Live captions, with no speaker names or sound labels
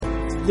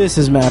This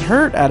is Matt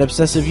Hurt at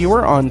Obsessive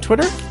Viewer on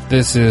Twitter.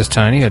 This is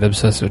Tiny at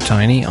Obsessive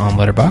Tiny on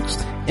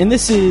Letterboxd. And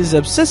this is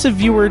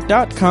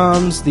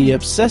ObsessiveViewer.com's The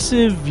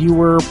Obsessive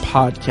Viewer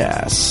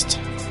Podcast.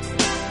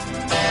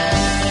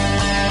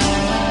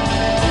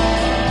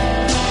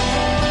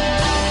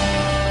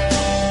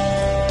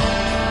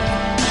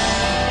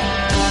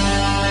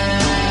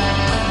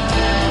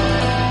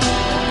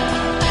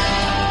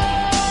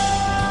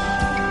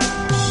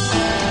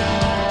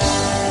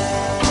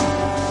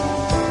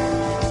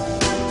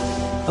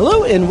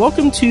 Hello and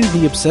welcome to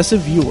The Obsessive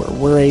Viewer.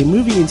 We're a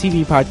movie and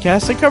TV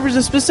podcast that covers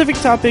a specific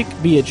topic,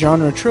 be it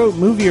genre, trope,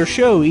 movie, or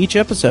show, each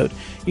episode.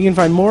 You can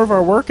find more of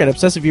our work at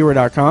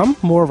ObsessiveViewer.com,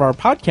 more of our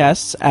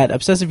podcasts at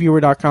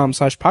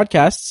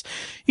ObsessiveViewer.com/podcasts.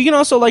 You can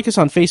also like us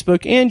on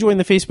Facebook and join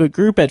the Facebook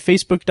group at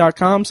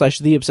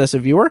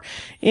Facebook.com/TheObsessiveViewer.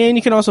 And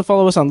you can also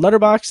follow us on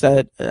Letterboxd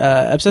at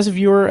Obsessive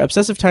Viewer,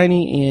 Obsessive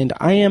Tiny, and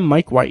I am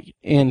Mike White.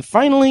 And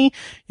finally,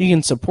 you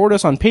can support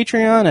us on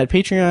Patreon at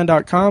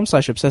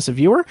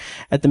Patreon.com/ObsessiveViewer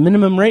at the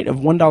minimum rate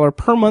of $1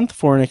 per month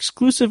for an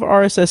exclusive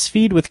RSS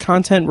feed with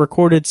content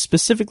recorded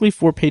specifically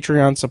for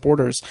Patreon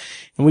supporters.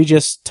 And we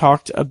just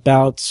talked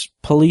about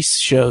police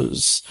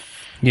shows.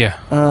 Yeah.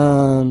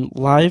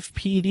 Live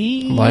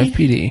PD? Live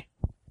PD.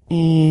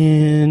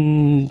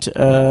 And,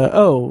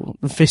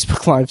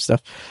 Facebook Live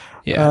stuff.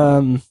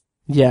 Yeah.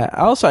 Yeah.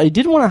 Also, I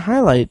did want to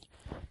highlight,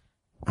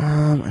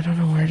 I don't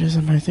know where it is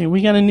in my thing.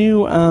 We got a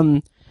new,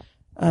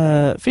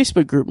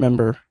 Facebook group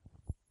member.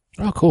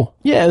 Oh, cool.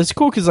 Yeah, it's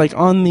cool because, like,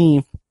 on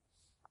the,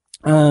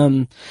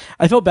 I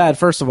felt bad,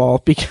 first of all,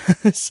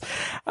 because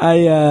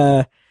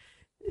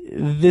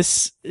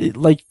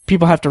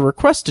people have to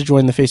request to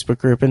join the Facebook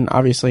group, and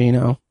obviously, you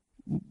know,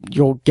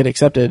 you'll get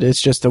accepted.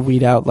 It's just to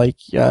weed out, like,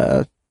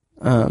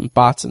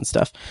 bots and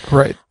stuff.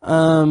 Right.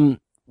 And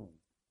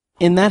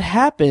that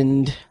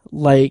happened,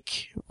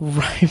 like,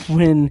 right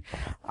when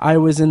I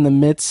was in the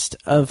midst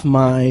of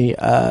my,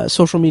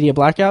 social media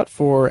blackout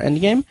for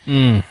Endgame.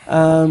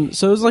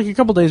 So it was like a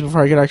couple days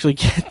before I could actually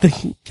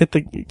get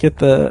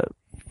the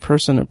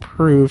person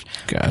approved.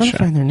 Gotcha. I'm trying to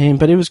find their name,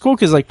 but it was cool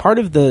because, like, part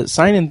of the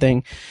sign-in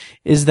thing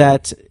is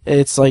that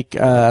it's like,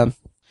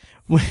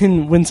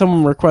 when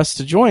someone requests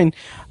to join,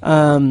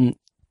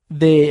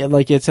 they,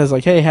 like, it says,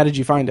 like, hey, how did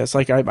you find us?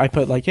 Like, I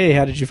put, like, hey,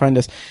 how did you find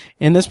us?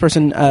 And this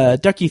person,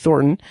 Ducky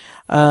Thornton,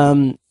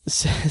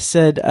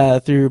 said,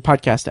 through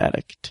Podcast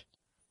Addict.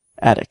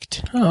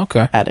 Oh,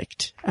 okay.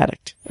 Addict?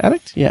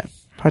 Yeah.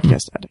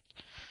 Podcast Addict.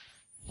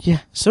 Yeah.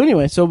 So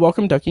anyway,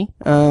 welcome, Ducky.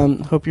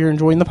 Hope you're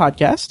enjoying the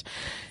podcast.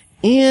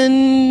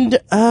 And,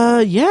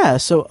 yeah,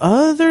 so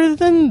other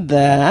than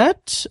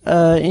that,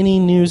 any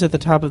news at the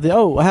top of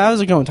how's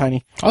it going,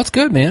 Tiny? Oh, it's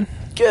good, man.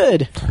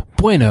 Good.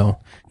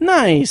 Bueno.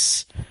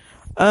 Nice.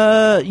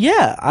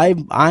 Yeah,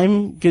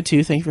 I'm good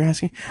too. Thank you for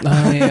asking.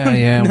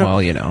 Yeah. No.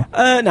 Well, you know.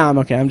 No, I'm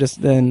okay. I'm just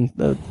in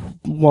the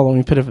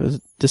wallowing pit of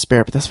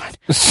despair, but that's fine.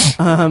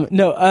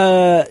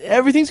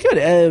 Everything's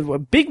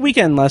good. Big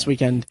weekend last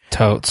weekend.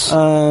 Totes.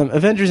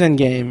 Avengers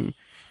Endgame.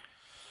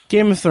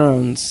 Game of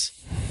Thrones.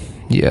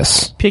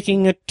 Yes.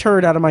 Picking a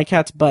turd out of my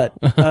cat's butt.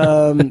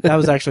 That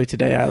was actually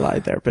today. I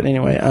lied there. But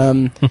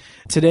anyway,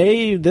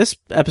 today, this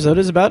episode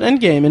is about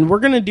Endgame, and we're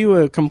going to do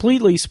a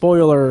completely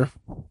spoiler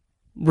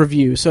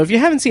review. So if you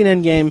haven't seen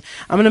Endgame,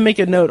 I'm going to make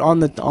a note on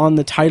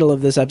the title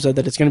of this episode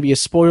that it's going to be a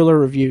spoiler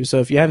review. So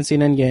if you haven't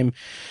seen Endgame,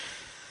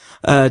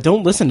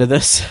 don't listen to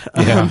this.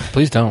 Yeah,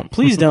 please don't.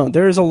 Please don't.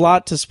 There is a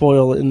lot to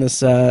spoil in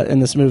this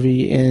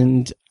movie,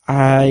 and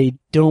I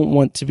don't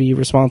want to be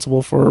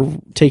responsible for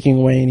taking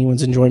away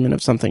anyone's enjoyment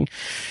of something.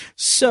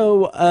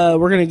 So,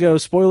 we're going to go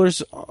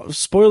spoilers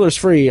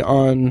free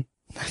on,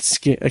 that's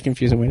a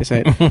confusing way to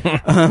say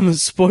it.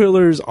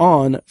 Spoilers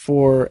on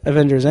for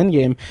Avengers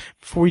Endgame.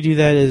 Before we do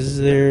that, is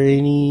there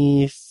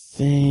any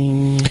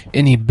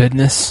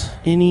business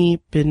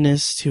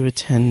to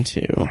attend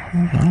to?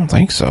 I don't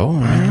think so.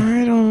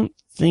 I don't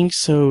think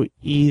so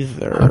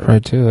either. I'll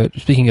right to it.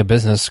 Speaking of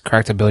business,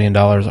 cracked $1 billion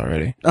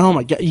already. Oh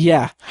my god,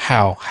 yeah.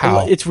 How?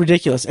 It's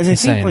ridiculous. And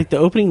it's I think, like, the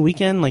opening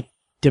weekend, like,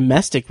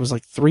 domestic was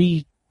like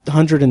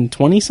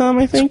 320 some,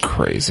 I think. It's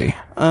crazy.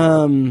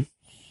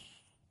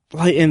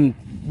 Like, and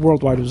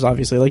worldwide was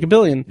obviously like $1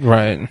 billion.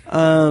 Right.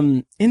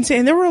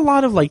 Insane. There were a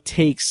lot of, like,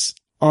 takes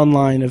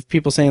online of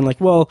people saying,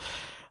 like, well,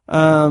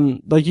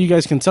 like, you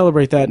guys can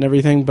celebrate that and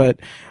everything, but,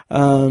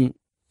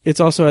 it's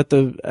also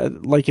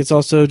it's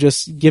also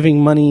just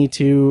giving money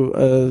to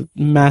a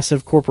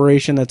massive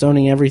corporation that's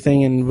owning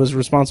everything and was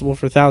responsible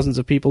for thousands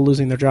of people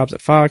losing their jobs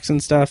at Fox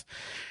and stuff,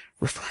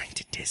 referring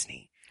to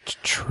Disney. It's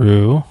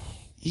true.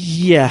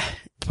 Yeah.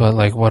 But,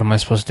 like, what am I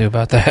supposed to do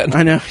about that?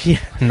 I know, yeah.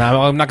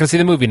 No, I'm not going to see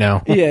the movie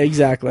now. Yeah,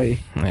 exactly.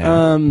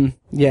 Yeah.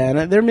 Yeah,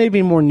 and there may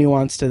be more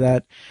nuance to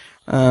that,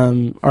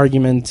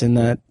 argument and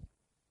that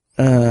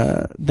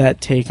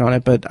take on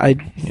it, but I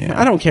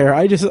don't care.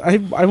 I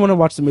want to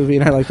watch the movie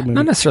and I like the movie.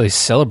 Not necessarily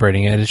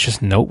celebrating it, it's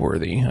just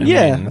noteworthy. I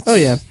mean,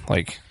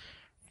 like,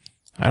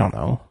 I don't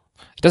know.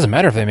 It doesn't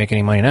matter if they make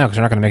any money now because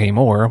they're not going to make any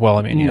more. Well,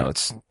 I mean, you know,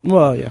 it's...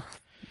 Well, yeah.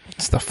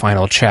 It's the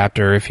final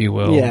chapter, if you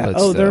will. Yeah.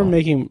 They're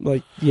making,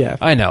 like, yeah.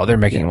 I know, they're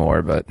making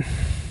more, but...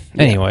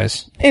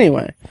 Anyways.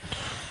 Anyway.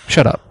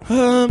 Shut up,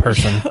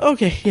 person.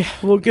 Okay, yeah.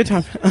 Well, good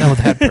time. No,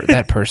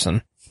 that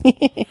person.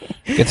 Get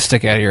the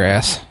stick out of your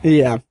ass.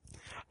 Yeah.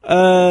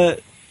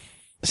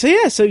 So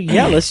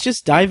let's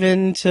just dive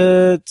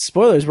into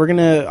spoilers.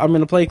 I'm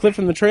gonna play a clip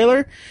from the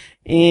trailer,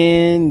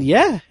 and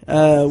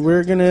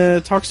we're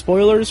gonna talk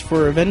spoilers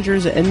for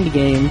Avengers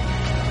Endgame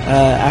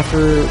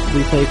after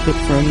we play a clip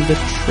from the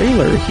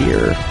trailer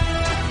here.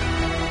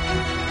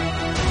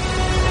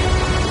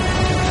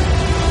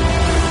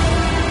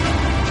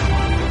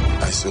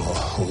 I saw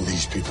all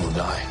these people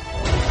die.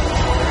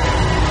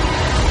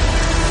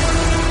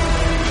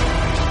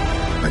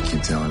 I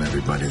keep telling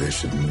everybody they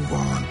should move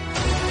on.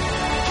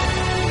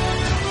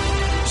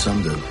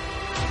 Some do,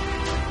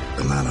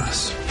 but not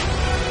us.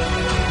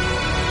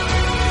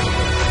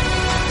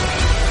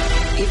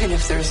 Even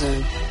if there's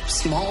a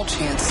small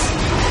chance,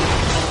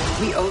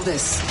 we owe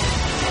this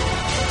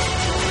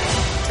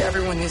to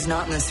everyone who's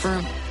not in this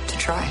room to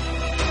try.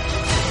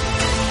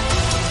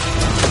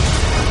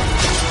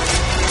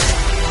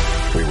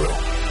 We will.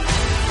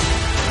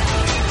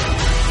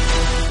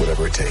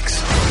 Whatever it takes.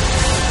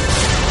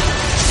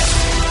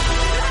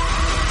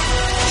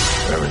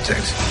 Whatever it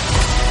takes.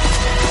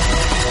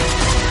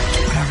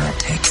 Whatever it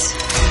takes.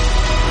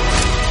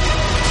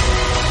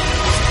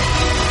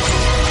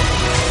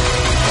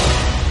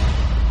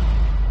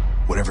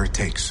 Whatever it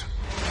takes.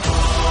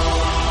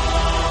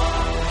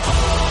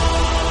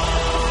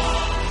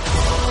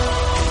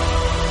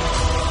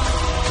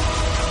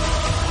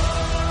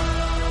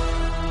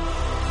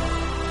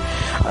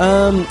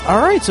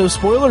 Alright, so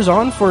spoilers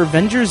on for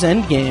Avengers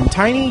Endgame.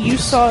 Tiny, you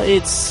saw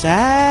it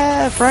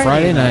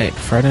Friday night.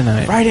 Friday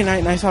night,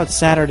 and I saw it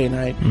Saturday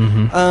night.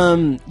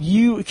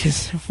 Mm-hmm.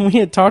 Because we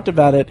had talked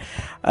about it,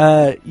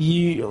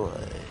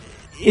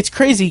 it's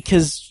crazy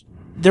because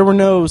there were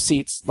no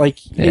seats. Like,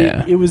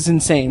 it was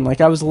insane.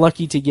 Like, I was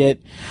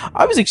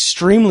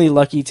extremely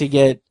lucky to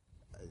get,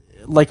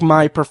 like,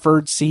 my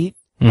preferred seat,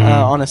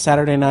 on a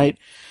Saturday night.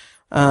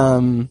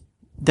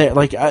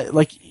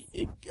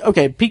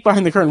 Okay, peek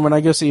behind the curtain when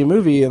I go see a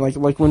movie, and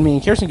like when me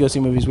and Kirsten go see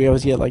movies, we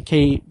always get like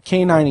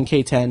K9 and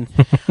K10,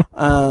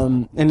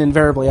 and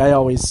invariably I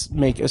always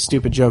make a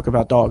stupid joke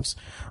about dogs,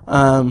 for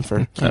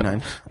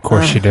K9. Of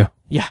course you do.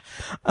 Yeah.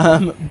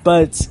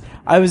 But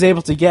I was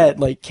able to get,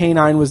 like,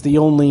 K9 was the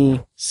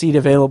only seat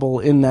available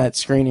in that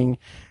screening,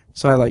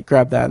 so I, like,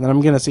 grabbed that, and then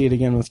I'm gonna see it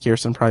again with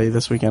Kirsten probably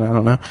this weekend, I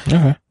don't know.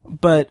 Okay.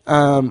 But,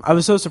 I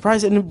was so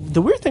surprised, and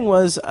the weird thing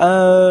was,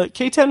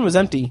 K10 was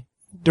empty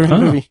during the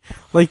movie.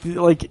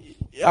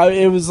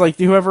 It was like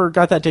whoever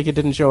got that ticket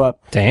didn't show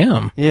up.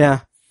 Damn.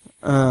 Yeah.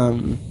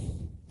 So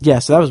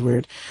that was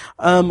weird.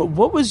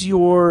 What was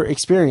your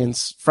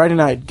experience Friday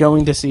night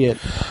going to see it?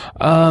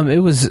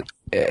 It was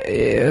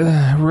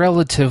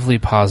relatively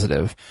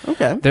positive.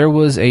 Okay. There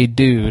was a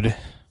dude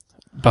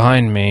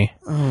behind me.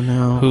 Oh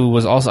no. Who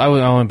was also,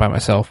 I went by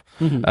myself.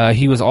 Mm-hmm.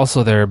 He was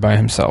also there by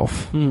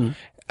himself. Mm.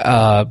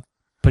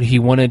 But he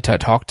wanted to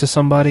talk to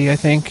somebody, I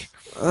think.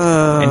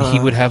 And he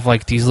would have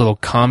like these little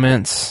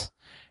comments,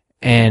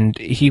 and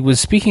he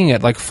was speaking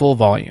at like full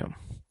volume.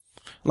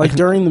 Like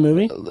during the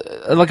movie?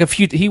 Like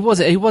he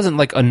wasn't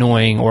like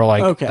annoying or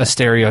like a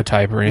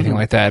stereotype or anything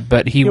like that,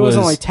 but he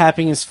wasn't like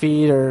tapping his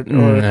feet or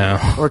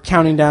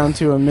counting down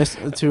to a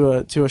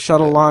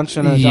shuttle launch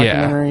in a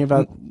documentary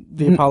about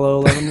the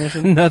Apollo 11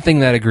 mission. Nothing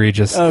that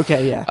egregious.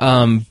 Okay, yeah.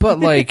 But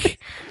like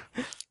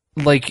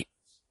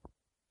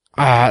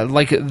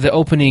the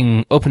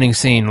opening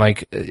scene,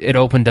 like it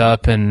opened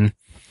up, and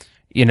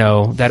you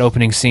know, that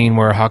opening scene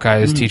where Hawkeye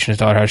is teaching his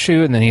daughter how to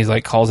shoot, and then he's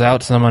like calls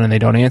out to someone and they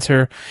don't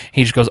answer.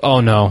 He just goes,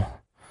 "Oh no,"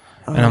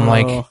 and I'm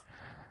like,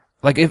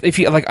 if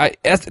you like,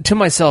 to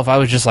myself, I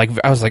was like,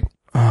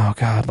 oh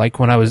god, like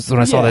when I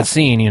saw that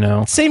scene, you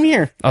know, same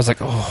here. I was like,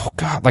 oh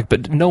god, like,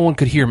 but no one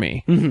could hear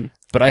me. Mm-hmm.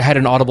 But I had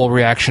an audible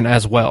reaction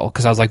as well,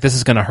 because I was like, this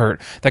is gonna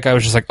hurt. That guy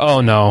was just like,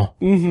 oh no.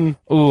 Mm-hmm.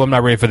 Ooh, I'm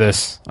not ready for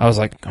this. I was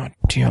like, God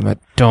damn it,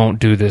 don't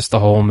do this the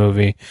whole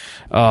movie.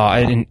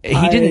 He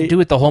didn't do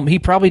it the whole, he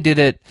probably did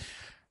it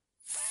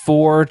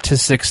 4 to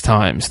 6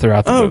 times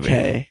throughout the movie.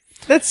 Okay.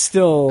 That's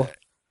still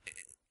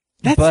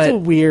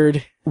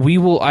weird.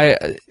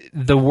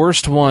 The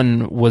worst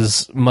one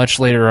was much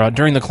later on,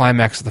 during the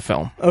climax of the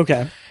film.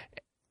 Okay.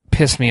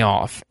 Pissed me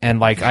off, and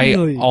like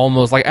really? I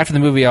almost, like, after the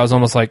movie I was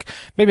almost like,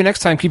 maybe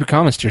next time keep your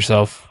comments to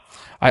yourself.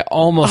 I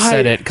almost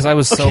said it because I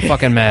was so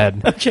fucking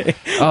mad. Okay.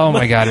 Oh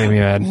my god, it made me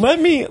mad. Let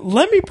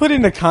me put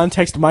into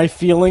context my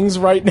feelings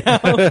right now.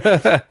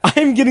 I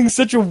am getting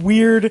such a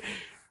weird,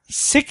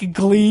 sick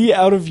glee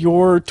out of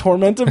your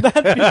torment of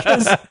that,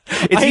 because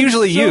it's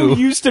usually you.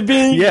 Used to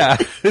being. Yeah,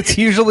 it's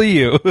usually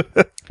you.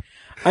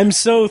 I'm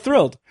so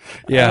thrilled.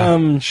 Yeah.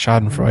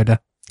 Schadenfreude.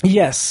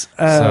 Yes.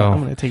 I'm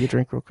going to take a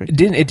drink real quick.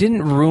 It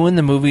didn't ruin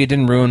the movie. It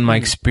didn't ruin my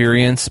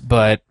experience,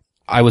 but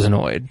I was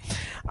annoyed.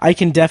 I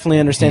can definitely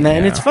understand that.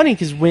 And it's funny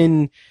because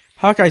when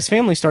Hawkeye's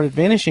family started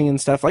vanishing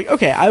and stuff, like,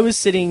 okay, I was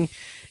sitting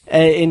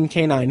in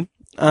K9,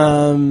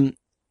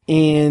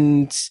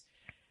 and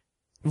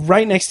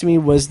right next to me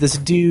was this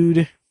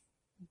dude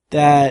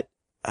that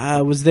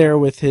was there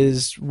with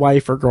his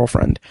wife or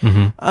girlfriend.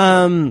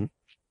 Mm-hmm.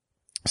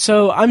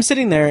 So I'm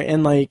sitting there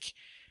and like,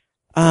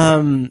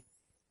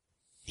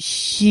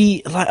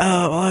 he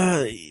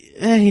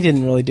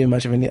didn't really do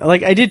much of anything.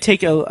 Like, I did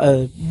take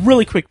a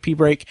really quick pee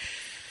break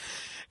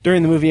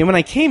during the movie, and when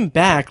I came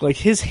back, like,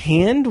 his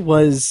hand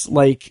was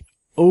like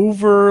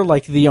over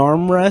like the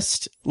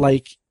armrest,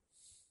 like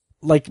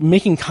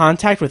making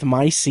contact with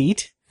my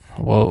seat.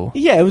 Whoa.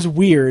 Yeah, it was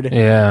weird.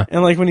 Yeah.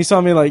 And like when he saw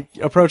me like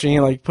approaching, he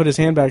like put his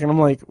hand back, and I'm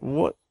like,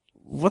 what?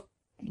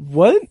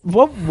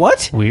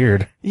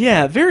 Weird.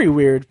 Yeah, very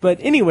weird. But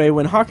anyway,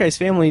 when Hawkeye's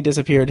family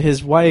disappeared,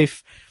 his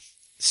wife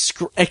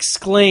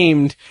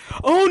exclaimed,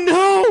 "Oh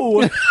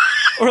no!"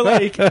 or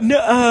like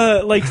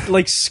no,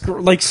 like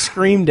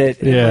screamed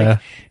it. And, Yeah.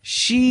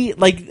 she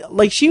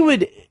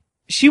would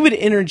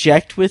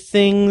interject with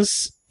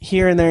things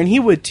here and there, and he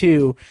would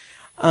too,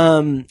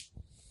 at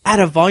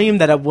a volume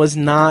that it was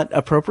not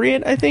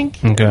appropriate. I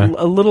think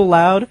a little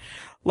loud.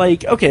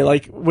 Like, okay,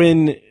 like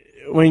when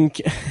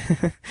like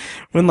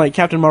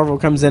Captain Marvel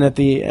comes in at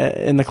the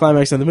in the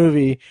climax of the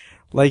movie,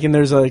 like, and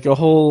there's like a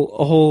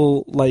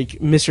whole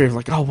like mystery of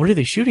like, oh, what are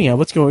they shooting at?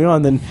 What's going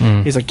on? Then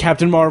he's like,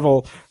 Captain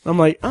Marvel. I'm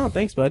like, oh,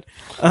 thanks, bud.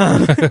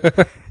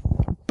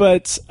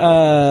 But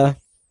yeah,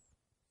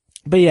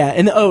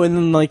 and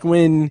then like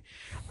when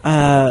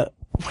the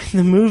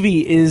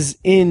movie is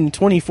in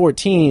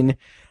 2014,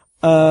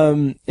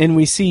 and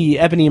we see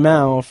Ebony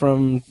Mao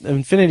from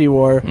Infinity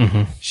War,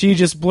 she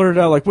just blurted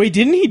out like, wait,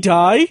 didn't he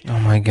die? Oh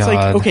my god. It's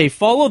like, okay,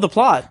 follow the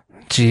plot.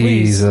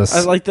 Jesus.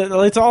 Please.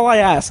 That's all I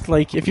ask.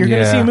 Like, if you're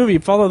gonna see a movie,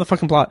 follow the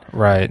fucking plot.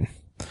 Right.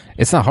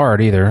 It's not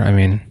hard either. I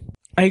mean,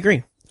 I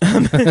agree.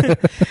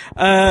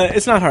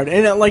 It's not hard.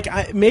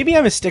 And maybe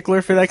I'm a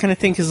stickler for that kind of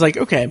thing, because like,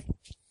 okay,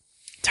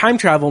 time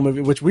travel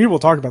movie, which we will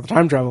talk about the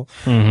time travel.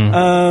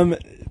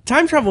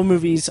 Time travel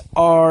movies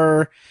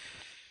are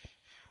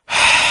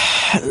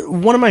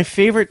one of my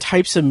favorite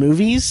types of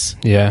movies.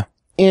 Yeah.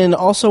 And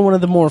also one of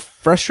the more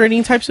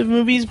frustrating types of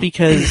movies,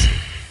 because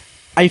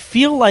I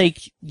feel like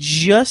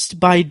just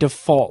by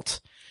default,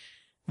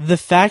 the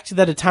fact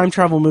that a time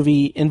travel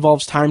movie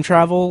involves time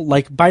travel,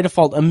 like by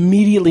default,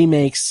 immediately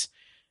makes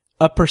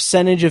a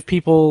percentage of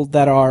people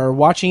that are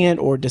watching it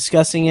or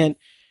discussing it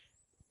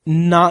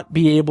not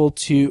be able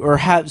to, or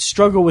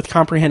struggle with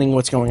comprehending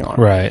what's going on.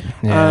 Right.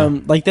 Yeah.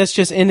 Like that's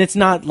just, and it's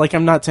not like,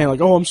 I'm not saying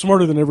like, oh, I'm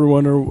smarter than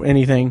everyone or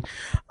anything.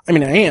 I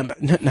mean, I am,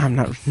 but no, I'm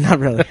not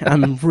really.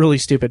 I'm really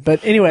stupid.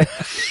 But anyway,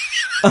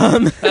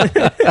 but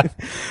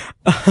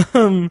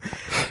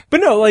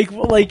no,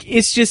 like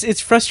it's just,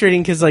 it's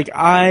frustrating because like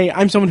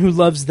I'm someone who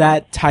loves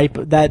that type,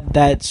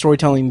 that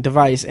storytelling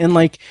device. And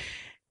like,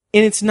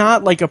 and it's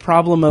not like a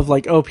problem of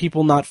like, oh,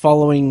 people not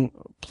following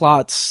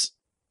plots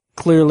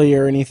clearly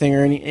or anything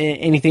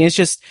anything. It's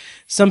just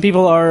some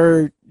people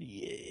are,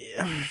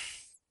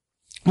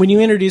 when you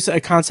introduce a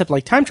concept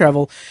like time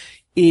travel,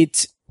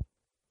 it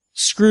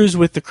screws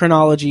with the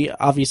chronology,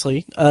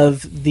 obviously,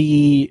 of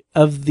the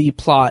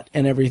plot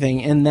and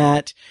everything, and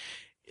that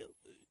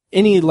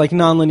any like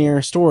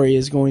nonlinear story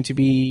is going to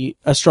be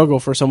a struggle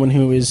for someone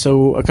who is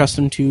so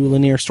accustomed to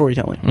linear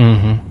storytelling.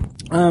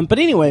 But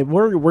anyway,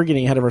 we're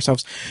getting ahead of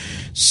ourselves.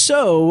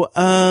 So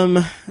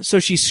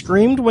she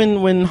screamed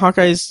when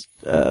Hawkeye's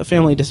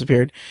family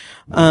disappeared.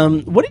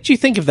 What did you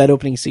think of that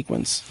opening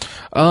sequence?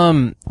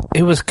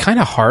 It was kind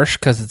of harsh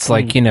because it's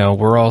like,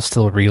 we're all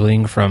still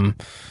reeling from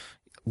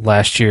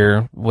last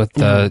year with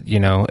the,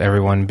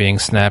 everyone being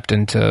snapped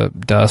into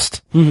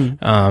dust. And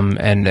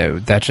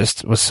that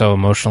just was so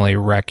emotionally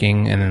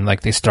wrecking. And then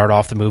like they start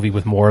off the movie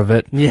with more of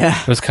it. Yeah.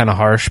 It was kind of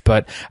harsh,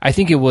 but I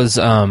think it was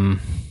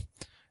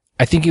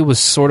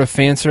sort of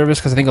fan service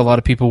because I think a lot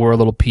of people were a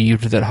little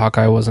peeved that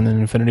Hawkeye wasn't in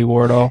Infinity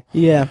War at all.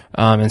 Yeah.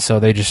 And so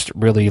they just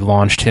really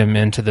launched him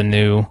into the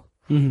new,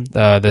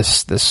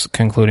 this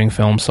concluding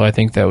film. So I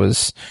think it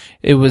was,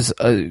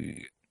 I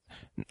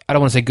don't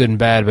want to say good and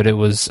bad, but it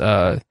was,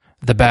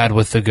 the bad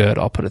with the good.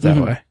 I'll put it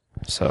that way.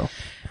 So.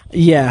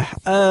 Yeah.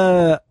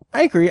 I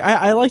agree.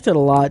 I liked it a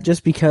lot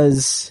just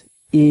because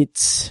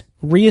it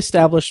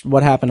reestablished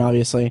what happened,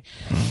 obviously.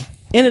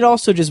 And it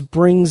also just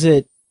brings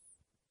us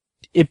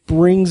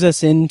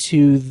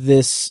into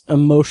this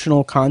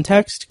emotional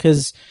context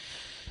because,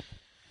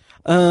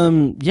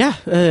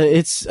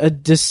 it's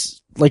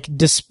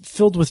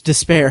filled with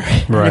despair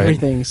and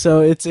everything.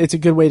 So it's a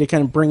good way to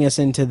kind of bring us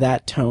into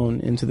that tone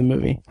into the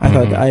movie. I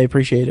thought I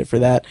appreciate it for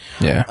that.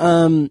 Yeah.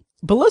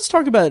 But let's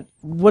talk about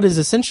what is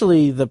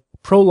essentially the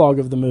prologue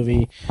of the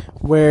movie,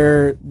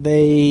 where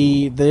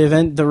the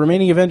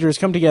remaining Avengers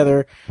come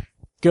together,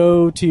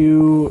 go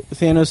to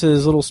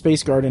Thanos' little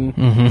space garden,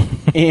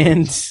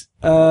 and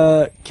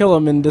kill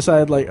him, and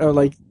decide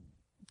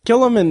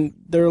kill him, and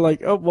they're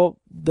like, oh well,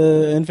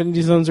 the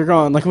Infinity Stones are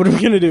gone. Like, what are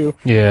we gonna do?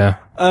 Yeah.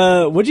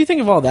 What do you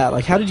think of all that?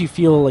 Like, how did you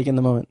feel like in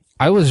the moment?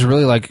 I was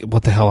really like,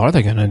 what the hell are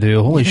they gonna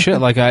do? Holy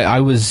shit! Like, I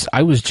was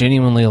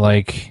genuinely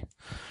like.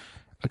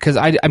 Because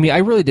I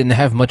really didn't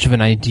have much of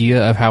an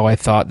idea of how I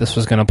thought this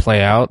was going to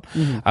play out.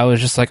 I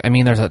was just like,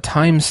 there's a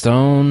time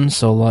stone,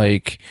 so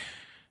like,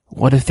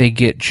 what if they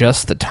get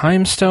just the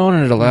time stone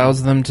and it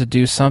allows them to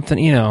do something?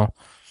 You know,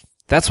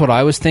 that's what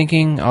I was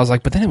thinking. I was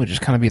like, but then it would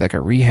just kind of be like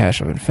a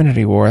rehash of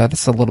Infinity War.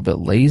 That's a little bit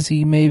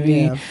lazy, maybe.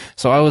 Yeah.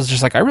 So I was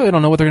just like, I really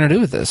don't know what they're going to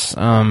do with this.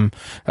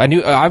 I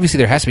knew, obviously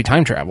there has to be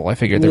time travel. I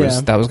figured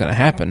that was going to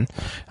happen.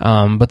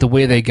 But the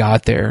way they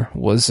got there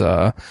was,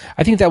 I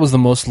think that was the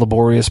most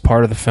laborious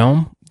part of the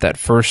film, that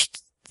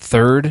first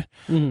third.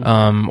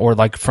 Or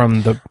like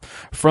from the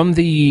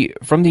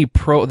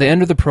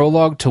end of the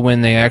prologue to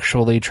when they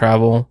actually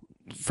travel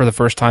for the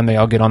first time, they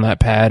all get on that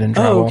pad and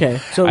travel. Oh, okay.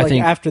 So I like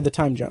think, after the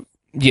time jump.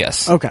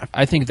 yes. Okay.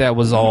 I think that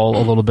was all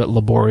a little bit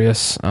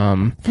laborious.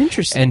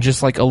 Interesting. And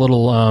just like a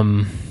little,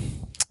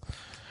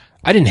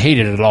 I didn't hate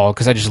it at all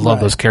because I just love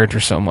those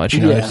characters so much.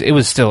 You know, it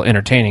was still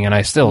entertaining and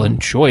I still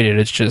enjoyed it.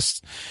 It's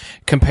just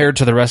compared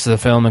to the rest of the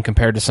film and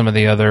compared to some of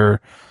the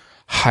other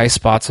high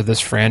spots of this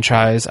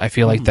franchise, I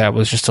feel like that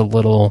was just a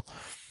little.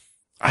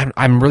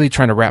 I'm really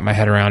trying to wrap my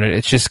head around it.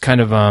 It's just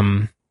kind of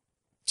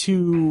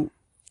to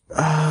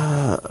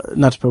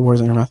not to put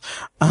words in your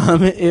mouth.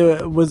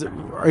 It was.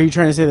 Are you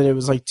trying to say that it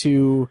was like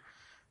too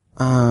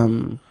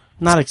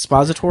not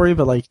expository,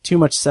 but like too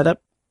much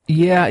setup?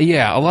 Yeah,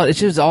 a lot. It's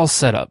just all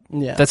set up.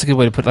 Yeah, that's a good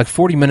way to put it. Like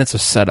 40 minutes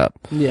of setup.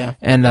 Yeah,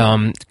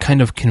 and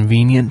kind of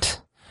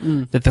convenient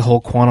that the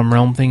whole quantum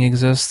realm thing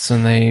exists,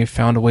 and they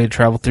found a way to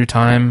travel through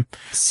time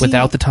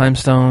without the time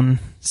stone.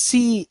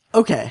 See,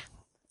 okay.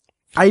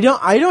 I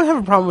don't have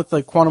a problem with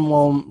the quantum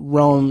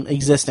realm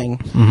existing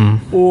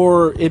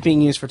or it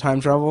being used for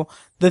time travel.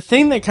 The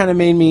thing that kind of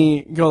made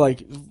me go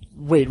like,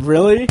 wait,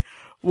 really?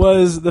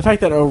 Was the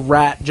fact that a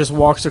rat just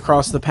walks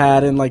across the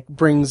pad and like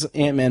brings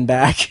Ant-Man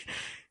back.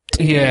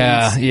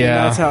 Yeah. And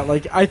that's how,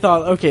 like, I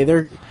thought,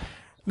 okay,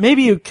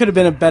 maybe it could have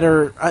been a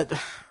better,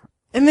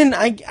 and then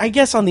I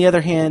guess on the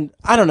other hand,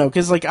 I don't know,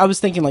 cause like I was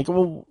thinking like,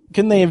 well,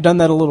 couldn't they have done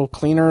that a little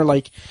cleaner?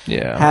 Like,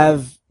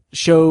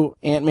 show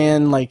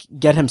Ant-Man, like,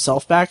 get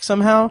himself back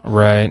somehow.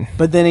 Right.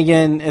 But then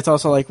again, it's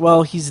also like,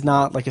 well, he's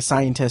not, like, a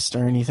scientist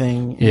or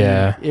anything.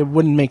 Yeah. It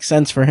wouldn't make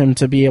sense for him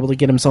to be able to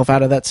get himself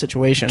out of that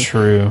situation.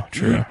 True.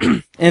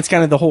 And it's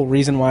kind of the whole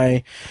reason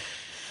why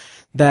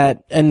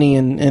that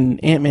ending in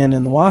Ant-Man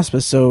and the Wasp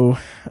is so,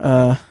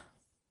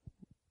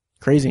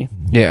 crazy.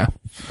 Yeah.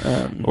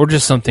 Or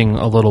just something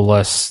a little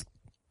less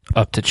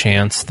up to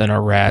chance than a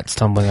rat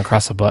stumbling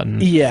across a button.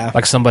 Yeah.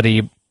 Like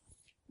somebody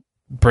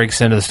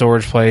breaks into the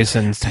storage place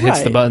and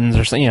hits the buttons,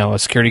 or something. You know, a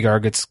security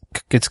guard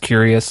gets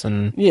curious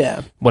and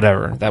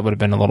whatever. That would have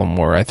been a little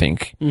more, I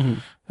think,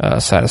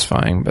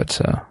 satisfying. But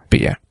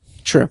yeah,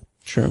 true.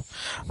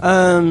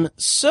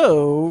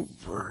 So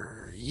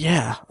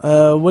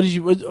what did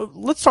you?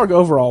 Let's talk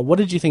overall. What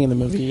did you think of the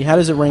movie? How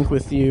does it rank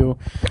with you?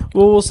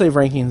 Well, we'll save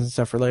rankings and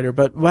stuff for later.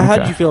 But how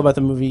did you feel about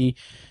the movie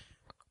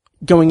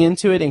going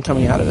into it and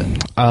coming out of it?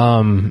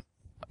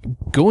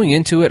 Going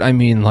into it, I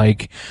mean,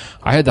 like,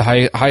 I had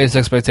the highest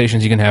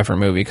expectations you can have for a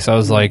movie, because I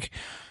was like,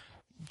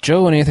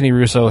 Joe and Anthony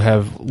Russo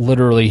have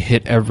literally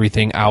hit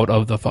everything out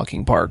of the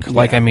fucking park. Yeah.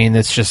 Like, I mean,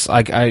 it's just,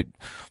 like,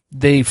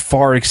 they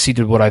far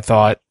exceeded what I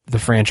thought the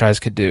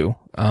franchise could do.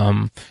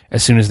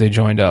 As soon as they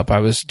joined up, I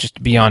was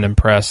just beyond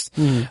impressed.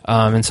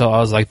 And so I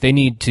was like, they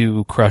need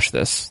to crush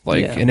this.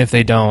 Like, and if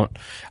they don't,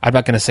 I'm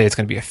not going to say it's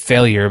going to be a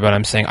failure, but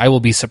I'm saying I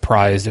will be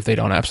surprised if they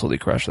don't absolutely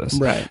crush this.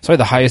 Right. So I had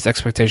the highest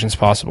expectations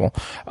possible.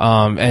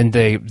 And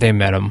they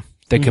met them.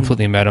 They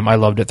completely met them. I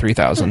loved it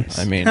 3000. Nice.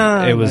 I mean,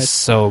 it was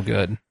so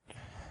good.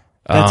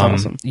 That's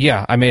awesome.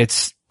 Yeah. I mean,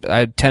 it's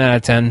 10 out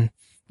of 10,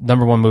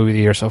 number one movie of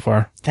the year so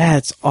far.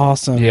 That's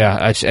awesome.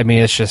 Yeah. I mean,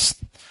 it's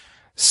just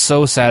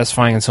so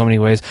satisfying in so many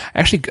ways.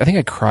 Actually, I think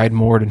I cried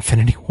more at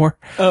Infinity War.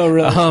 Oh,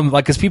 really?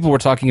 Like, cause people were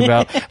talking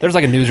about, there's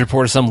like a news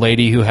report of some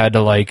lady who had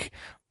to like,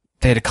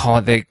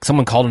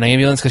 someone called an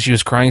ambulance because she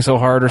was crying so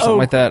hard or something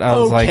like that. I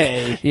was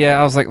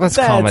like, let's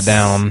calm it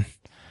down.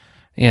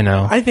 You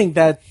know? I think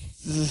that.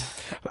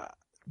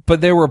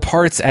 But there were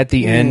parts at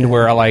the end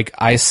where like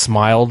I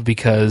smiled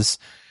because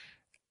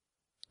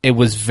it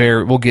was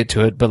we'll get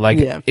to it, but like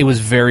it was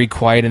very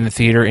quiet in the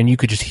theater and you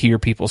could just hear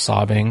people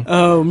sobbing.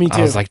 Oh, me too.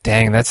 I was like,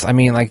 dang,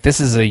 this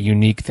is a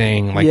unique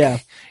thing. Like,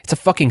 it's a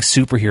fucking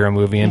superhero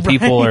movie and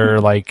people are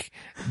like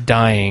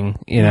dying,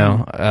 you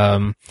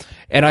know?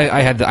 And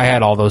I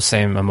had all those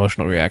same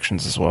emotional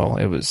reactions as well.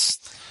 It was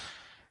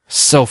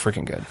so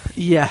freaking good.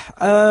 Yeah.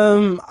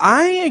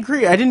 I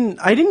agree. I didn't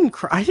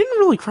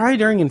really cry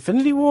during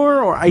Infinity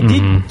War, or I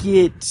did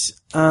get,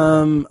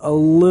 a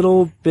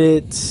little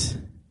bit,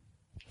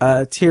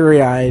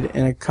 teary-eyed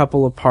in a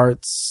couple of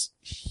parts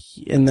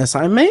in this.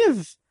 I may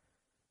have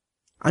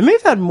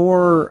had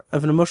more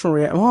of an emotional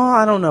reaction. Well,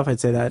 I don't know if I'd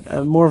say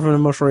that. More of an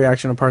emotional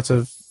reaction to parts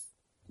of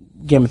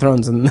Game of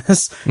Thrones in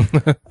this.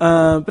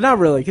 But not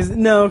really, because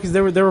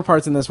there were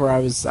parts in this where I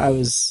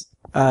was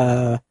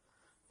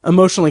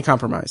emotionally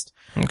compromised.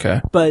 Okay.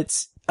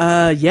 But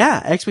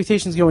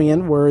expectations going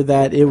in were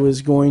that it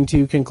was going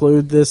to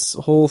conclude this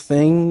whole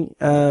thing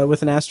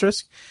with an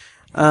asterisk.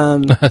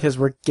 Because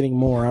we're getting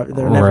more.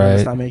 They're never going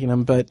to stop making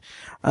them. But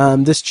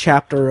this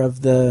chapter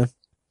of the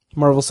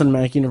Marvel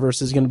Cinematic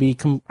Universe is going to be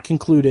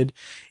concluded.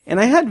 And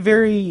I had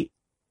very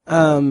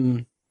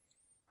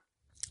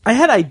I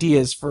had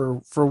ideas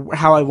for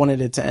how I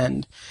wanted it to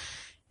end.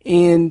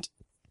 And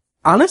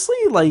honestly,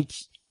 like,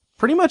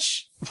 pretty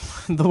much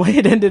the way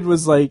it ended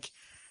was like,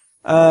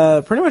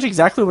 pretty much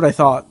exactly what I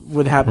thought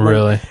would happen.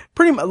 Really? Like,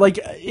 pretty much, like,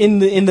 in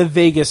the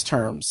vaguest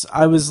terms.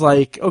 I was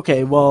like,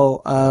 okay,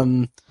 well,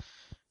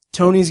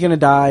 Tony's gonna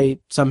die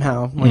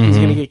somehow. Like, he's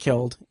gonna get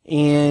killed.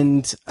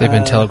 And they've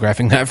been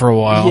telegraphing that for a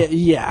while.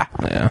 Yeah.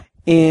 Yeah.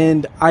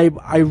 And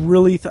I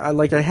really,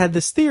 I had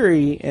this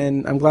theory,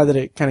 and I'm glad that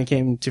it kind of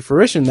came to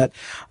fruition, that,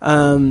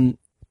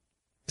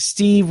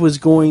 Steve was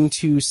going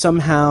to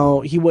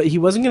somehow, he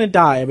wasn't going to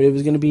die, but it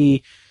was going to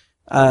be,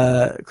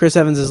 Chris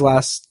Evans'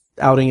 last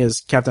outing as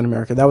Captain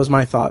America. That was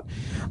my thought.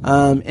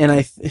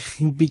 And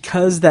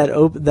because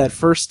that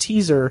first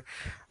teaser,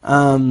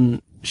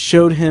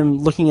 showed him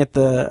looking at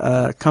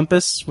the,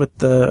 compass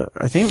with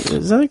I think,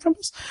 is that a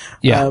compass?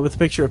 Yeah. With the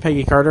picture of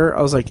Peggy Carter.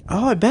 I was like,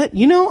 oh, I bet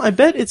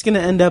it's going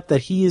to end up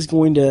that he is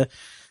going to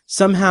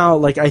somehow,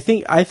 like, I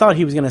thought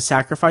he was going to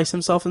sacrifice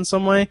himself in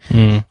some way.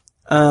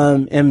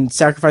 And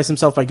sacrifice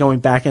himself by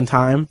going back in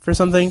time for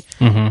something.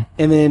 And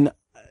then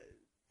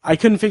I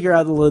couldn't figure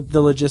out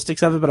the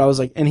logistics of it, but I was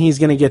like, and he's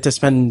going to get to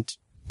spend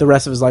the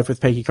rest of his life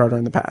with Peggy Carter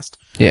in the past.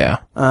 Yeah.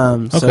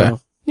 Okay.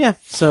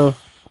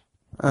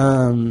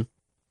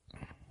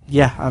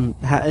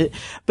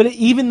 But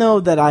even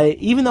though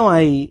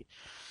I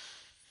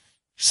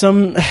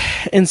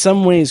in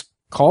some ways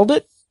called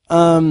it,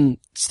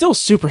 still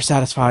super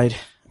satisfied.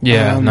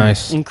 Yeah,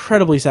 nice.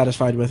 Incredibly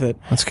satisfied with it.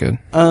 That's good.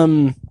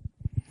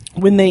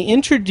 When they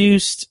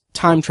introduced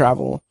time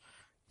travel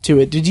to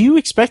it, did you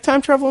expect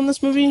time travel in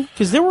this movie?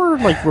 Because there were,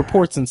 like,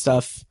 reports and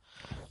stuff.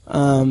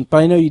 But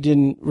I know you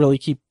didn't really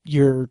keep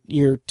your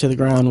ear to the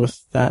ground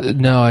with that.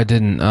 No, I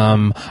didn't.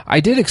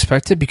 I did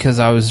expect it because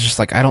I was just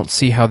like, I don't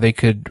see how they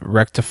could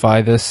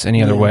rectify this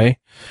any other way.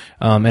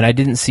 And I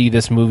didn't see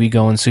this movie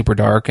going super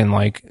dark and,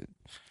 like,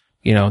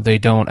 you know, they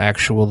don't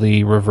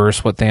actually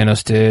reverse what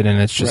Thanos did, and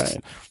it's just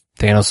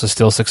Thanos is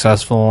still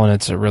successful, and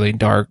it's a really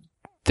dark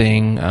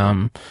thing.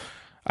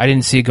 I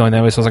didn't see it going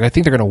that way, so I was like, I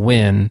think they're going to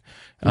win.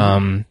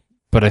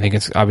 But I think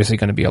it's obviously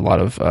going to be a lot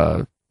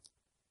of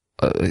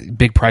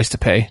big price to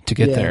pay to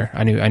get there.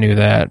 I knew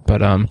that,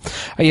 but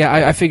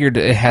I figured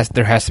there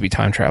has to be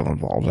time travel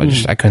involved.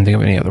 I couldn't think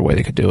of any other way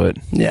they could do it.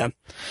 Yeah.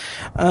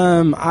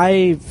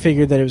 I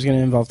figured that it was going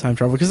to involve time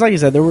travel because, like I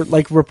said, there were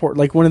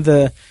one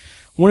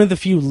of the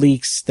few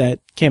leaks that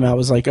came out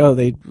was like,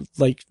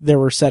 there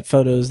were set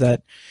photos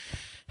that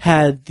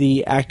had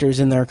the actors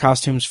in their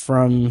costumes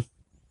from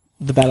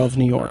the Battle of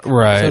New York.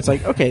 Right. So it's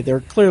like, okay, they're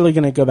clearly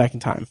going to go back in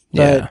time.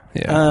 But,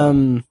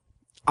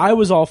 I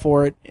was all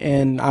for it,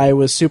 and I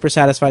was super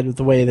satisfied with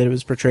the way that it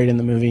was portrayed in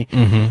the movie.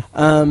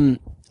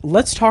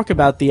 Let's talk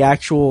about the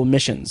actual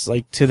missions,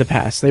 like, to the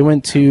past. They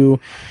went to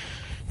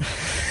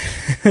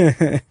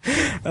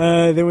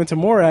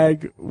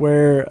Morag,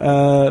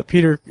 where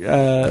Peter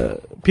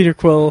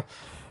Quill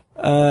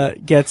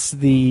gets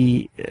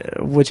the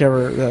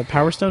whichever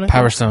Power Stone.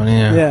 Power Stone,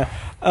 yeah. Yeah.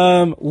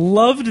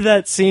 Loved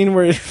that scene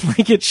where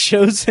it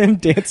shows him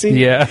dancing.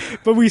 Yeah.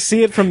 But we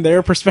see it from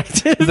their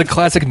perspective. The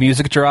classic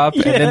music drop,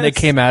 and then they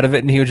came out of it,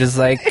 and he was just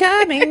like,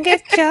 "Come and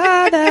get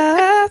shot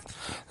up."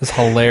 It's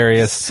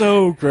hilarious.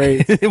 So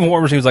great. War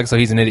Machine was like, "So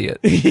he's an idiot."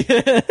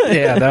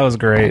 Yeah, that was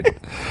great.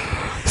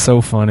 So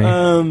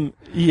funny.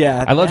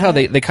 Yeah. I loved how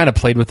they kind of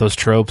played with those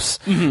tropes,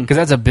 because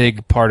that's a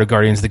big part of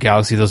Guardians of the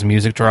Galaxy, those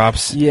music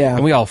drops. Yeah.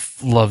 And we all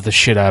love the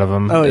shit out of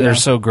them. Oh, yeah. They're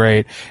so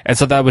great. And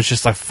so that was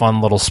just a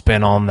fun little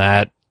spin on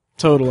that.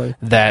 Totally.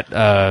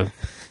 That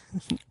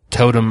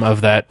totem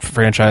of that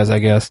franchise, I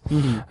guess.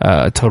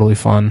 Totally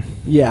fun.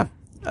 Yeah.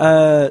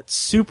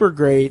 Super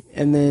great.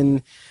 And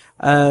then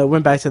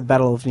went back to the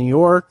Battle of New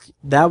York.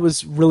 That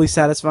was really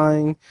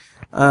satisfying.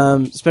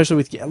 Especially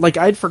with, like,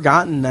 I'd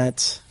forgotten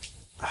that...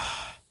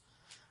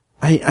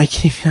 I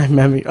can't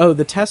remember. Oh,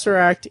 the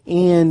Tesseract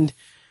and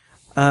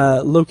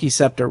Loki's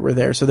Scepter were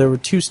there, so there were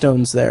 2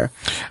 stones there.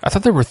 I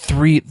thought there were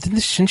 3.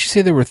 Shouldn't you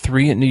say there were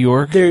 3 in New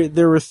York?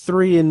 There were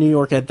 3 in New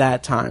York at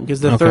that time,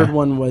 because the third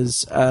one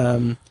was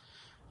the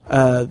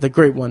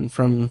great one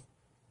from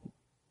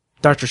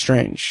Doctor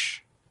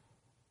Strange.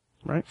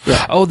 Right?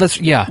 Yeah. Oh,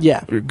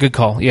 yeah. Good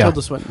call. Yeah.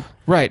 Tilda Swinton.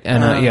 Right,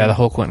 and the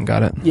Hulk went and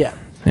got it. Yeah.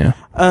 Yeah.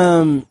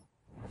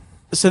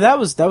 So that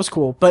was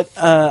cool, but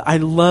I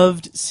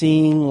loved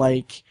seeing,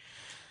 like,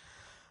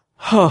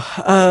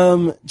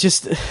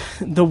 just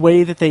the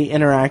way that they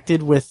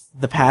interacted with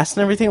the past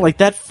and everything. Like,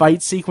 that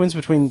fight sequence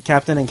between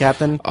Captain and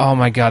Captain. Oh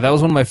my god, that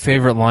was one of my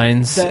favorite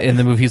lines in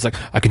the movie. He's like,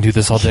 "I can do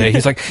this all day."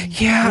 He's like,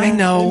 "Yeah, I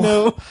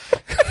know."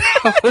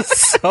 That was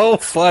so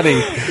funny.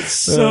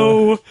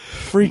 So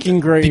freaking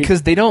great.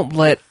 Because they don't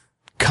let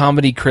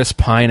comedy Chris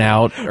Pine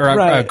out,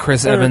 or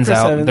Chris Evans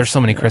out. There's so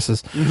many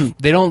Chris's.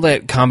 They don't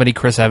let comedy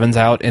Chris Evans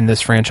out in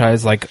this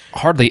franchise, like,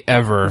 hardly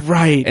ever.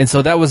 Right. And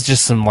so that was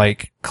just some,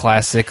 like,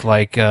 classic,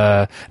 like,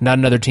 not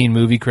another teen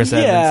movie Chris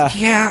Evans.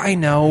 Yeah, I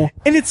know.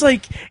 And it's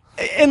like,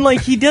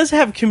 he does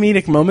have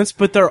comedic moments,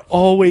 but they're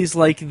always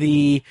like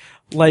the,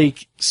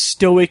 like,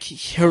 stoic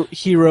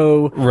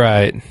hero.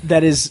 Right.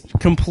 That is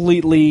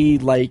completely,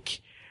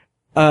 like,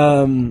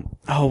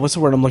 what's the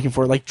word I'm looking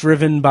for? Like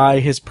driven by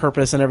his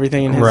purpose and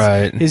everything,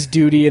 and his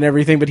duty and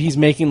everything. But he's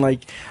making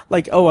like,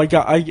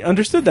 I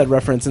understood that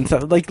reference and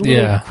stuff, like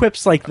little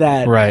quips like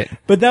that. Right.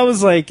 But that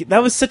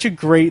was such a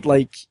great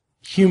like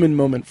human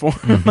moment for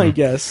him, I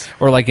guess.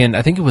 Or like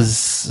I think it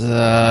was,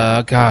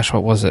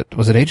 what was it?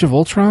 Was it Age of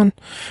Ultron?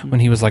 When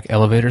he was like,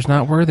 elevator's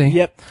not worthy?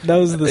 Yep. That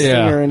was the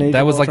stinger in Age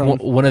that of was Ultron.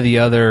 like one of the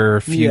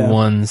other few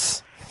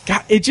ones.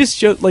 God, it just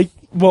showed like,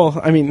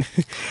 well, I mean,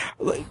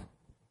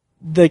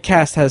 the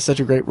cast has such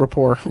a great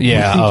rapport with each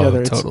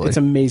other. Totally. It's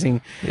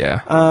amazing.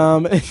 Yeah.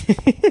 And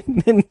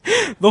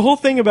the whole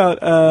thing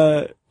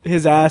about,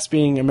 his ass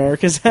being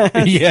America's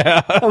ass.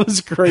 Yeah. That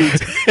was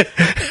great.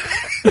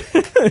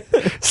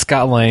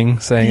 Scott Lang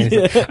saying,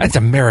 "That's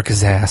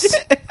America's ass."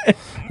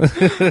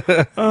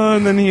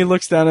 And then he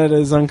looks down at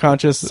his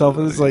unconscious self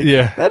and is like,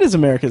 that is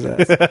America's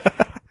ass.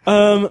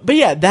 But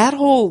yeah, that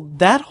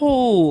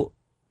whole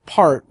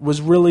part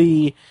was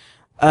really,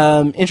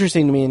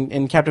 interesting to me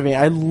and captivating.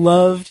 I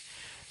loved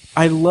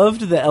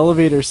the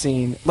elevator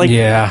scene. Like,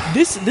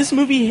 this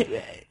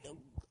movie,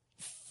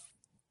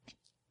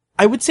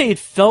 I would say it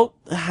felt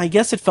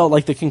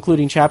like the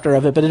concluding chapter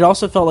of it, but it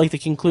also felt like the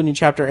concluding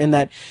chapter in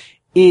that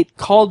it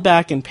called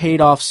back and paid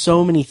off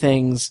so many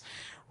things,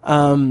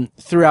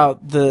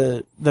 throughout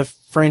the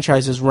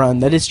franchise's run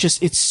that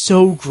it's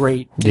so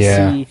great to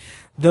see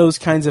those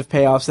kinds of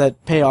payoffs,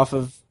 that payoff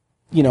of,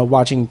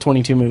 watching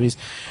 22 movies.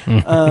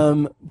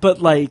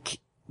 But like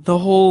the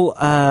whole,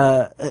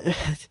 the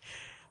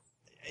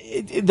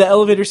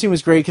elevator scene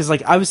was great because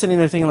like I was sitting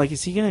there thinking like,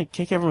 is he gonna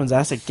kick everyone's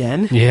ass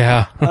again?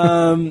 Yeah.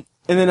 And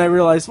then I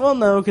realized, well,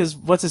 no, because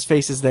what's his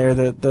face is there,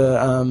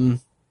 the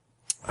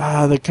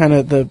kind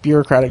of the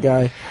bureaucratic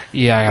guy.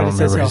 Yeah, I don't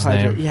remember his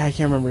name. Yeah, I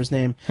can't remember his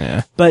name.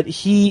 Yeah. But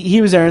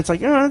he was there, and it's like,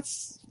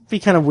 it's be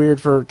kind of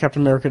weird for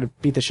Captain America to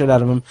beat the shit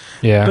out of him.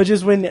 Yeah. But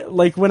just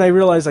when I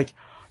realized like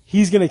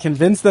he's gonna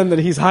convince them that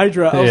he's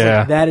Hydra, I was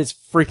like, that is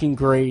freaking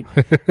great.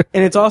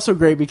 And it's also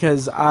great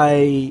because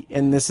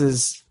and this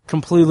is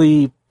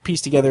completely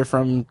pieced together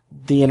from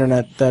the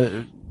internet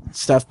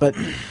stuff, but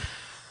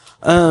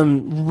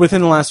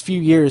within the last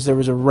few years there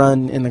was a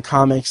run in the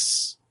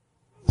comics,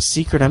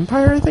 Secret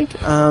Empire, I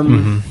think. I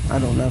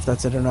don't know if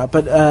that's it or not,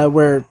 but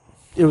where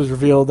it was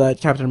revealed that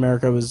Captain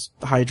America was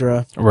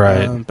Hydra,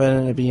 right? But it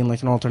ended up being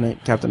like an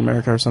alternate Captain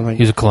America or something.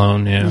 He's a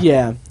clone, yeah.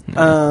 Yeah.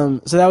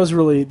 So that was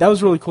really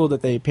cool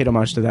that they paid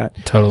homage to that.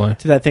 Totally.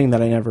 To that thing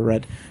that I never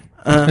read.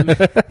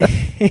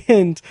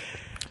 And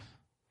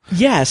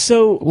yeah,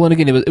 so well, and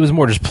again, it was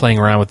more just playing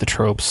around with the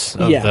tropes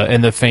of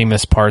the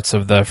famous parts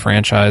of the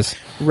franchise,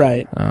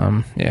 right?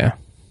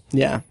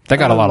 Yeah, that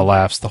got a lot of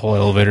laughs. The whole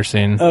elevator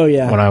scene. Oh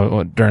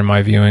yeah, during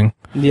my viewing.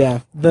 Yeah,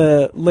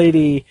 the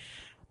lady,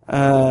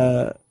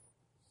 the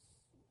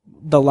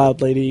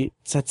loud lady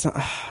said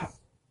something.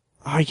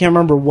 I can't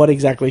remember what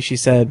exactly she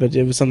said, but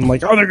it was something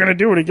like, "Oh, they're gonna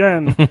do it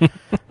again." I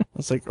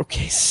was like,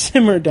 "Okay,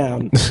 simmer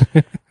down.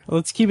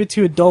 Let's keep it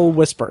to a dull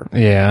whisper."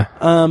 Yeah.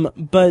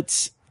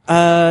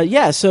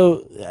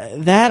 So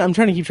that I'm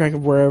trying to keep track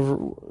of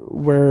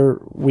where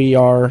we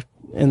are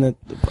in the,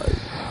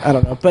 I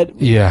don't know, but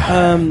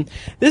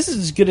this is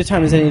as good a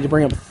time as any to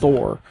bring up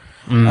Thor.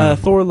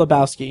 Thor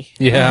Lebowski.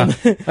 Yeah.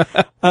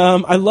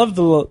 I love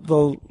the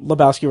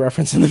Lebowski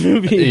reference in the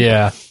movie.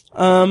 Yeah.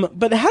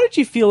 But how did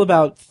you feel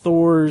about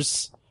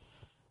Thor's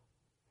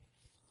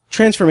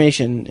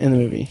transformation in the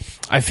movie?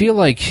 I feel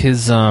like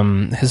his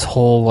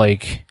whole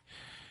like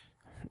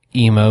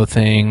emo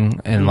thing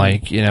and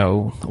like,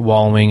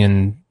 wallowing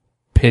in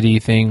pity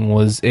thing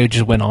it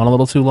just went on a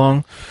little too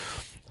long.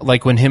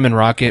 Like when him and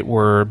Rocket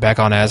were back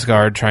on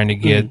Asgard trying to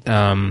get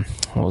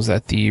what was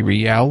that, the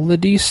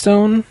Reality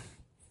Stone?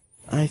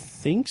 I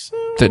think so.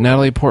 That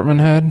Natalie Portman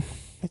had?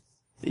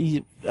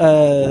 It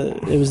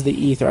was the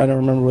ether. I don't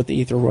remember what the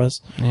ether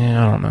was.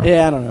 Yeah, I don't know.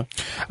 Yeah, I don't know.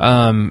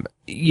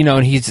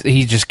 And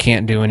he just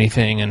can't do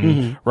anything,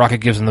 and Rocket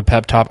gives him the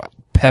pep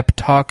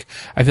talk.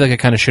 I feel like it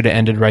kind of should have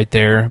ended right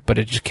there, but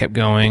it just kept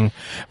going.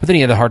 But then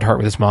he had the heart-to-heart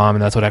with his mom,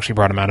 and that's what actually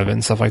brought him out of it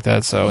and stuff like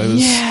that. So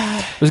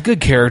it was good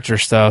character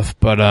stuff,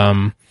 but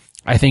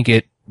I think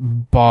it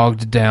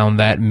bogged down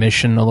that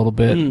mission a little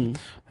bit.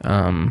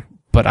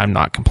 But I'm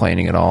not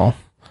complaining at all.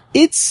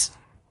 It's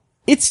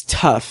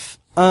tough.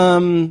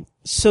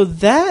 So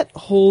that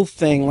whole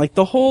thing, like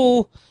the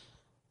whole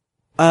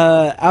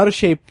out of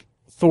shape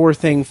Thor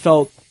thing,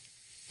 felt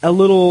a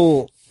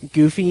little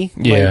goofy.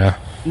 Yeah. Like,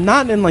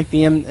 not in like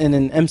in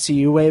an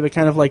MCU way, but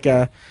kind of like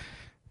a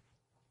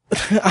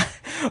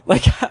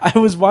like I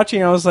was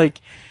watching, I was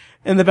like,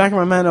 in the back of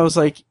my mind, I was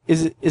like,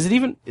 is it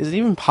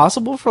even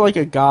possible for like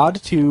a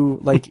god to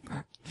like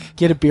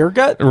get a beer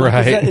gut? Like,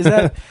 right. Is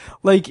that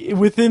like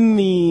within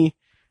the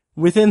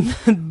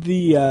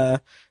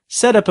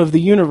setup of the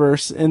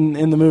universe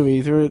in the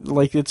movie through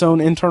like its own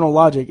internal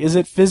logic? Is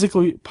it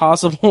physically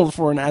possible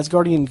for an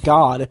Asgardian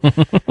god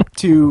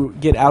to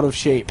get out of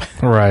shape?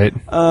 Right.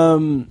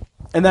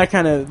 And that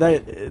kind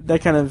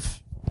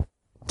of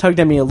tugged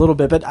at me a little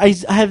bit, but I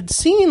have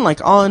seen like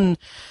online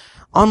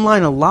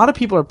a lot of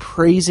people are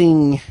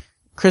praising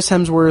Chris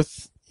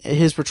Hemsworth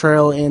his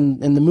portrayal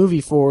in the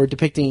movie for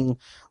depicting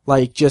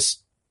like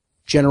just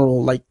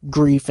general like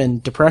grief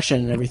and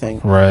depression and everything.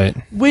 Right.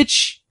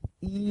 Which,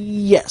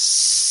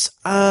 yes,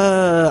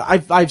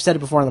 I've said it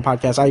before on the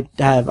podcast.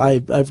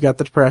 I've got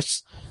the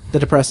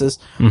depresses.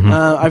 Mm-hmm.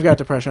 I've got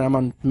depression. I'm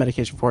on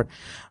medication for it.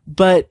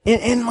 But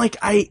and like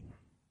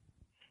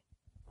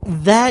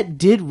that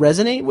did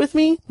resonate with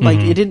me. Like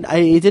it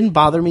didn't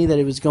bother me that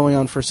it was going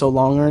on for so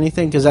long or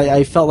anything, because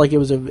I felt like it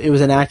was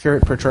an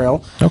accurate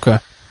portrayal. Okay.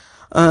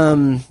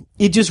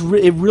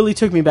 It really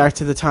took me back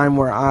to the time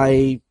where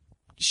I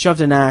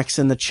shoved an axe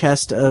in the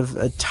chest of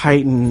a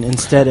Titan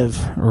instead of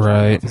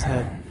right. his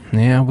head.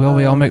 Yeah, well,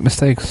 we all make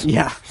mistakes.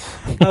 Yeah.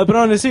 But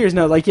on a serious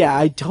note, like, yeah,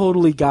 I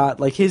totally got,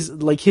 like,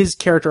 his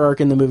character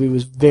arc in the movie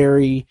was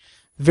very,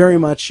 very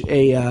much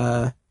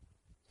a,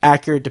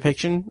 accurate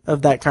depiction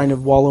of that kind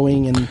of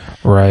wallowing and,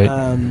 right.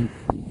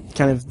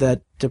 kind of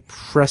that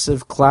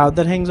depressive cloud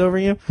that hangs over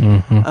you.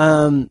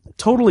 Mm-hmm.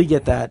 Totally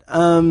get that.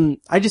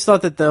 I just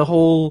thought that the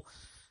whole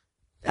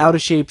out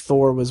of shape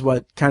Thor was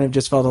what kind of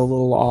just felt a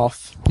little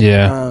off.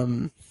 Yeah.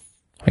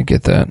 I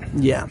get that.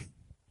 Yeah.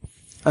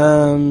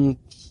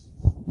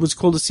 Was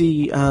cool to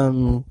see,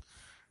 Krog?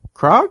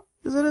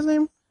 Is that his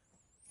name?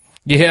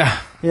 Yeah.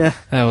 Yeah.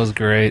 That was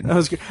great. That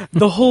was good.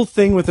 The whole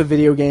thing with the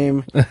video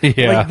game.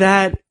 Yeah. Like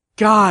that.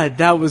 God,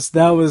 that was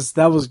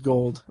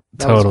gold.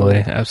 That totally.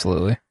 was gold.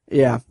 Absolutely.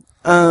 Yeah.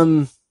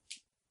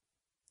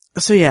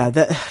 So yeah,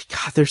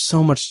 God, there's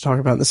so much to talk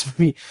about in this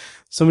movie.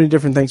 So many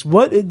different things.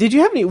 What did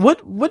you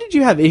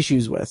have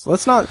issues with?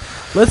 Let's not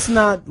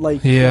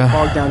like yeah.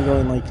 bog down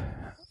going like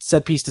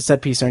set piece to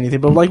set piece or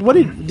anything, but like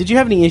did you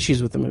have any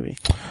issues with the movie?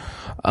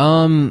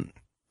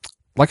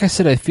 Like I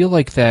said, I feel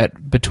like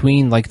that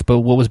between like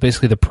what was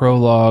basically the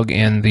prologue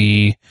and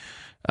the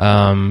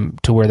to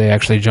where they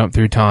actually jumped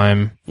through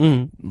time,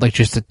 like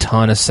just a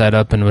ton of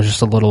setup, and it was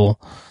just a little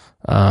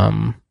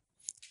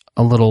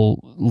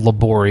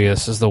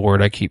laborious is the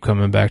word I keep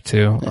coming back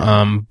to.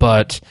 Yeah.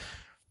 But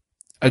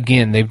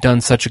again, they've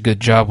done such a good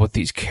job with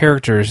these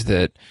characters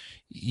that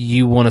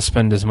you want to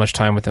spend as much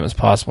time with them as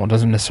possible. It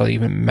doesn't necessarily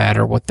even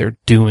matter what they're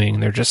doing.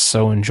 They're just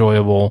so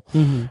enjoyable.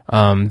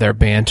 Mm-hmm. Their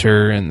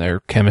banter and their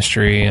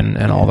chemistry and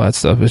all that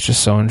stuff is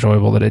just so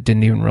enjoyable that it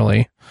didn't even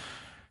really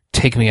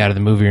take me out of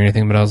the movie or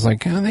anything. But I was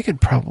like, oh, they could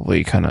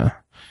probably kind of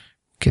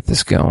get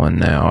this going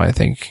now, I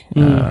think.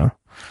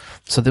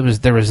 So there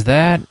was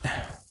that.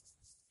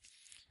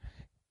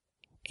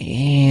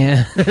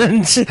 And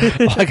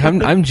like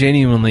I'm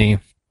genuinely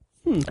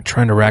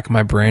trying to rack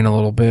my brain a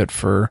little bit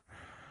for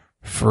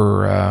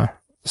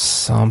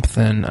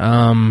something.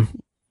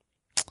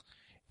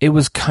 It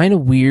was kind of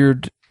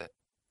weird.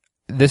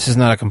 This is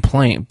not a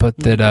complaint, but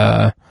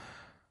that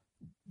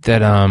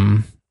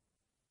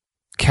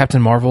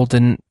Captain Marvel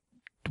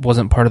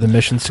wasn't part of the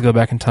missions to go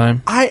back in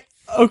time. I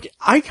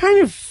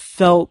kind of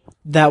felt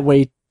that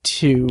way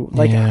too.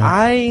 Like yeah.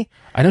 I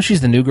know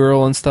she's the new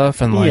girl and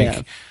stuff, and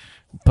like,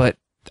 but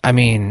I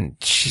mean,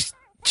 she's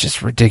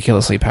just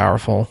ridiculously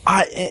powerful.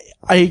 I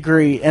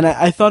agree, and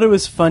I thought it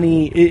was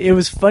funny. It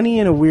was funny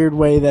in a weird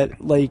way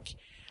that like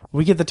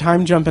we get the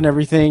time jump and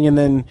everything, and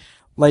then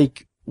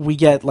like we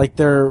get like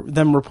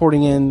them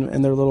reporting in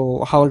and their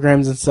little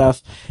holograms and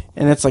stuff,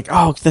 and it's like,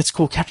 oh, that's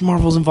cool. Captain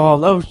Marvel's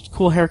involved. Oh,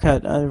 cool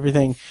haircut,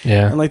 everything.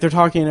 Yeah, and like they're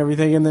talking and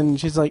everything, and then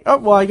she's like, oh,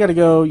 well, I got to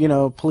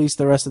go, police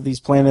the rest of these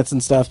planets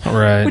and stuff,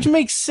 right? Which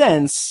makes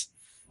sense.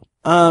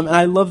 And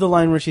I love the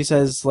line where she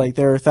says like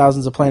there are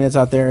thousands of planets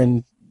out there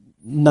and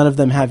none of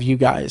them have you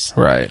guys.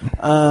 Right.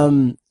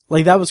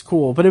 Like that was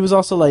cool, but it was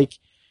also like,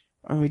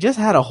 we just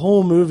had a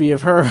whole movie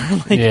of her.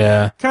 Like,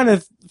 yeah. Kind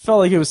of felt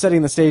like it was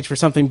setting the stage for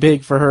something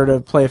big for her to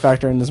play a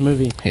factor in this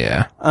movie.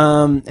 Yeah.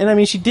 And I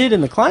mean, she did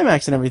in the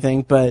climax and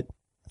everything, but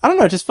I don't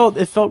know,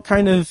 it felt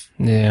kind of,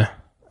 yeah.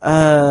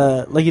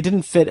 Like it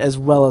didn't fit as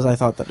well as I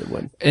thought that it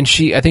would. And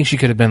I think she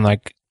could have been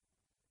like,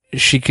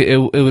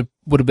 it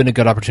would have been a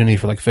good opportunity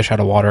for like fish out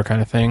of water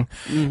kind of thing,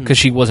 because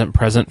she wasn't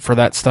present for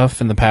that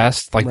stuff in the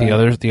past, like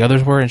right. the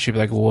others were, and she'd be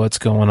like, what's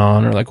going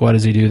on, or like, why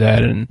does he do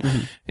that?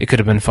 And it could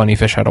have been funny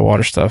fish out of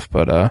water stuff,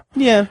 but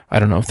yeah, I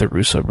don't know if the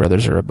Russo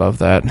brothers are above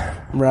that,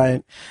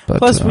 right? But,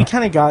 plus, we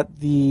kind of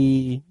got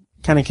the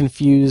kind of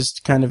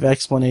confused kind of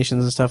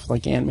explanations and stuff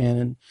like Ant-Man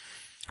and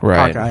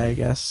right. Hawkeye, I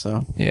guess.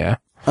 So yeah.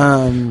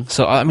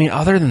 So I mean,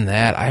 other than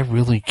that, I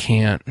really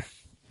can't.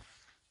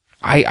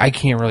 I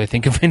can't really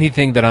think of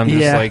anything that I'm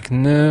just like,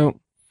 no.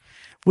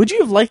 Would you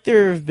have liked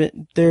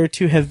there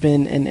to have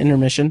been an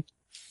intermission?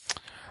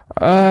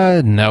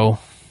 No.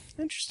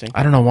 Interesting.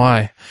 I don't know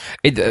why.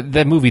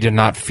 That movie did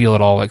not feel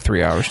at all like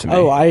 3 hours to me.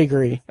 Oh, I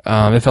agree.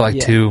 It felt like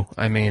 2.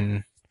 I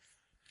mean,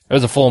 it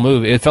was a full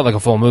movie. It felt like a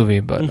full movie,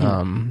 but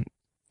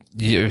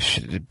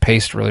it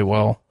paced really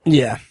well.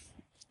 Yeah.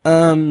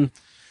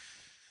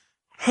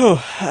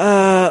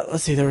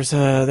 Let's see. There was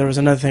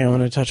another thing I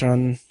wanted to touch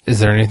on. Is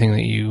there anything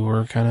that you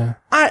were kind of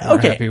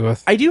happy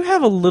with? I do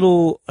have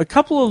a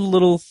couple of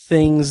little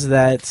things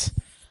that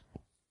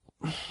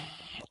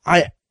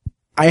I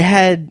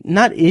had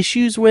not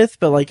issues with,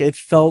 but like it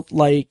felt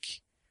like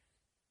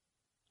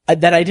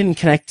that I didn't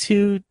connect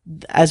to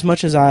as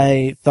much as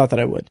I thought that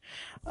I would.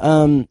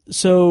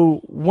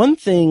 So one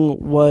thing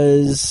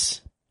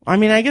was, I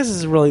mean, I guess this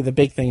is really the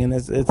big thing, and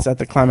it's at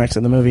the climax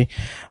of the movie,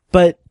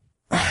 but,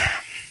 and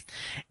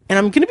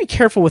I'm going to be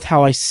careful with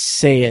how I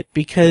say it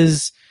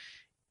because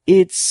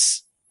it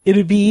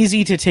would be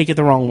easy to take it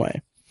the wrong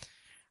way.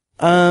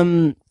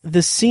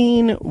 The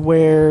scene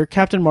where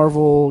Captain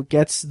Marvel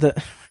gets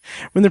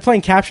when they're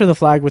playing capture the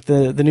flag with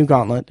the new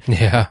gauntlet.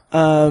 Yeah.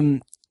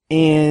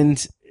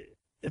 And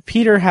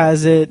Peter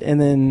has it, and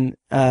then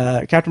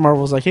Captain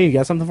Marvel's like, "Hey, you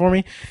got something for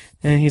me?"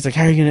 And he's like,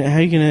 "How are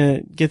you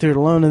gonna get through it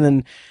alone?" And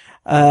then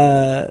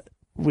I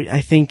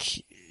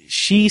think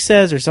she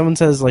says, or someone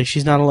says, like,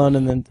 she's not alone,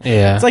 and then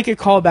it's like a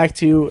callback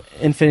to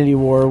Infinity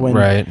War when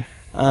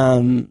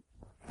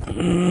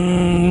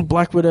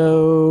Black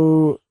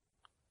Widow,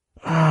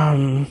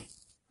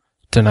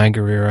 Denai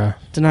Guerrera. I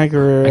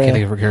can't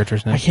think of her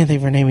character's name. I can't think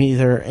of her name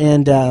either.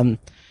 And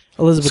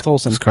Elizabeth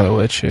Olsen, Scarlet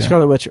Witch. Yeah.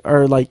 Scarlet Witch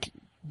are like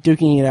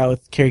duking it out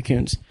with Carrie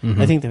Coons.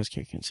 Mm-hmm. I think that was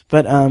Carrie Coons.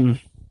 But and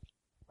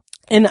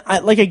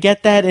I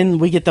get that, and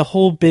we get the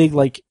whole big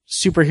like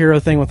superhero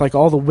thing with like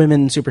all the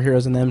women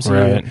superheroes in the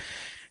MCU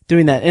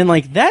doing that, and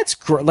like that's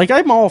great. Like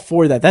I'm all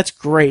for that. That's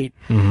great.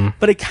 Mm-hmm.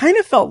 But it kind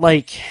of felt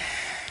like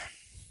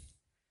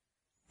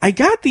I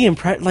got the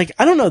impression, like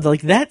I don't know,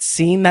 like that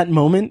scene, that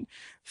moment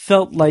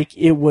felt like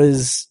it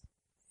was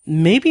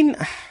maybe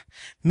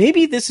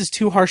this is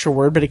too harsh a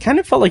word, but it kind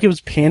of felt like it was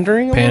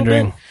pandering a little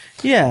bit.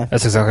 Yeah.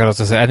 That's exactly what I was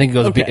going to say. I think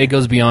it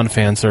goes beyond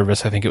fan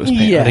service. I think it was I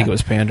think it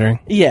was pandering.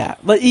 Yeah.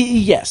 Like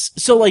yes.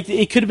 So like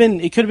it could have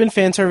been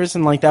fan service,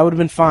 and like that would have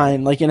been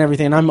fine, like, and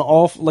everything. And I'm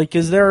all like,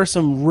 cuz there are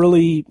some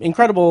really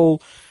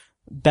incredible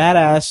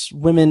badass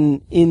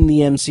women in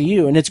the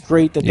MCU, and it's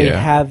great that they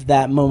have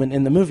that moment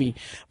in the movie.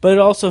 But it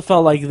also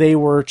felt like they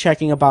were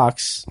checking a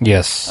box.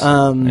 Yes.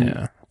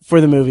 For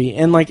the movie.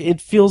 And like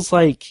it feels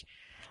like,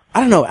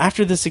 I don't know,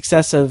 after the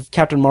success of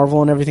Captain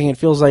Marvel and everything, it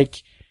feels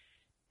like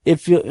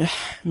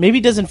maybe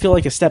it doesn't feel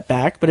like a step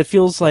back, but it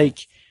feels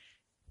like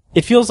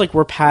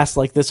we're past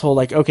like this whole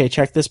like, okay,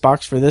 check this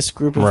box for this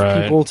group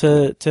of people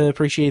to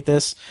appreciate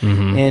this,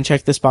 and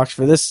check this box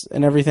for this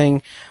and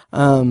everything.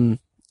 And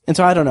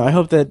so I don't know. I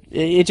hope that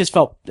it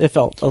felt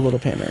a little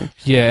pandering.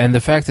 Yeah, and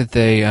the fact that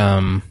they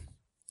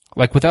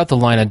like without the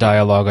line of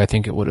dialogue, I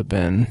think it would have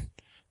been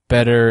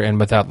better, and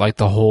without like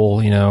the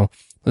whole,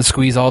 let's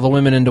squeeze all the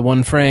women into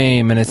one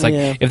frame, and it's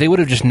like if they would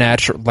have just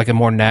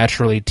more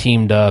naturally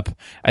teamed up,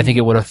 I think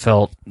it would have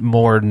felt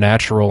more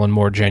natural and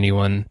more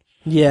genuine.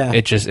 Yeah.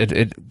 It just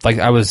like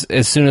I was,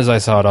 as soon as I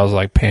saw it, I was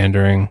like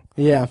pandering.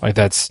 Yeah. Like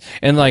that's,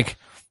 and like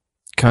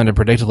kind of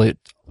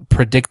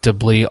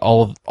predictably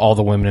all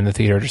the women in the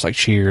theater just like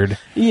cheered.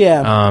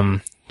 Yeah.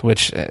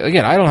 Which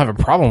again, I don't have a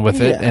problem with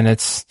it, and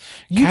it's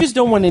you just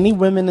don't want any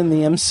women in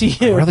the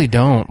MCU. I really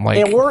don't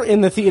or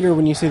in the theater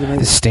when you see the movie.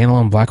 The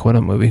standalone Black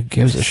Widow movie, who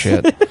gives a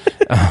shit?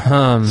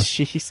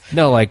 Jeez.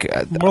 No, like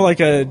more like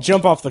a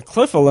jump off the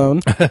cliff alone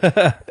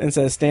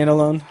instead of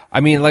standalone. I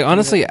mean, like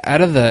honestly,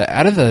 out of the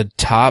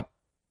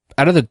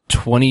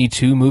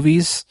 22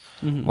 movies,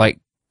 like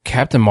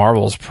Captain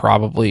Marvel's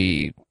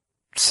probably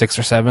 6th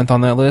or 7th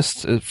on that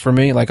list for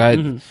me. Like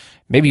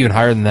maybe even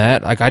higher than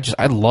that. Like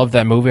I love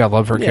that movie. I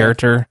love her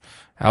character.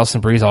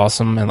 Alison Brie's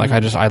awesome, and like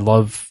I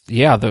love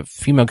the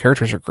female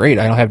characters are great.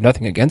 I don't have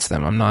nothing against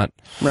them. I'm not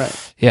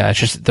Yeah, it's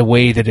just the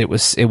way that it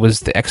was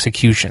the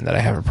execution that I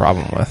have a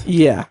problem with.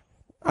 Yeah,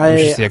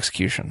 it's just the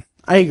execution.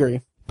 I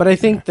agree, but I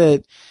think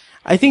that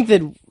like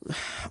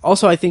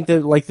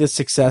the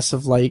success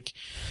of like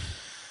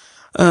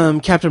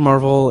Captain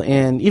Marvel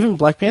and even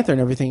Black Panther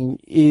and everything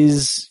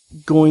is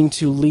going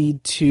to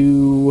lead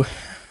to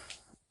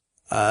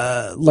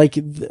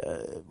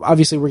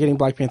obviously we're getting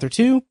Black Panther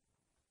 2.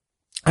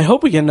 I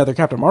hope we get another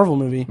Captain Marvel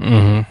movie.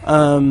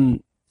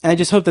 I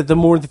just hope that the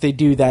more that they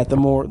do that,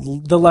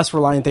 the less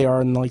reliant they are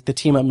on like the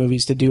team up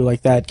movies to do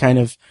like that kind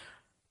of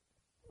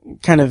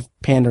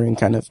pandering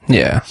kind of.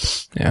 Yeah.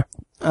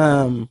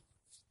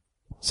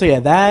 So yeah,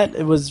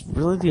 that was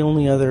really the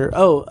only other.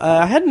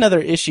 I had another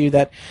issue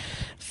that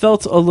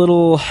felt a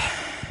little.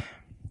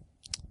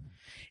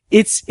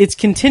 It's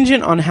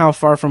contingent on how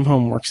Far From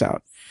Home works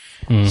out.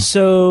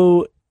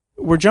 So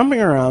we're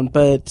jumping around,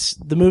 but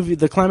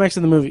the climax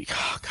of the movie,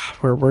 oh God,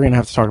 we're going to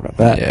have to talk about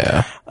that.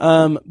 Yeah.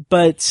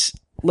 But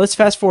let's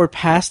fast forward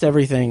past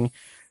everything.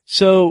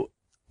 So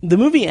the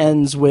movie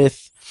ends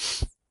with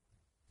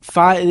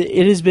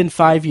it has been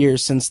 5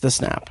 years since the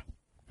snap.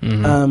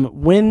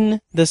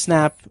 When the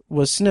snap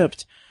was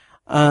snooped,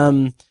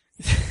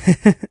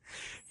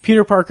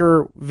 Peter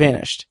Parker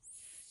vanished.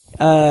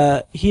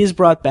 He is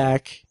brought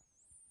back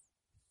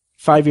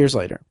 5 years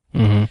later.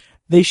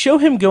 They show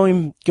him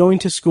going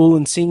to school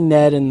and seeing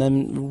Ned and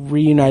them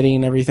reuniting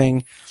and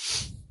everything.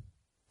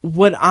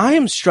 What I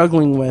am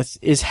struggling with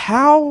is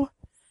how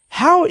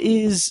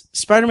is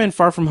Spider-Man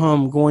Far From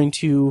Home going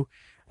to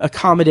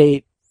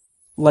accommodate,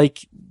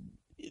 like,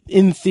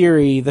 in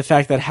theory, the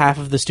fact that half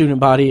of the student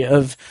body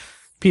of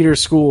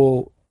Peter's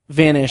school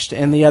vanished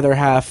and the other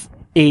half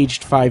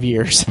aged 5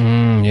 years.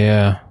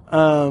 Yeah.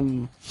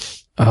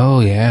 Oh,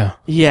 yeah.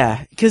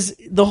 Yeah, because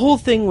the whole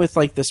thing with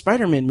like the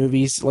Spider-Man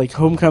movies, like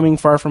Homecoming,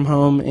 Far From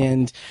Home,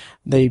 and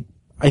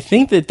I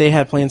think that they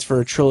had plans for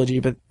a trilogy,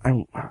 but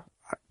I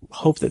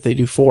hope that they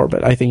do 4,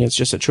 but I think it's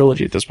just a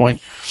trilogy at this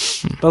point.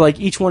 But like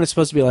each one is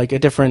supposed to be like a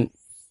different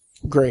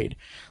grade.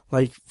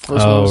 Like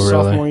first one was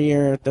sophomore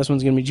year, this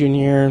one's going to be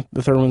junior year,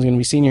 the third one's going to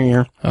be senior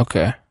year.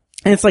 Okay.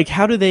 And it's like,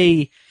 I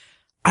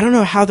don't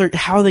know how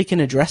they can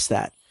address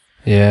that.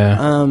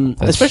 Yeah.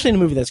 Especially in a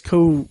movie that's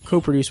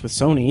co-produced with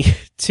Sony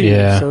too.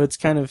 Yeah. So it's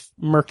kind of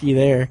murky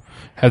there.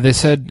 Have they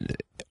said,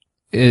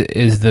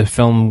 is the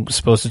film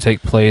supposed to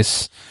take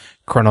place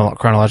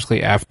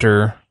chronologically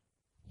after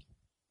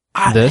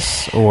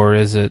this, or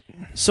is it?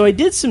 So I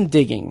did some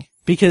digging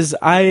because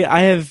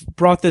I have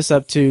brought this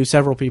up to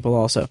several people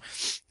also,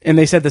 and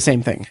they said the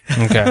same thing.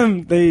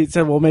 Okay. They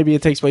said, well, maybe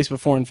it takes place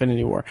before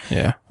Infinity War.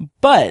 Yeah.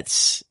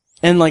 But,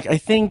 and like, I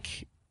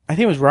think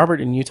it was Robert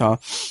in Utah,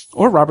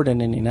 or Robert in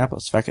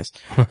Indianapolis, Feckus.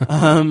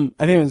 I think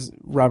it was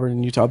Robert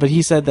in Utah, but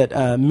he said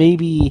that,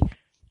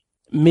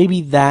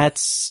 maybe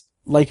that's,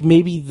 like,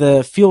 maybe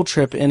the field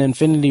trip in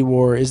Infinity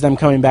War is them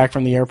coming back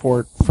from the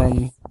airport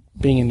from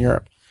being in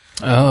Europe.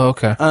 Oh,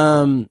 okay.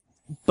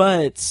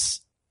 But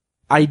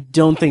I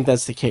don't think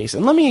that's the case.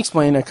 And let me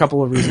explain a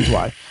couple of reasons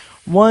why.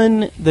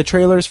 One, the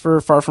trailers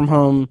for Far From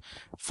Home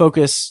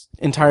focus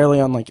entirely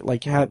on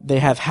they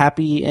have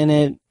Happy in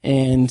it,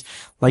 and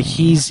like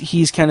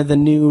he's kind of the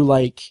new,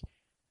 like,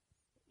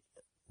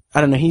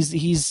 I don't know,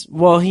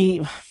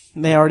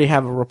 they already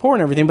have a rapport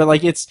and everything, but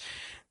like it's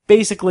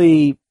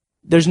basically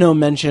there's no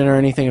mention or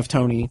anything of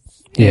Tony.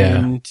 Yeah.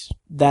 And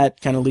that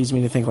kind of leads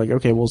me to think like,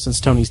 okay, well, since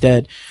Tony's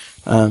dead,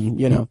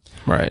 you know.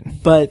 Right.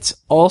 But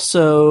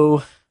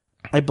also,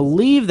 I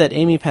believe that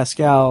Amy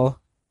Pascal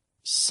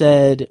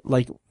said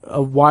like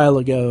a while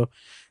ago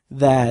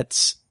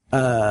that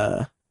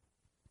Far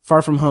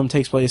From Home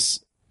takes place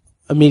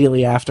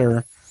immediately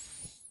after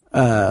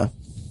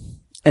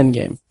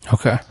Endgame.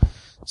 Okay.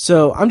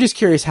 So I'm just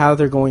curious how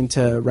they're going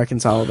to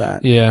reconcile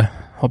that. Yeah,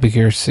 I'll be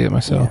curious to see it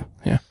myself.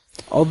 Yeah.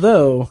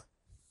 Although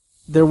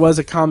there was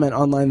a comment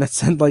online that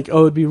said like,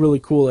 oh, it'd be really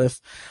cool if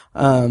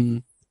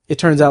it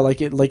turns out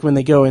like when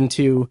they go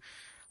into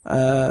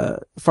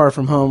Far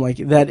From Home, like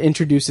that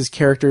introduces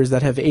characters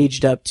that have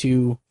aged up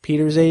to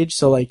Peter's age.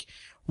 So like,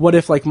 what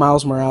if like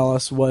Miles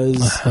Morales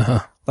was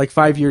like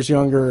 5 years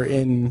younger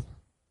in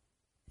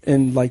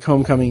like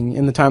Homecoming,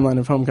 in the timeline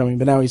of Homecoming,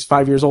 but now he's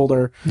 5 years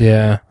older.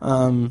 Yeah.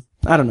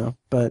 I don't know,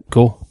 but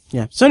cool.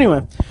 Yeah. So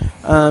anyway,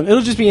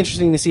 it'll just be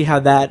interesting to see how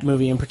that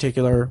movie in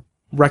particular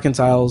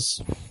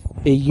reconciles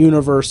a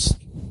universe-wide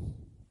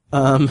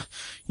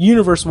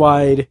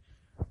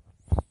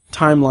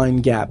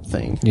timeline gap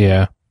thing.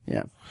 Yeah.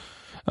 Yeah.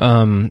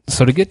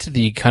 So to get to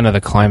the kind of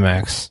the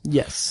climax,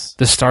 yes,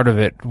 the start of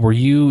it,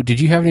 did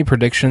you have any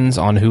predictions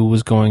on who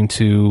was going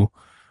to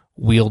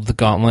wield the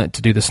gauntlet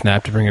to do the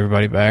snap to bring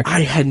everybody back?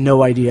 I had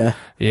no idea.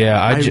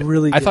 Yeah, I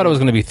thought it was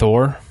going to be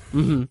Thor.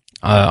 Mm-hmm.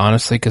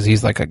 Honestly, because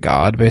he's like a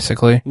god,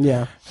 basically.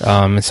 Yeah.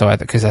 And so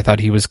because I thought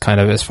he was kind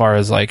of, as far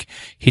as like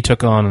he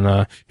took on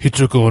a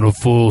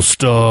full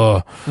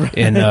star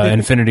in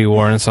Infinity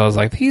War, and so I was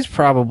like, he's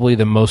probably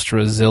the most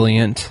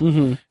resilient.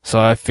 Mm-hmm. So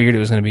I figured it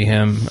was going to be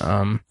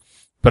him.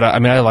 But I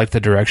mean, I liked the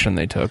direction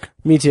they took.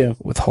 Me too.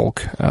 With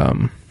Hulk.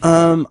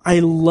 I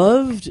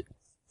loved.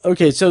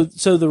 Okay, so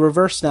the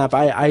reverse snap,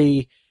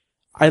 I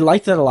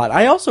liked that a lot.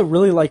 I also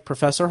really like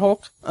Professor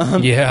Hulk.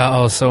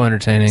 Yeah, so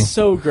entertaining.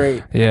 So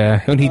great.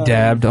 Yeah, when he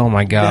dabbed, oh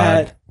my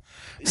god.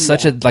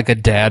 Such a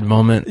dad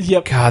moment.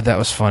 Yep. God, that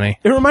was funny.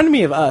 It reminded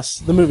me of Us,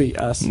 the movie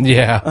Us.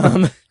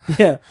 Yeah.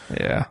 Yeah.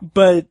 Yeah.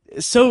 But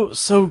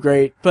so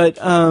great. But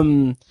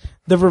the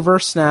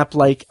reverse snap,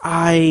 like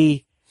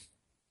I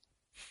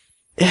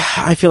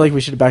feel like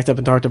we should have backed up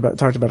and talked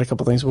about a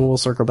couple things, but we'll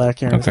circle back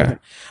here in a second.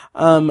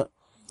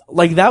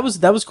 Like that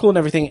was cool and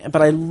everything,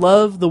 but I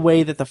love the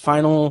way that the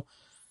final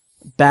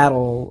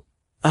battle,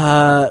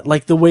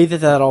 like the way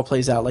that all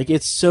plays out. Like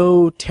it's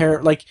so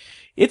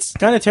it's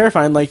kind of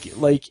terrifying. Like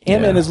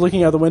Ant-Man is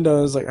looking out the window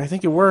and is like, I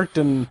think it worked,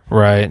 and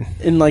right.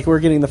 And like we're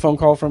getting the phone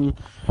call from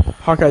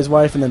Hawkeye's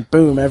wife, and then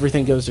boom,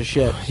 everything goes to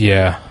shit.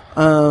 Yeah.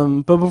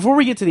 But before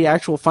we get to the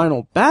actual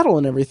final battle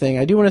and everything,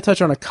 I do want to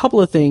touch on a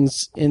couple of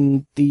things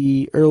in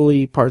the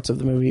earlier parts of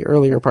the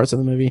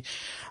movie.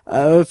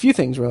 A few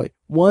things really.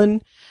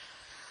 One,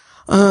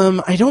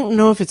 I don't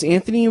know if it's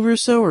Anthony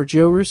Russo or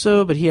Joe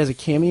Russo, but he has a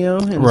cameo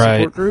in the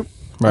support group.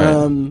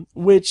 Right.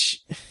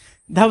 Which,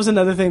 that was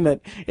another thing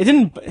that,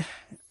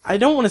 I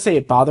don't want to say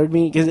it bothered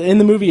me, because in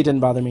the movie it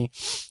didn't bother me,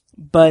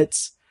 but,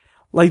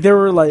 like,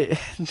 I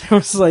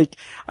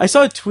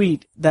saw a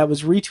tweet that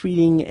was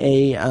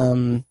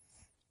retweeting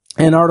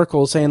an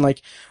article saying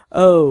like,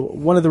 oh,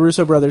 one of the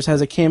Russo brothers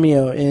has a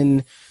cameo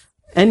in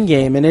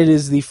Endgame, and it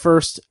is the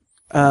first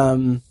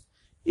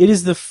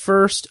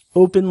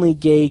openly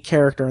gay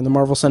character in the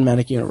Marvel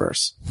Cinematic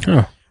Universe.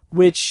 Huh.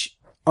 Which,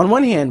 on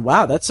one hand,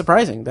 wow, that's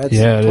surprising. That's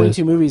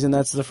 22 movies, and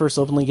that's the first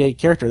openly gay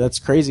character. That's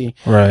crazy.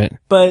 Right.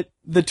 But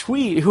the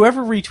tweet,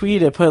 whoever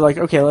retweeted it, put like,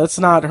 okay, let's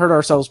not hurt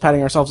ourselves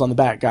patting ourselves on the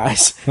back,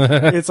 guys.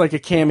 It's like a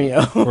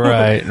cameo.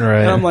 Right.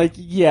 And I'm like,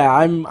 yeah,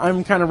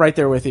 I'm kind of right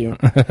there with you.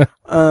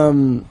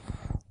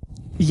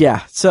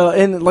 Yeah. So,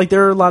 and like,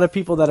 there are a lot of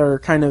people that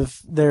are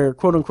they're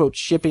quote unquote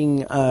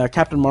shipping,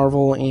 Captain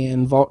Marvel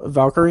and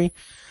Valkyrie,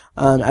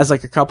 as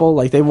like a couple.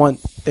 Like, they want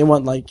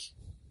like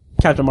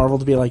Captain Marvel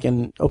to be like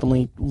an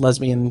openly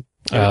lesbian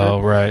character. Oh,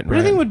 right. Which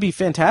I think would be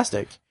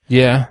fantastic.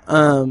 Yeah.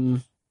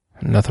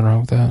 Nothing wrong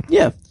with that.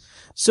 Yeah.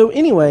 So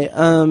anyway,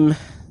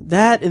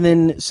 that, and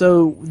then,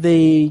 so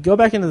they go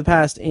back into the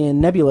past and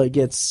Nebula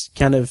gets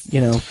kind of,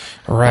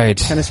 right.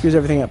 kind of screws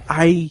everything up.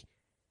 I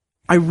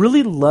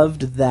really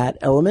loved that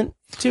element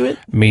to it.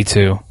 Me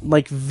too.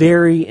 Like,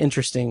 very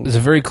interesting. It's a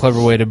very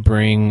clever way to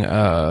bring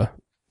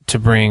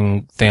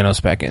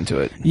Thanos back into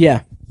it.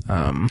 Yeah.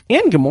 And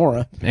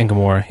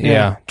Gamora.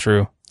 Yeah,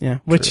 true. Yeah.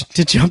 Which,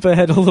 to jump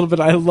ahead a little bit,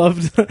 I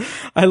loved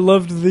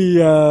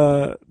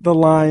the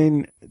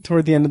line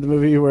toward the end of the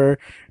movie where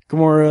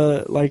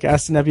Gamora, like,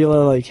 asked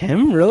Nebula, like,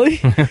 him? Really?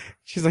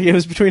 She's like, it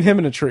was between him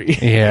and a tree.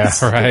 Yeah,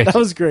 right. That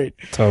was great.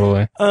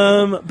 Totally.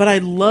 But I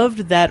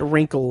loved that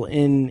wrinkle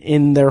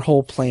in their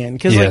whole plan.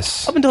 Cause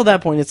yes. Like, up until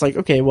that point, it's like,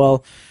 okay,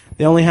 well,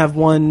 they only have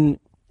one,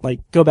 like,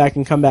 go back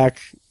and come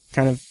back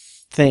kind of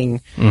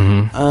thing.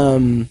 Mm-hmm.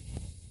 And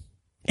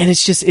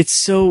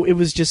it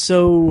was just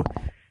so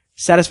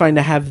satisfying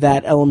to have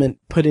that element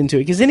put into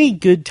it. Cause any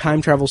good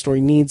time travel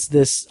story needs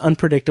this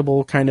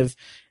unpredictable kind of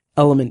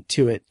element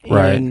to it.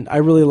 Right. And I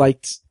really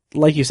liked,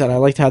 like you said, I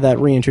liked how that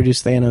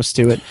reintroduced Thanos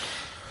to it.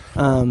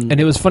 And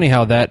it was funny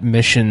how that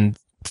mission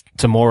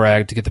to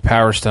Morag to get the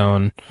Power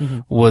Stone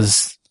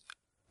was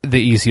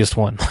the easiest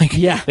one. Like,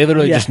 yeah, they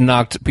literally just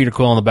knocked Peter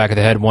Quill on the back of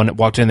the head,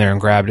 walked in there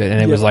and grabbed it,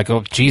 and it was like,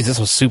 oh, geez, this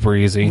was super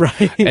easy.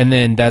 Right. And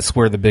then that's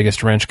where the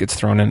biggest wrench gets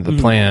thrown into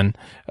the plan,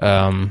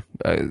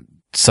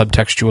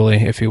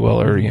 subtextually, if you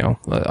will, or,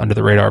 under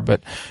the radar.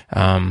 But,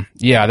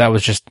 yeah, that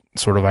was just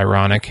sort of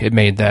ironic. It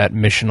made that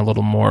mission a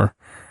little more,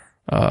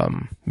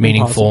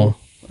 meaningful.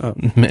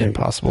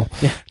 Impossible.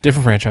 Yeah.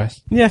 Different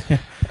franchise. Yeah.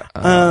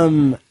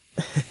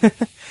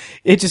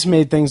 It just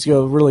made things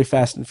go really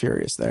fast and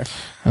furious there.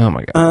 Oh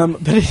my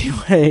god. But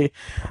anyway,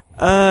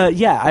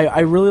 I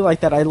really like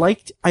that. I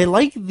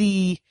like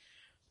the.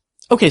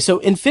 Okay, so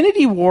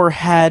Infinity War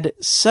had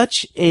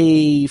such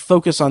a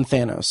focus on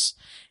Thanos,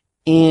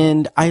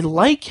 and I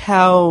like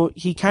how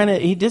he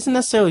doesn't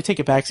necessarily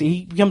take it back. So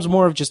he becomes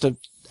more of just a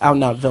out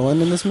and out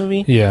villain in this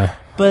movie. Yeah.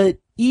 But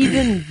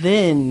even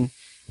then,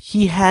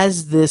 he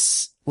has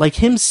this, like,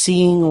 him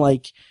seeing,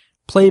 like,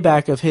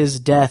 playback of his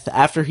death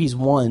after he's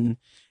won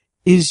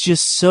is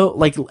just so,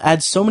 like,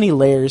 adds so many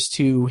layers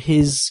to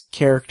his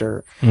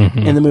character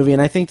in the movie.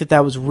 And I think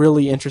that was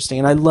really interesting.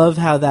 And I love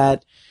how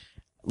that,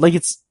 like,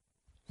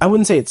 I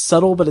wouldn't say it's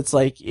subtle, but it's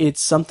like,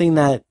 it's something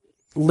that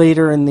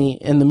later in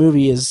the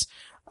movie is,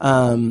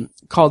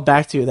 called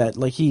back to, that,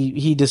 like,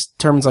 he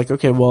determines, like,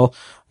 okay, well,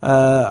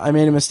 I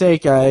made a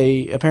mistake.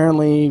 I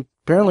apparently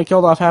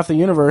killed off half the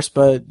universe,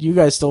 but you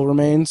guys still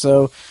remain,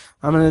 so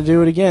I'm gonna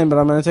do it again, but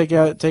I'm gonna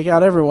take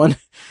out everyone.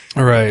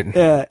 Right.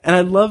 Yeah, and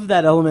I love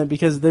that element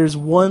because there's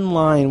one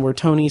line where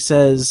Tony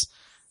says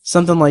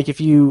something like,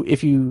 if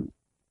you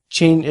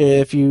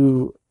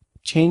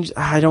change,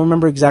 I don't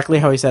remember exactly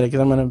how he said it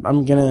because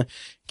I'm gonna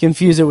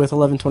confuse it with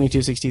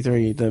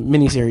 11/22/63, the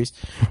miniseries.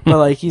 But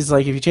like, he's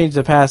like, if you change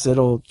the past,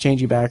 it'll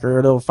change you back, or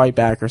it'll fight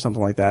back, or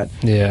something like that.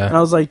 Yeah. And I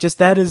was like, just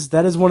that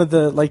is one of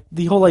the, like,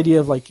 the whole idea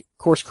of, like,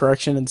 course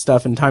correction and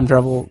stuff and time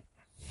travel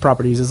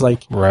properties is,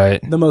 like,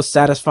 the most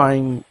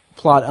satisfying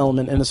plot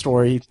element in a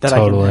story that I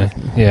can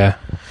have. Yeah.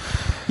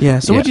 Yeah.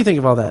 So what do you think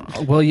of all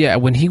that? Well, yeah,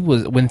 when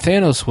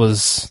Thanos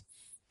was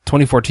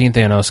 2014,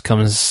 Thanos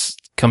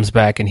comes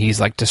back and he's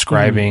like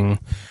describing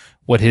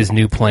what his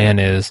new plan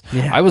is.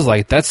 Yeah. I was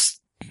like, that's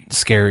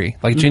scary,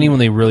 like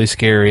genuinely really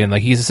scary, and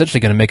like he's essentially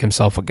going to make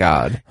himself a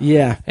god.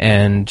 Yeah.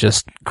 And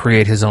just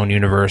create his own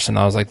universe. And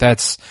I was like,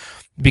 that's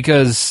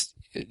because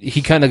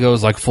he kind of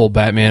goes like full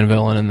Batman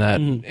villain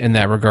in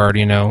that regard.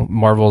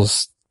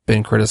 Marvel's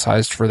been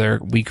criticized for their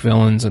weak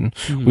villains, and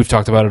we've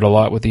talked about it a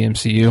lot with the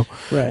MCU.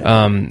 Right.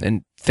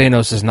 And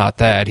Thanos is not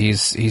that.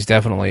 He's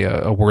definitely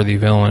a worthy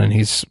villain, and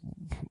he's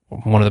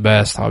one of the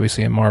best,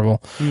 obviously, in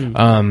Marvel.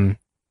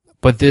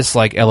 But this,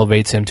 like,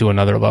 elevates him to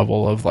another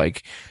level of,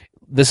 like,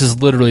 this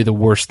is literally the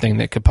worst thing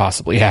that could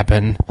possibly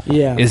happen.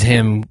 Yeah. Is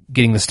him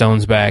getting the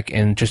stones back,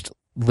 and just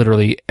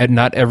literally,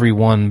 not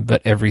everyone,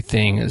 but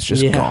everything is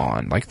just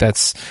gone. Like,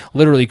 that's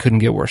literally couldn't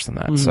get worse than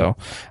that. So,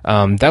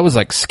 that was,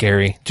 like,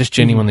 scary, just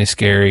genuinely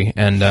scary.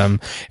 And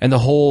the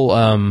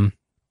whole,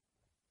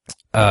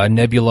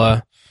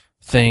 Nebula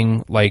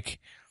thing, like,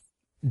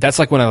 that's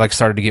like when I like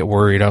started to get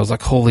worried. I was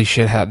like, holy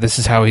shit, this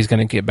is how he's going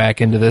to get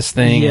back into this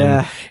thing.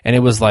 Yeah. And it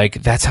was like,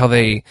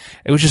 it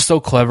was just so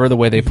clever the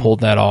way they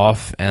pulled that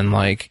off. And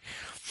like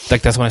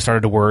that's when I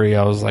started to worry.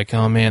 I was like,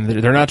 oh man,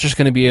 they're not just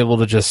going to be able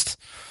to just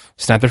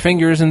snap their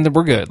fingers and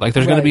we're good. Like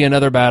there's going to be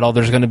another battle.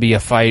 There's going to be a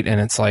fight. And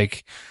it's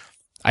like,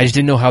 I just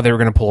didn't know how they were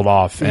going to pull it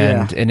off,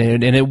 and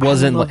it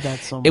wasn't like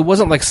it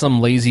wasn't like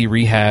some lazy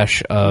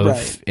rehash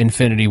of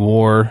Infinity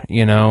War,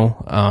 you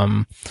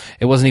know.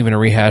 It wasn't even a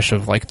rehash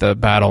of like the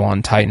battle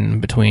on Titan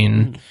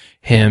between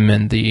him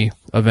and the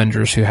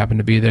Avengers who happened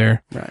to be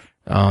there. Right.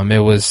 It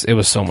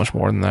was so much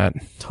more than that.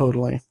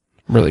 Totally.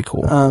 Really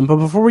cool. But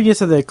before we get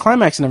to the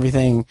climax and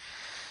everything,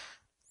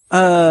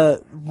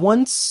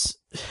 once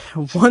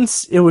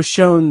it was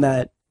shown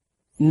that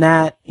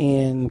Nat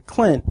and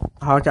Clint,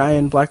 Hawkeye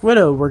and Black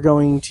Widow, were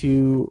going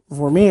to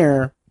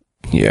Vormir.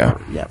 Yeah,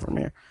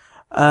 Vormir.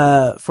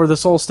 For the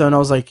Soul Stone, I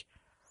was like,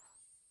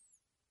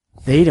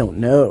 they don't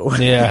know.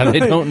 Yeah, they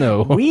don't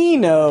know. We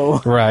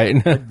know.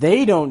 Right. But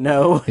they don't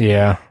know.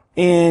 Yeah.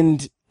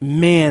 And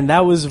man,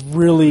 that was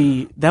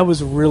really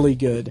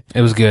good.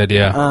 It was good,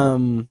 yeah.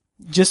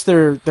 Just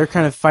they're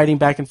kind of fighting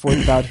back and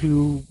forth about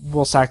who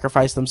will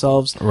sacrifice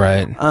themselves.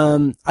 Right.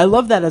 I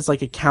love that as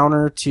like a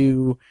counter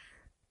to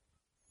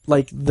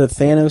like the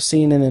Thanos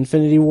scene in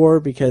Infinity War,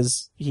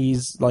 because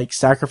he's like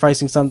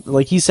sacrificing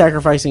he's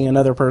sacrificing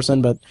another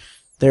person, but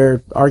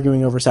they're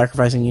arguing over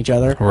sacrificing each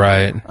other.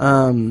 Right.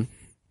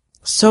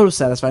 So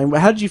satisfying.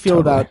 How did you feel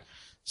about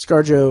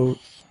ScarJo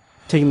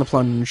taking the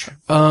plunge?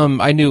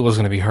 I knew it was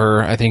going to be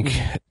her. I think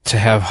to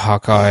have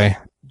Hawkeye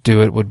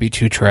do it would be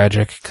too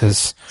tragic,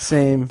 because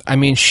same. I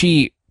mean,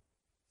 she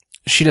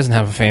doesn't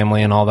have a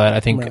family and all that. I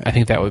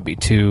think that would be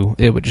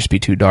it would just be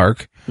too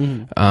dark.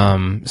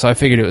 Mm-hmm. So I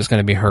figured it was going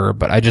to be her,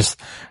 but I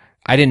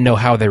didn't know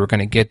how they were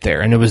going to get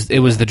there. And it was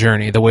the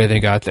journey, the way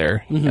they got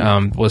there,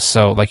 was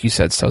so, like you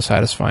said, so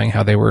satisfying,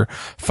 how they were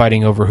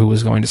fighting over who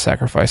was going to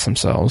sacrifice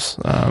themselves.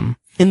 And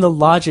the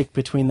logic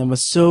between them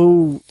was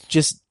so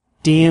just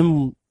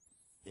damn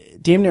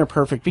near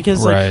perfect,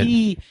 because like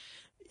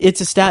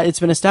it's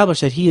been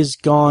established that he has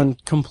gone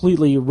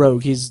completely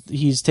rogue.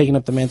 He's taken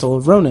up the mantle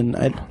of Ronin.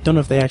 I don't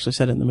know if they actually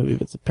said it in the movie,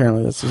 but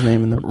apparently that's his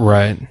name in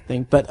the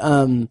thing. But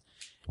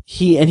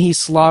he's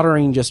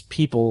slaughtering just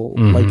people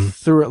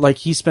like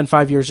he spent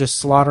 5 years just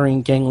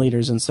slaughtering gang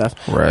leaders and stuff.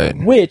 Right.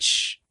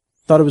 Which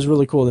thought it was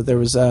really cool that there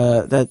was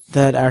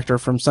that actor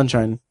from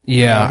Sunshine.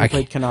 Yeah, who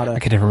played Kanata. I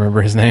can never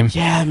remember his name.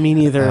 Yeah, me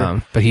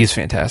neither. But he's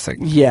fantastic.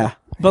 Yeah.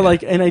 But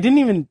like, and I didn't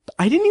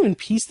even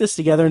piece this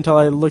together until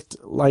I looked,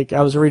 like,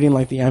 I was reading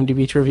like the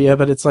IMDb trivia,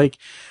 but it's like,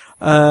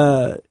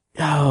 oh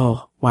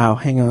wow,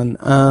 hang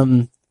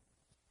on.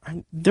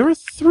 There are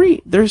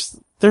three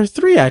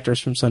actors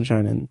from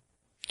Sunshine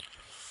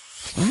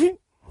right?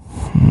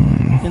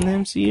 In the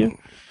MCU.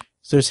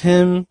 So there's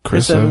him,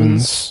 Chris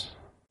Evans.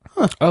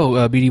 Huh. Oh,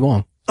 BD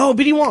Wong. Oh,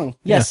 BD Wong.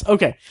 Yes. Yeah.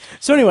 Okay.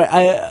 So anyway,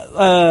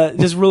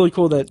 just really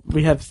cool that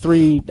we have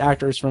 3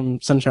 actors from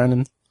Sunshine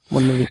in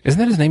one movie. Isn't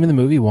that his name in the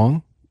movie,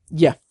 Wong?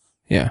 Yeah.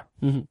 Yeah.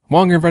 Mm-hmm.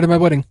 Wong, you're invited to my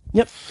wedding.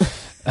 Yep.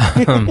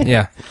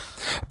 Yeah.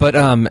 But,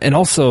 and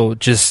also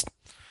just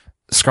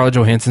Scarlett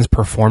Johansson's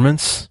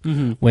performance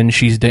when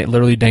she's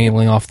literally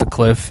dangling off the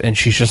cliff, and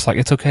she's just like,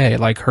 it's okay.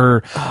 Like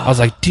I was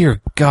like,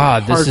 dear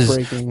God, this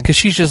is, because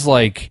she's just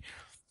like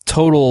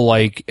total,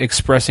 like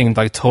expressing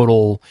like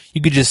total,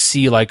 you could just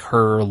see like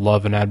her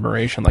love and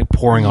admiration like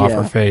pouring off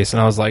her face.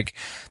 And I was like,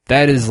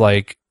 that is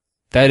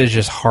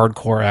just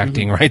hardcore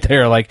acting right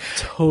there. Like,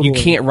 you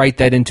can't write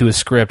that into a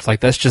script. Like,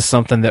 that's just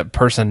something that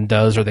person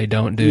does or they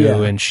don't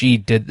do, and she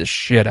did the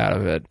shit out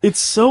of it. It's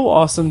so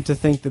awesome to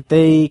think that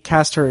they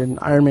cast her in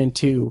Iron Man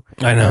 2.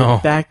 I know.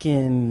 Back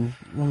in,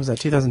 when was that,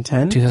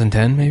 2010?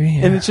 2010, maybe?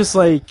 Yeah. And it's just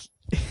like,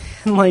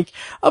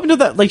 up until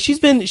that, like, she's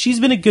been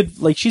a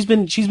good, like, she's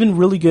been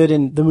really good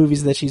in the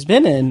movies that she's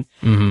been in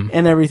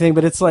and everything,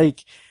 but it's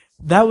like,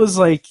 that's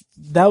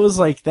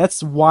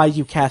why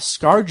you cast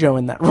ScarJo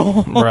in that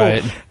role.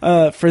 Right.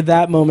 For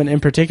that moment in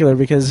particular,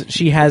 because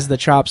she has the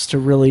chops to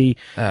really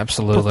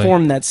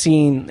perform that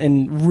scene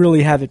and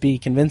really have it be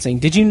convincing.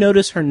 Did you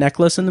notice her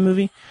necklace in the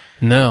movie?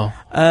 No.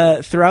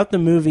 Throughout the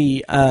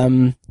movie,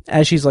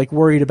 as she's like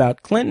worried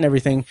about Clint and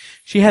everything,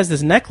 she has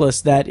this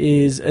necklace that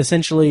is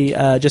essentially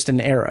just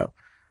an arrow.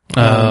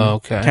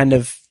 Okay. Kind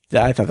of,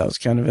 I thought that was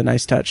kind of a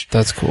nice touch.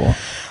 That's cool.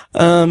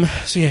 So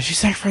yeah, she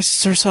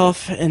sacrifices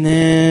herself, and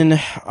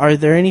then is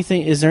there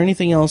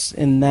anything else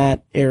in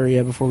that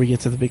area before we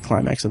get to the big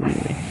climax of the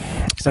movie?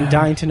 Because I'm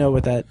dying to know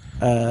what that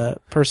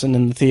person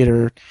in the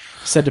theater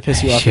said to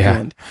piss you off at the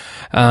end.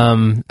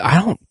 I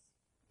don't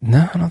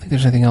think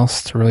there's anything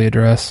else to really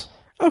address.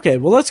 Okay,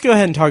 well, let's go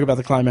ahead and talk about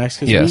the climax,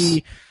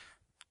 because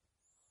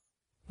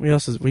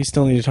we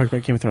still need to talk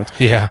about Game of Thrones.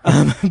 Yeah.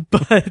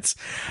 But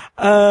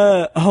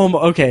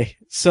okay,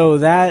 so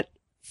that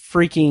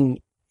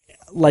freaking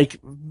like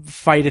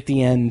fight at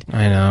the end.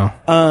 I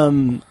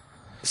know.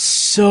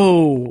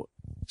 So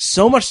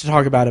much to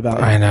talk about it.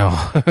 I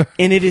know.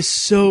 And it is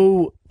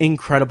so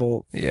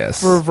incredible.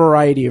 Yes. For a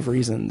variety of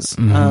reasons.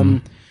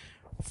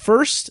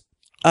 First,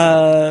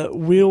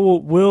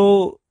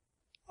 we'll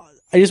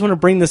I just want to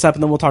bring this up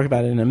and then we'll talk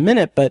about it in a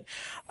minute, but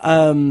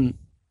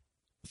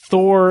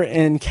Thor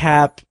and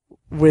Cap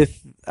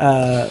with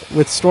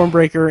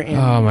Stormbreaker and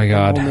oh my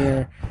God.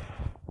 Mjolnir.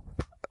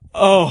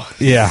 Oh,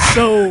 yeah.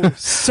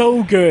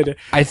 So good.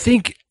 I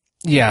think,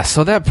 yeah,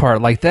 so that part,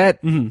 like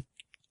that,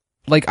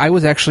 like I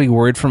was actually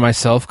worried for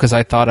myself because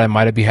I thought I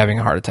might be having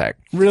a heart attack.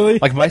 Really?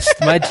 Like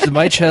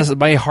my chest,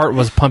 my heart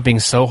was pumping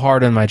so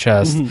hard in my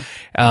chest.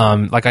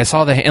 Like I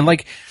saw and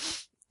like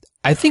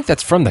I think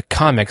that's from the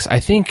comics.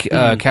 I think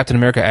Captain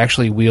America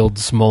actually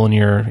wields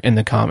Mjolnir in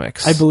the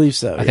comics. I believe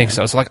so. I think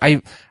so. So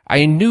like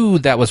I knew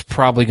that was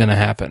probably going to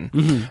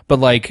happen. But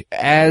like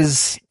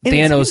as And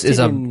Thanos is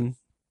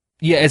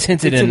it's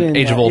hinted in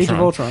Age of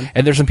Ultron.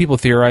 And there's some people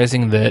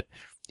theorizing that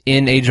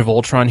in Age of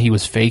Ultron he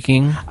was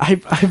faking.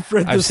 I've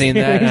read this I've seen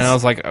that, and I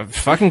was like,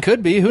 fucking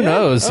could be. Who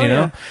knows? Oh, you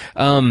know.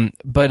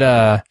 But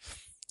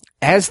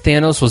as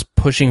Thanos was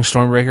pushing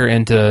Stormbreaker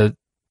into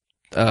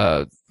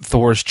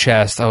Thor's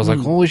chest, I was like,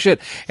 holy shit.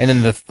 And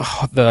then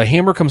the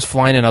hammer comes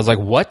flying in. I was like,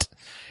 what?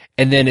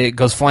 And then it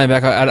goes flying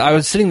back. I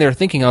was sitting there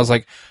thinking, I was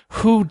like,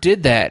 who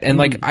did that? And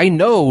like, I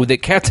know that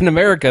Captain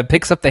America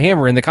picks up the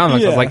hammer in the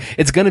comics. I was like,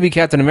 it's going to be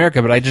Captain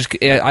America, but I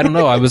don't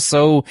know. I was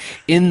so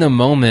in the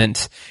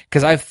moment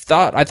because I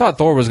thought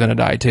Thor was going to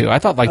die too. I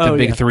thought like the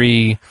big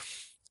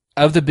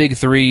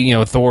three, you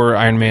know, Thor,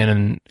 Iron Man,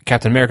 and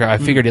Captain America, I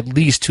figured at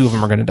least two of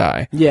them are going to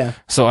die. Yeah.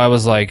 So I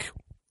was like,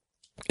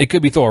 it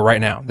could be Thor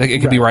right now. It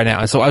could be right now.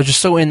 And so I was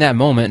just so in that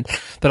moment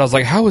that I was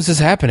like, how is this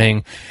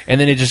happening?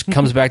 And then it just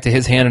comes back to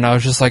his hand, and I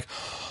was just like,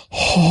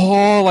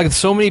 oh, like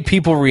so many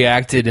people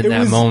reacted in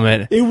that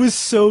moment. It was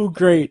so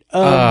great.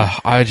 What I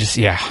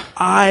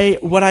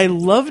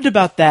loved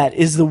about that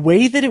is the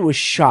way that it was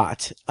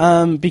shot.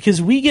 Because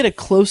we get a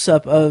close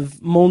up of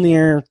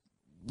Mjolnir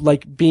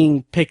like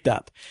being picked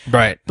up.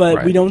 Right.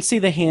 But we don't see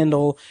the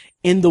handle.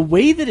 And the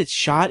way that it's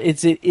shot,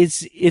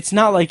 it's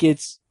not like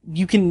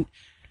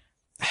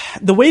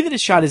the way that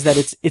it's shot is that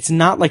it's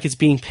not like it's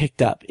being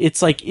picked up.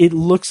 It's like, it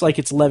looks like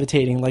it's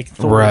levitating, like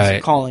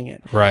Thor's calling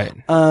it. Right.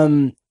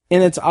 And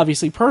it's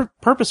obviously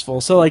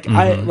purposeful. So like,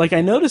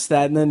 I noticed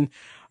that, and then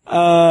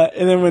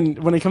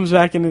when it comes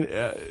back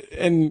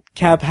and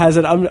Cap has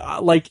it, I'm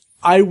like,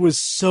 I was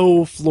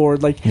so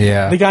floored. Like,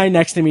 the guy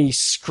next to me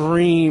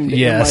screamed.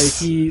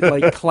 Yes. And, like,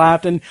 he, like,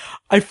 clapped. And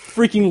I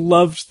freaking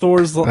loved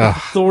Thor's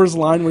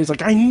line where he's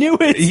like, I knew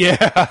it.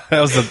 Yeah. That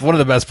was one of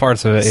the best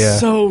parts of it. Yeah.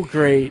 So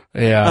great.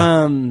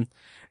 Yeah.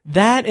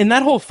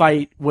 That whole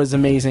fight was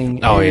amazing.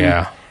 Oh,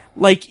 and,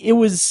 like, it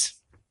was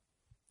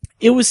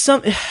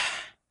some,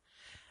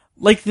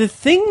 like, the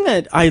thing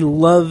that I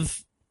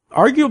love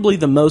arguably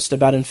the most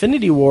about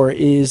Infinity War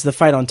is the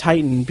fight on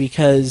Titan,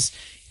 because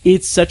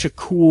it's such a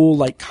cool,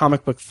 like,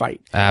 comic book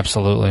fight.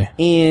 Absolutely.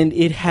 And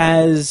it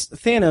has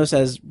Thanos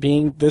as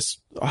being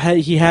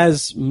he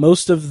has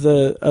most of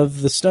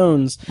the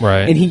stones.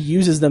 Right. And he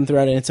uses them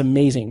throughout it, and it's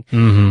amazing.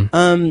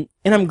 Mm-hmm.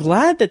 And I'm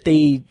glad that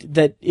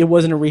it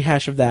wasn't a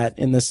rehash of that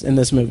in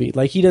this movie.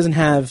 Like, he doesn't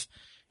have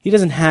them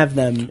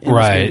in this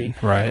movie.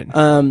 Right.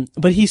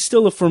 But he's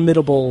still a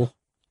formidable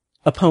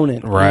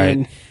opponent. Right.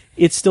 And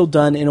it's still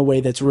done in a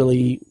way that's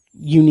really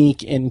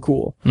unique and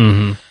cool.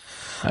 Mm-hmm.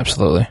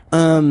 Absolutely.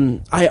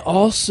 I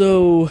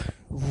also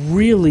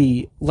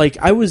really, like,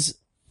 I was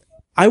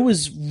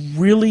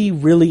really,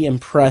 really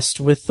impressed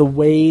with the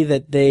way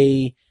that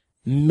they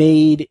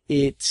made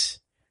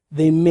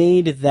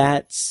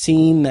that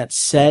scene, that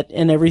set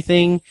and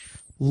everything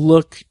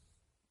look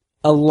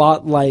a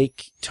lot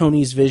like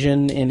Tony's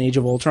vision in Age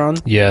of Ultron.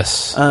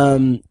 Yes.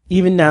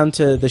 Even down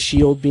to the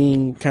shield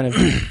being kind of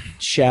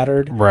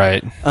shattered.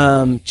 Right.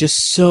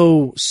 Just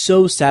so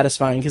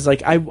satisfying, because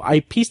like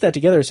I pieced that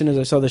together as soon as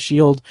I saw the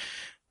shield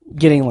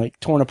getting like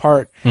torn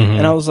apart,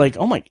 and I was like,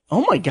 oh my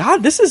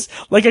god, this is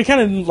like, I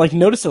kind of like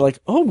noticed it, like,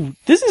 oh,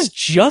 this is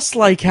just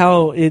like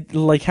how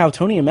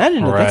Tony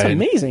imagined it. Right. That's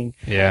amazing.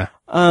 Yeah.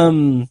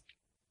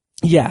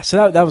 Yeah.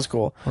 So that was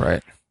cool.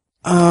 Right.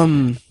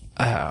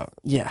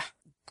 Yeah.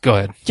 Go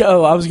ahead.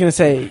 Oh, I was going to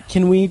say,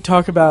 can we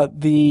talk about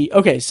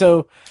okay,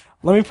 so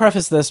let me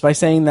preface this by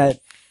saying that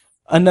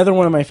another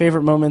one of my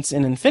favorite moments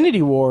in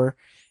Infinity War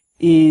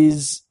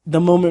is the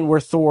moment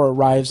where Thor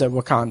arrives at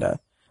Wakanda.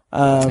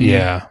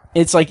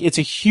 It's like, it's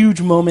a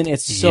huge moment.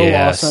 It's so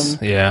awesome.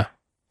 Yeah.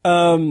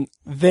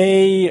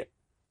 They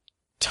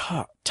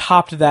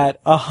topped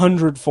that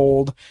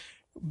 100-fold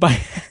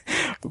by,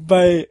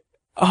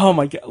 oh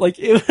my god, like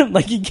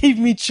it gave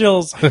me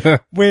chills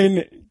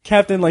when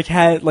Captain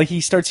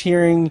he starts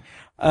hearing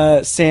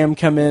Sam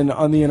come in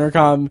on the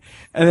intercom,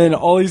 and then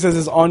all he says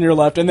is "on your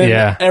left," and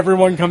then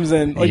everyone comes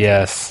in. Like,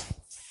 yes.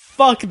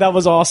 Fuck, that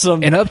was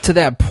awesome. And up to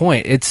that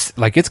point, it's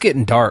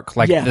getting dark.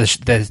 Like,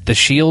 the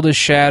shield is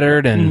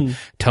shattered, and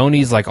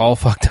Tony's like all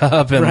fucked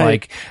up, and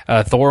like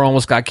Thor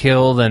almost got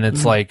killed, and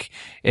it's like,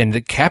 and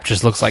the Cap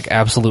just looks like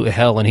absolute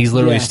hell, and he's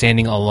literally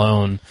standing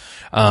alone,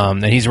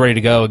 and he's ready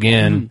to go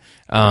again.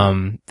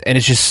 And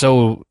it's just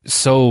so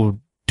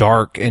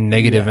dark and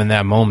negative in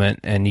that moment,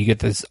 and you get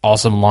this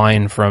awesome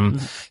line from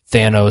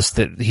Thanos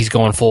that he's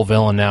going full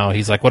villain now.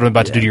 He's like, what I'm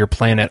about to do to your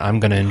planet, I'm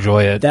going to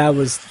enjoy it. That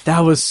was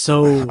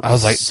so, I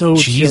was like, so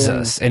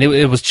Jesus. Chilling. And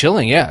it was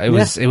chilling. Yeah. It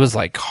was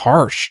like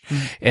harsh.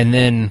 And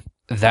then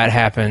that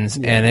happens,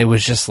 and it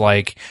was just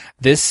like,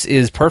 this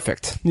is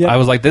perfect. I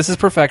was like, this is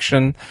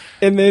perfection.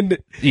 And then,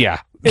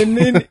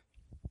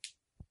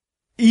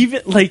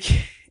 even like,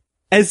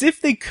 as if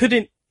they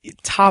couldn't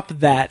top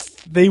that.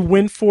 They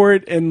went for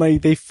it, and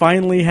like they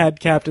finally had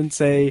Captain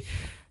say,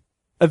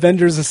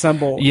 "Avengers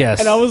Assemble." Yes.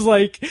 And I was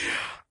like,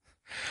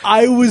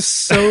 I was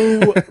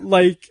so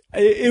like,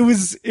 it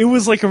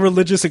was like a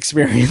religious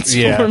experience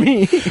for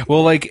me.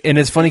 Well, like, and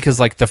it's funny because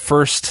like the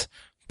first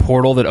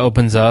portal that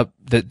opens up,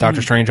 that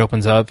Doctor Strange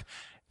opens up,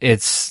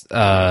 it's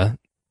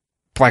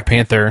Black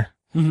Panther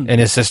and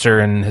his sister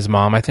and his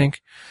mom, I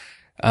think.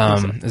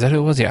 Is that who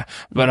it was? Yeah.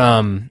 But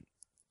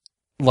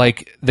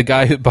like the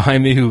guy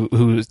behind me who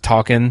was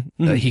talking,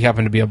 he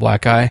happened to be a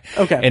black guy.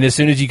 Okay. And as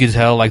soon as you could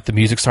tell, like the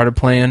music started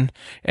playing,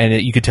 and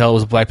you could tell it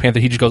was Black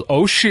Panther, he just goes,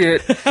 "Oh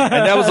shit!" And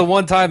that was the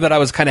one time that I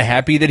was kind of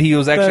happy that he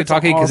was actually That's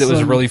talking because it was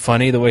awesome. really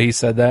funny the way he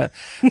said that.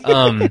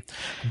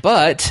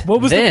 But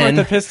What was the part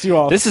that pissed you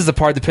off? This is the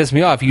part that pissed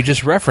me off. You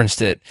just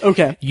referenced it.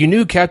 Okay. You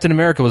knew Captain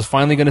America was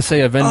finally going to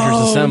say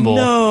 "Avengers Assemble."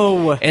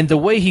 No. And the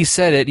way he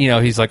said it,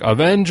 he's like,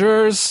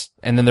 "Avengers,"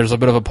 and then there's a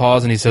bit of a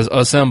pause, and he says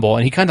 "Assemble,"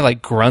 and he kind of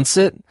like grunts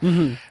it.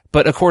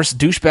 But of course,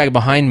 douchebag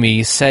behind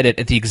me said it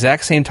at the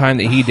exact same time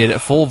that he did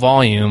at full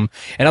volume,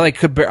 and I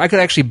could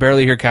actually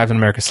barely hear Captain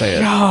America say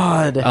it.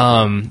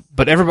 God.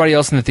 But everybody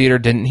else in the theater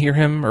didn't hear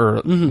him,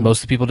 or most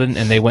of the people didn't,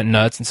 and they went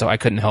nuts, and so I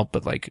couldn't help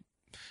but like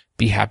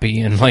be happy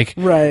and like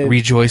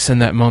rejoice in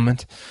that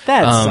moment.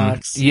 That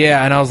sucks.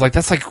 Yeah, and I was like,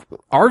 that's like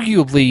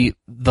arguably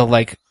the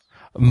like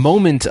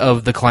moment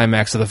of the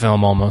climax of the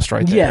film almost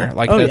right there. Yeah.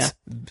 Like that's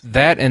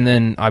that, and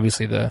then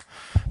obviously the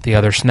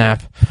other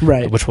snap,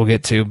 which we'll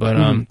get to.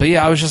 But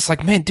yeah, I was just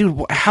like, man,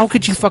 dude, how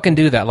could you fucking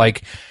do that?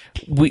 Like,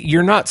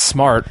 you're not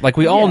smart. Like,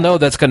 we all know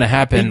that's going to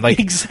happen. Like,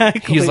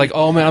 exactly. He's like,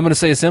 oh man, I'm going to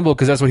say Assemble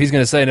because that's what he's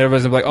going to say, and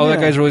everybody's gonna be like, oh, that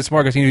guy's really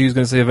smart because he knew he was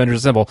going to say Avengers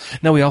Assemble.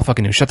 No, we all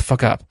fucking knew. Shut the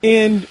fuck up.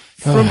 And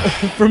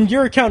from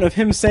your account of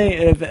him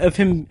saying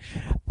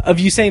of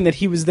you saying that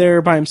he was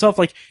there by himself,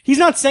 like he's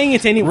not saying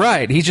it to anyone.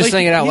 Right. He's just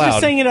saying it out loud. He's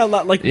just saying it out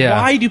loud. Like,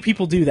 why do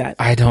people do that?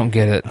 I don't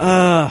get it.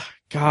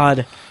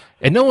 God.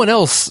 And no one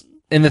else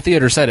in the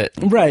theater said it.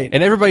 Right.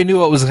 And everybody knew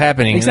what was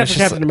happening. Except for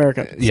Captain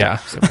America. Yeah.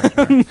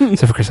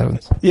 Except for Chris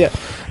Evans. Yeah.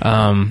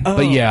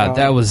 But yeah, God.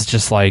 that was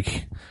just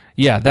like,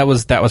 yeah, that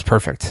was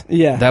perfect.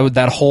 Yeah.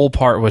 That whole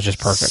part was just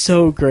perfect.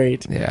 So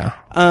great. Yeah.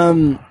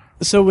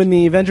 So when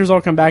the Avengers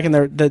all come back and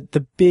they're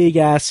the big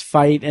ass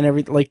fight and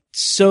everything, like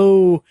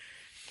so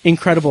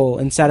incredible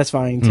and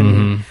satisfying to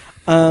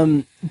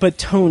me. But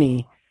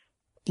Tony,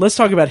 let's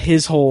talk about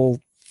his whole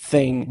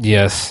thing.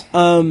 Yes.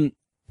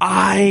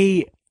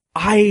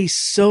 I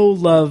so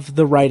love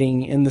the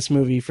writing in this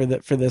movie for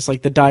this,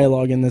 like the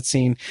dialogue in that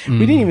scene. We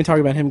didn't even talk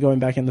about him going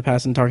back in the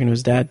past and talking to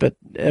his dad, but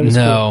it was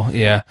cool.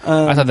 Yeah.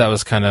 I thought that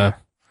was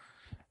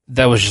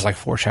that was just like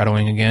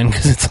foreshadowing again,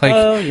 because it's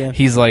like,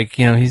 he's like,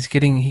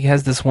 he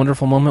has this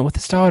wonderful moment with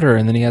his daughter,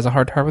 and then he has a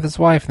heart to heart with his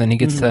wife, and then he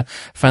gets to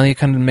finally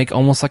kind of make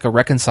almost like a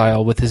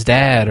reconcile with his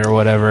dad or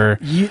whatever.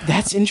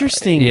 That's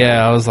interesting.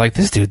 Yeah, I was like,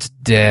 this dude's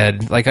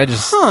dead. Like, I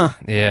just,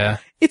 yeah.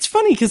 It's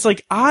funny because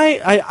like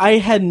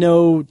I had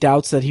no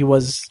doubts that he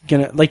was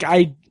gonna, like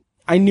I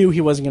knew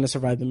he wasn't gonna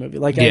survive the movie.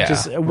 Like I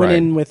just went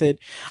in with it.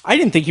 I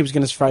didn't think he was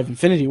gonna survive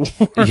Infinity War.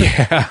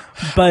 Yeah,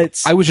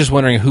 but I was just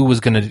wondering who was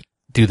gonna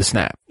do the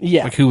snap.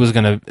 Yeah, like who was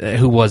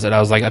it? I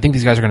was like, I think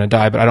these guys are gonna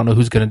die, but I don't know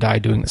who's gonna die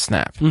doing the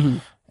snap.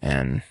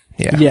 And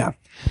yeah,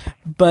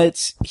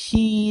 but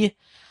he,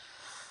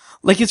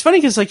 like, it's funny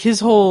because like his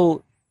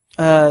whole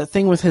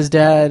thing with his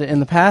dad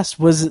in the past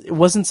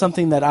wasn't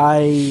something that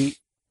I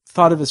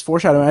thought of as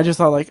foreshadowing. I just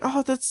thought like,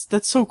 oh,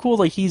 that's so cool.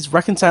 Like he's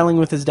reconciling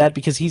with his dad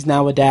because he's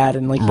now a dad,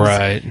 and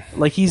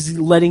like he's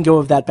letting go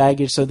of that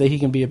baggage so that he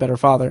can be a better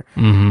father.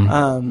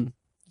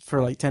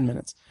 For like 10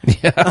 minutes.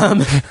 Yeah.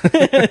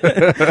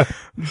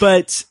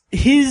 But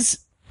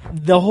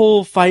the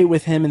whole fight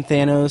with him and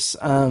Thanos,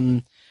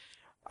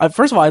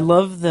 first of all,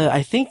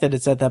 I think that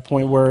it's at that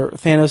point where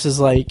Thanos is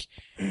like,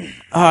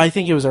 I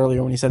think it was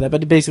earlier when he said that,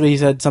 but basically he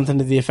said something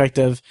to the effect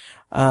of,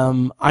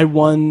 I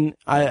won,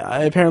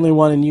 I apparently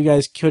won, and you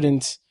guys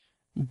couldn't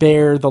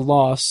bear the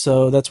loss,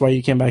 so that's why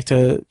you came back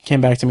to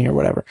me or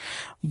whatever.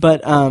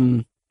 But,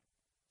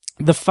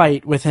 the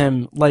fight with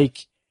him,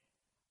 like,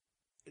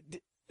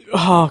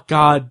 oh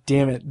god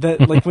damn it.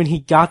 That, like, when he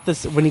got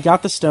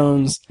the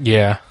stones.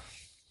 Yeah.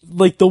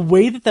 Like the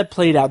way that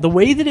played out, the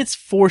way that it's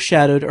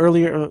foreshadowed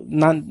earlier,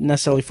 not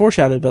necessarily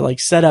foreshadowed, but like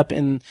set up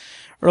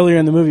earlier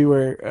in the movie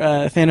where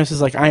Thanos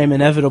is like, I am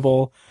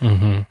inevitable.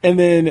 And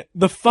then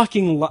the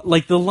fucking,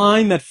 like the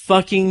line that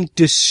fucking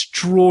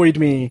destroyed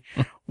me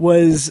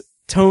was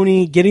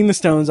Tony getting the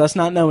stones, us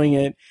not knowing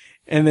it,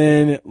 and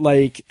then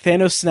like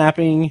Thanos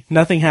snapping,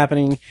 nothing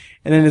happening,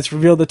 and then it's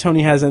revealed that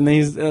Tony has it, and then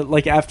he's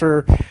like,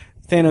 after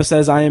Thanos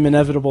says, I am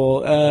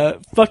inevitable,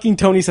 fucking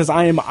Tony says,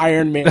 I am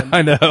Iron Man.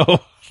 I know.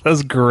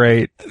 That's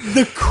great.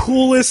 The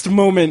coolest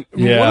moment.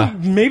 Yeah.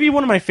 Maybe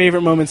one of my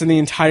favorite moments in the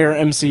entire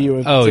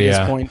MCU to this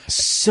point.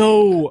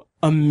 So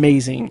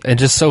amazing. And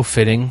just so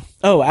fitting.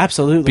 Oh,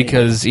 absolutely.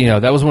 Because,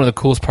 that was one of the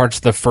coolest parts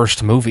of the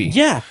first movie.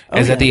 Yeah.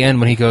 At the end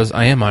when he goes,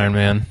 I am Iron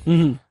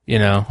Man.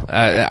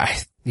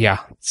 Yeah.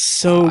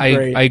 So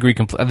great. I agree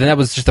completely. That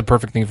was just the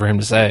perfect thing for him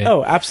to say.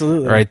 Oh,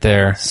 absolutely. Right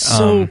there.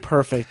 So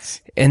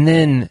perfect. And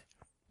then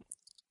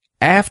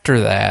after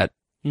that,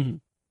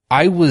 Mhm.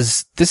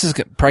 this is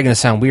probably going to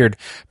sound weird,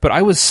 but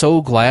I was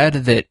so glad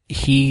that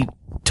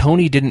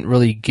Tony didn't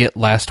really get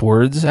last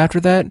words after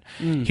that.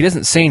 He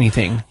doesn't say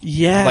anything.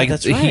 Yeah, like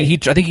that's right.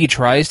 I think he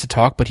tries to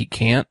talk, but he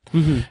can't.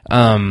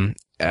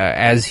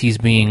 As he's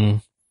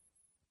being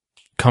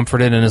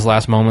comforted in his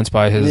last moments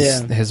by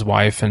his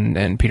wife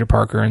and Peter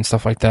Parker and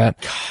stuff like that.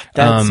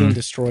 That scene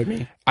destroyed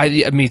me.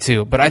 Me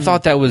too. But I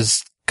thought that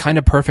was kind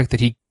of perfect that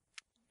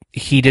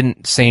he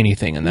didn't say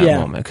anything in that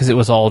moment, because it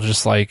was all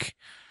just like,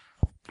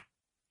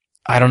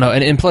 I don't know.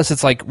 And plus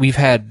it's like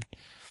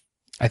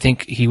I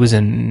think he was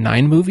in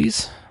 9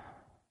 movies.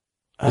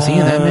 Was he in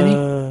that many?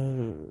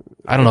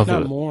 I don't know if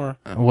not it more.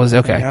 Was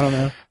okay. I don't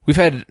know. We've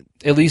had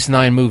at least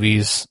 9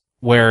 movies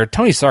where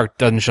Tony Stark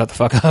doesn't shut the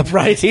fuck up.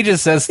 Right. He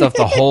just says stuff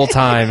the whole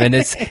time, and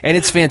it's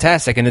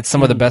fantastic, and it's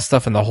some of the best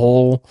stuff in the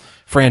whole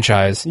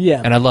franchise.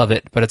 Yeah. And I love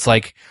it. But it's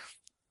like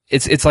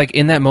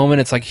in that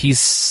moment, it's like he's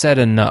said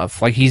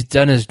enough. Like he's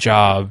done his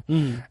job,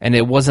 and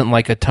it wasn't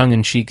like a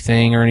tongue-in-cheek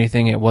thing or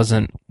anything. It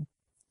wasn't.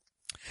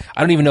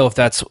 I don't even know if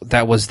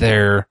that was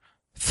their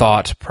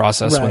thought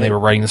process when they were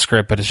writing the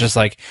script, but it's just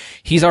like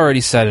he's already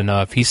said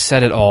enough. He's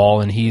said it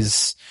all, and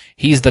he's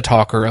the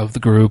talker of the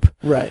group.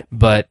 Right.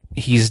 But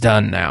he's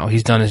done now.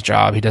 He's done his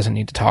job. He doesn't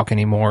need to talk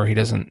anymore.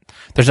 There's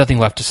nothing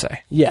left to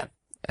say. Yeah.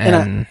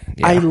 And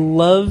I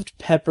loved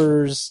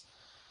Pepper's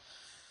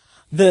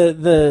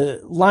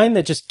the line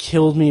that just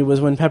killed me was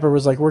when Pepper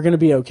was like, "We're going to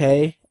be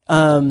okay."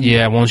 When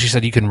she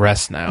said you can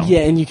rest now.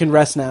 Yeah, and you can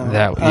rest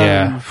now.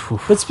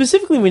 But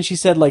specifically when she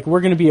said like,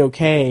 "We're going to be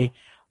okay,"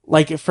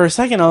 like for a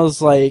second I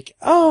was like,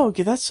 "Oh,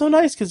 okay, that's so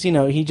nice," because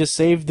he just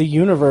saved the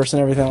universe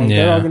and everything. Like,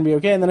 they're all going to be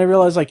okay. And then I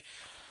realized like,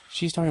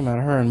 she's talking about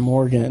her and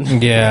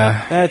Morgan.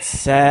 Yeah. That's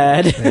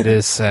sad. It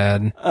is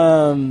sad.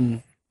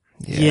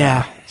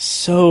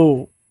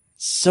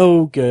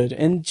 So good.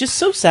 And just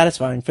so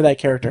satisfying for that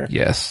character.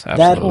 Yes, absolutely.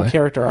 That whole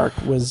character arc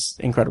was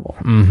incredible.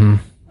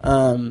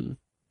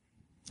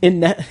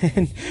 And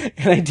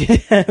I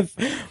did have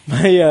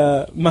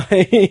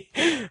my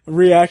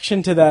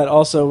reaction to that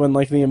also when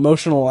like the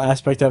emotional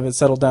aspect of it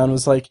settled down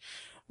was like,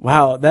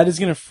 wow, that is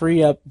going to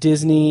free up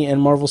Disney and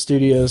Marvel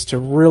Studios to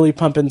really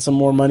pump in some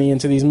more money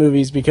into these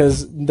movies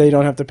because they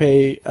don't have to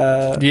pay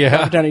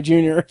Robert Downey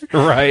Jr.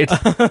 Right.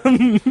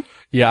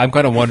 I'm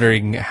kind of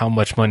wondering how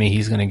much money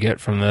he's going to get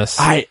from this.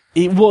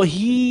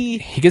 He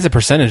gets a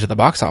percentage of the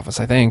box office,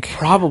 I think.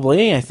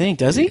 Probably, I think.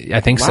 Does he?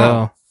 I think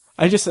so.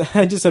 I just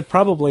said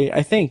probably,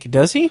 I think.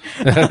 Does he?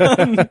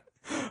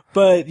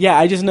 But yeah,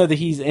 I just know that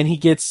he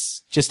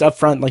gets just up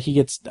front, like he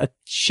gets a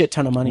shit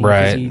ton of money.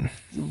 Right. Because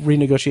he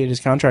renegotiated his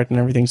contract and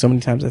everything so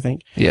many times, I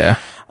think. Yeah.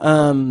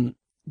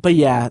 But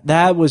yeah,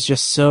 that was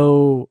just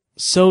so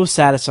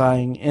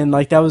satisfying. And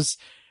like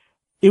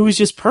it was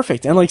just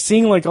perfect. And like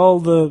seeing like all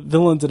the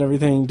villains and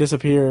everything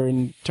disappear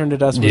and turn to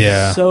dust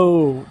was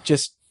so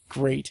just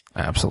great.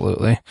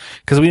 Absolutely.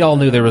 Because we all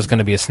knew there was going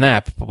to be a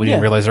snap, but we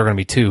didn't realize there were going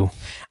to be 2.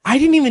 I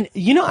didn't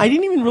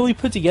even really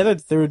put together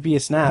that there would be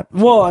a snap.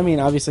 Well, I mean,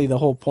 obviously the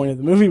whole point of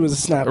the movie was a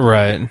snap.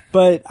 Right.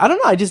 But I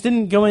don't know, I just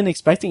didn't go in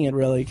expecting it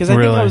really. Because I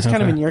think I was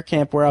kind of in your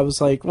camp where I was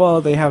like,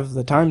 well, they have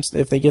the time,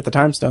 if they get the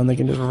time stone, they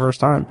can just reverse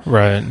time.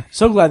 Right.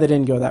 So glad they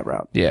didn't go that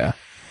route. Yeah.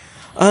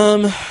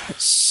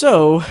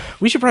 So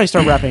we should probably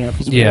start wrapping up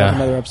because we have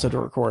another episode to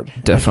record.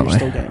 Definitely.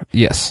 Still game.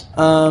 Yes.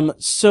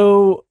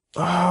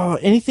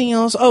 Anything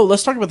else? Oh,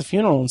 let's talk about the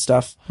funeral and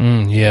stuff.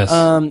 Yes.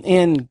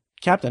 And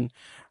Captain.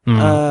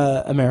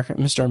 America,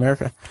 Mr.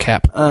 America.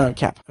 Cap.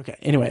 Cap. Okay.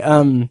 Anyway,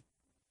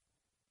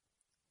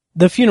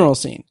 the funeral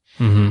scene.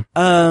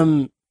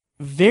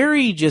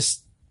 Very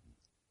just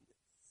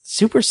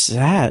super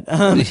sad.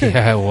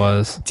 Yeah, it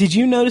was. Did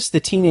you notice the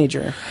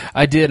teenager?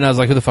 I did, and I was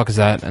like, who the fuck is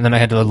that? And then I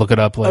had to look it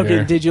up later.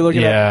 Okay, did you look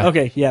it up?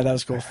 Okay, yeah, that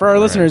was cool. For our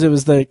listeners, it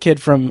was the kid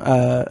from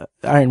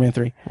Iron Man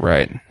 3.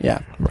 Right. Yeah.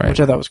 Right. Which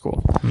I thought was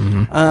cool.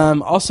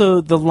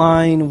 Also, the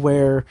line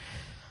where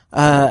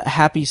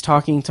Happy's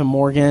talking to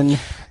Morgan.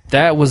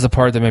 That was the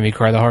part that made me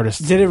cry the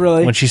hardest. Did it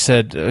really? When she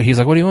said, he's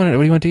like, what do you want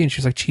to eat? And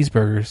she's like,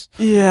 cheeseburgers.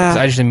 Yeah.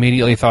 I just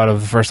immediately thought of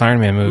the first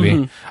Iron Man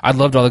movie. I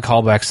loved all the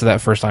callbacks to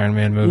that first Iron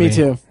Man movie. Me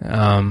too.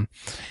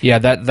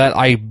 That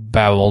I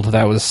babbled.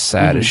 That was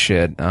sad as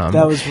shit.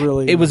 That was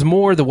really... It was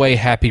more the way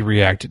Happy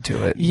reacted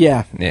to it.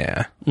 Yeah.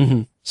 Yeah.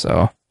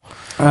 So.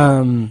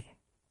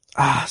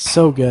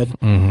 So good.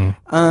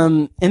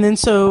 And then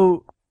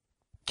so...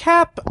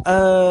 Cap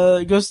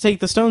goes to take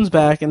the stones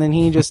back, and then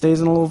he just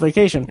stays on a little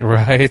vacation.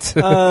 Right.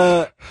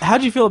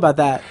 How'd you feel about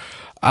that?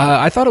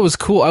 I thought it was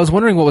cool. I was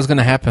wondering what was going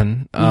to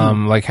happen,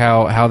 like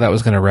how that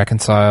was going to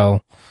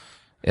reconcile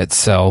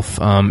itself.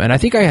 And I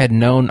think I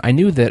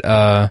knew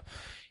that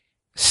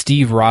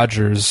Steve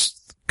Rogers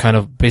kind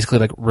of basically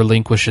like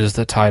relinquishes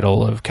the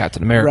title of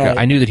Captain America. Right.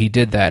 I knew that he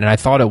did that, and I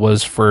thought it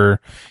was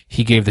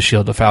he gave the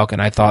shield to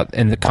Falcon. I thought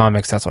in the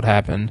comics that's what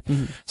happened.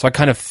 So I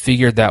kind of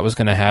figured that was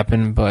going to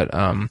happen, but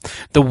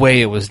the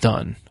way it was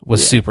done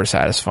was super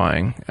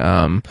satisfying.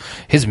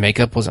 His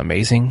makeup was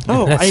amazing.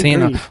 Oh, that I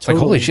scene, agree. It's like,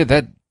 holy shit,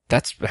 that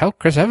that's how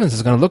Chris Evans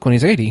is going to look when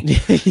he's 80.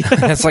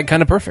 That's like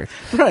kind of perfect.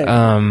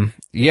 Right.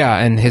 Yeah.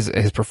 And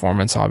his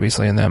performance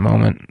obviously in that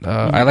moment.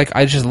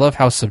 I just love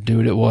how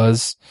subdued it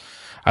was.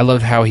 I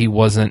loved how he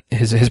wasn't,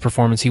 his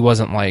performance, he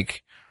wasn't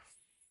like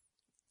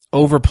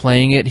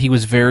overplaying it. He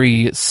was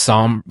very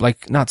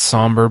not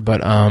somber,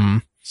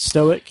 but,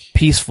 stoic,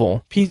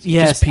 peaceful.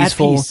 Yes, just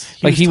peaceful.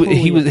 At peace.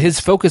 He was his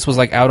focus was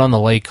like out on the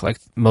lake, like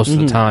most of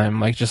the time,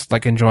 like just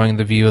like enjoying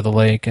the view of the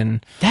lake.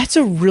 And that's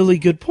a really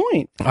good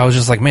point. I was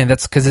just like, man,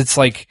 that's because it's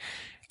like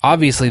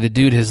obviously the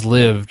dude has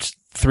lived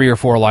 3 or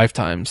 4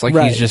 lifetimes. Like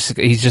right.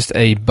 he's just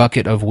a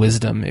bucket of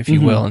wisdom, if you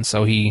will, and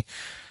so he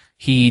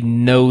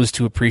knows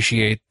to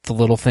appreciate the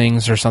little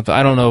things or something.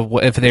 I don't know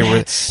if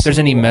there's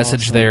any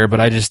message there,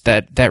 but I just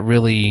that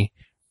really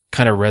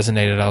kind of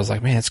resonated. I was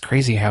like, man, it's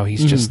crazy how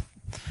he's just.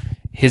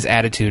 His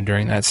attitude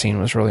during that scene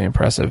was really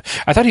impressive.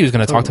 I thought he was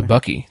going to talk to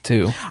Bucky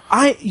too.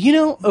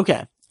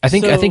 Okay. I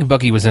think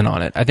Bucky was in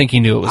on it. I think he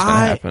knew it was going to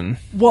happen.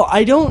 Well,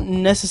 I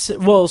don't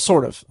necessarily. Well,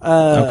 sort of.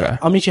 Okay.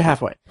 I'll meet you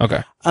halfway.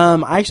 Okay.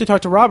 I actually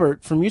talked to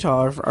Robert from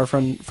Utah, our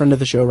friend of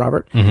the show,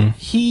 Robert. Mm-hmm.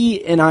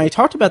 He and I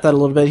talked about that a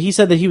little bit. He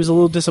said that he was a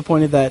little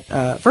disappointed that,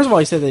 first of all,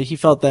 he said that he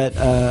felt that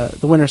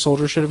the Winter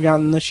Soldier should have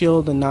gotten the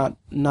shield and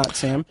not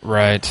Sam.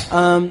 Right.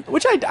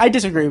 Which I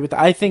disagree with.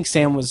 I think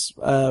Sam was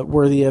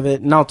worthy of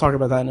it, and I'll talk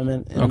about that in a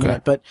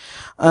minute. But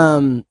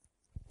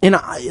and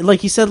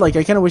like he said, like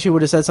I kind of wish he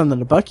would have said something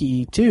to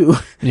Bucky too.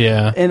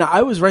 Yeah. And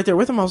I was right there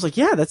with him. I was like,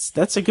 yeah,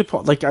 that's a good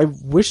point. Like I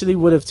wish that he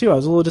would have too. I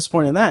was a little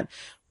disappointed in that,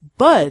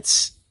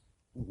 but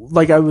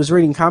like I was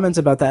reading comments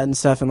about that and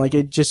stuff, and like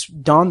it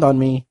just dawned on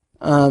me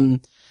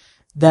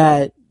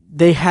that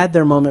they had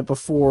their moment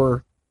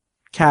before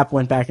Cap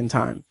went back in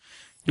time.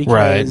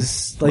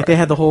 Because they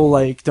had the whole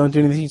like, don't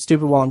do anything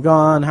stupid while I'm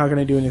gone. How can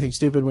I do anything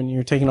stupid when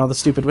you're taking all the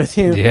stupid with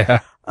you?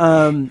 Yeah.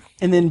 And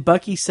then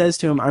Bucky says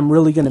to him, "I'm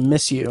really gonna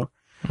miss you."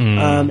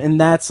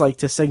 And that's like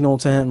to signal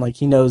to him, like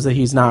he knows that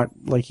he's not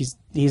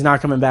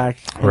not coming back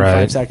in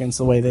 5 seconds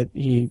the way that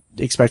he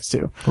expects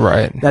to.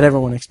 Right. That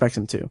everyone expects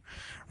him to.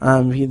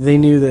 They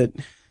knew that,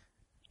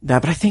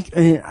 but I think,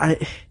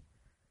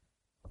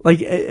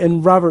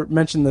 and Robert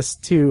mentioned this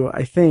too.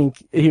 I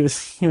think he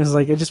was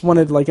like, I just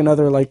wanted like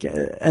another like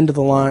end of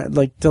the line,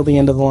 like till the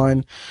end of the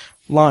line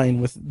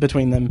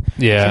between them.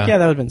 Yeah. Like, yeah,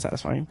 that would have been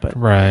satisfying, but.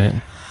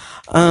 Right.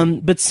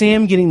 But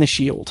Sam getting the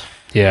shield.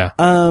 Yeah.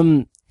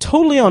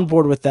 Totally on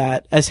board with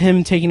that as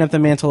him taking up the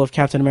mantle of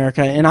Captain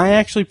America. And I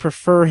actually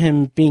prefer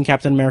him being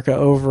Captain America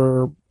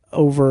over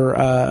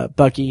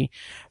Bucky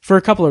for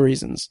a couple of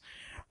reasons.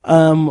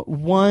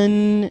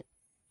 One,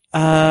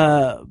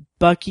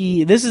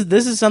 Bucky, this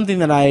is something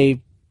that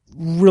I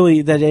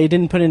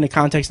didn't put into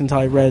context until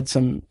I read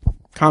some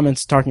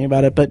comments talking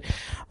about it, but,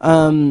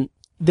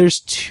 there's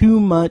too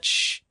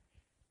much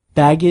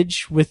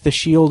baggage with the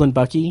Shield and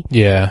Bucky.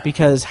 Yeah.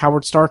 Because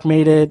Howard Stark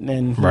made it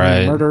and he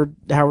murdered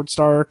Howard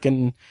Stark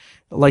and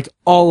like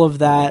all of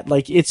that.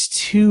 Like he's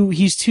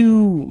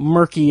too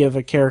murky of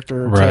a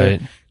character to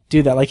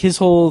do that. Like his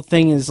whole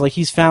thing is like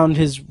he's found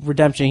his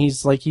redemption.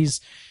 He's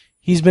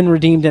been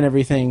redeemed and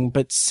everything.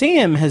 But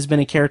Sam has been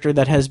a character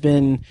that has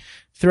been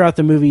throughout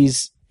the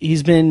movies.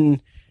 He's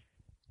been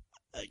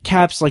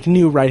Cap's like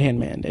new right-hand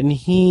man. And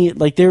he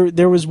like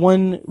there was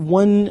one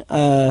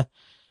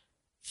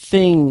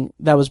thing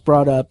that was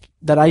brought up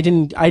that I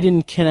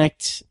didn't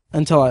connect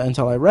until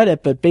I read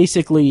it, but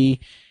basically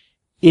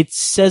it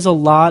says a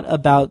lot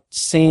about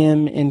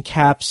Sam and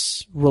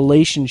Cap's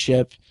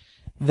relationship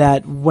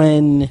that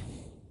when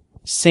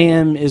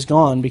Sam is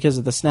gone because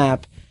of the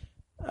snap,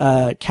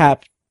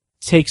 Cap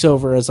takes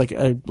over as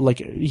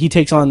he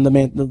takes on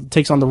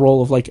the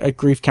role of like a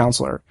grief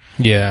counselor.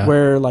 Yeah.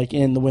 Where like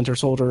in the Winter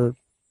Soldier,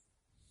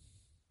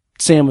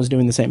 Sam was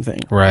doing the same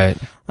thing. Right.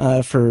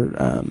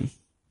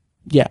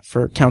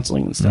 For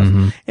counseling and stuff.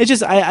 Mm-hmm. It's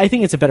just, I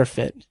think it's a better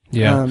fit.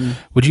 Yeah.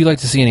 Would you like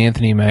to see an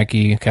Anthony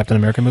Mackie Captain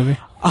America movie?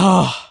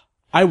 Oh,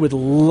 I would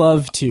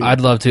love to. I'd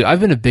love to.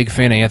 I've been a big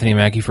fan of Anthony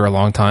Mackie for a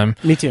long time.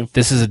 Me too.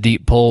 This is a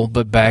deep pull,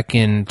 but back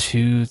in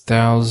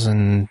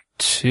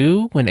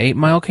 2002, when 8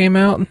 Mile came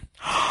out,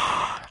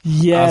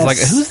 yes. I was like,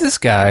 who's this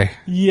guy?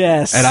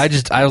 Yes. And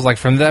I was like,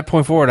 from that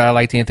point forward, I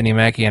liked Anthony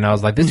Mackie, and I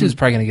was like, this dude's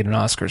probably going to get an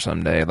Oscar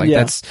someday. Like,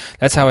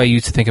 that's how I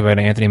used to think about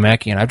Anthony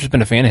Mackie, and I've just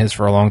been a fan of his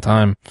for a long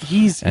time.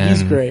 He's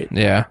great.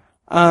 Yeah.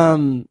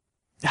 Oh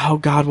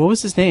God, what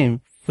was his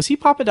name? Was he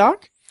Papa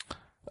Doc?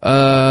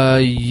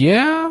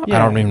 Yeah. I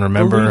don't even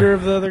remember. The leader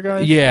of the other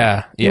guys?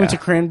 Yeah. He went to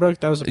Cranbrook.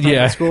 That was a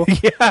private school.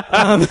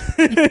 Yeah.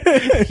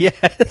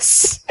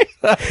 Yes.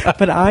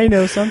 But I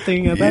know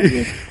something about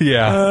you.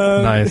 Yeah.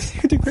 Nice.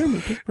 To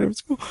Cranbrook private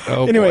school.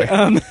 Oh, anyway,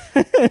 boy.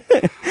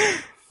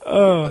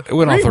 It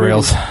went off the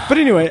rails. But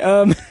anyway,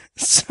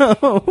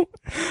 so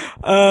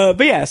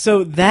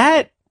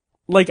that,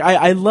 like,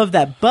 I love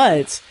that,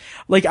 but,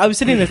 like, I was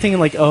sitting there thinking,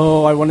 like,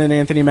 oh, I want an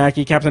Anthony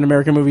Mackie Captain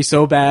America movie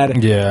so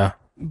bad. Yeah.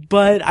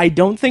 But I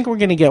don't think we're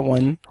going to get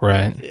one.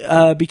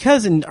 Right.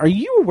 Because, and are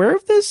you aware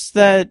of this?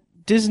 That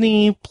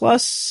Disney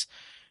Plus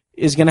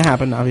is going to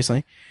happen,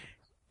 obviously.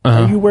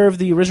 Are you aware of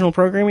the original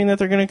programming that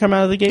they're going to come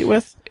out of the gate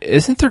with?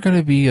 Isn't there going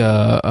to be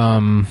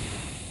like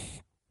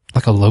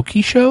a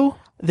Loki show?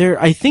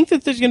 I think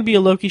that there's going to be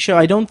a Loki show.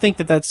 I don't think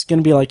that that's going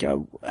to be like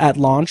at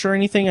launch or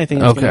anything. I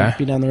think it's going to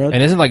be down the road.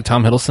 And isn't like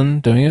Tom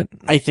Hiddleston doing it?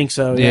 I think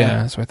so.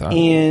 Yeah, that's what I thought.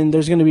 And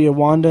there's going to be a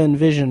Wanda and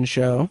Vision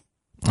show.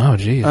 Oh,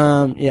 geez.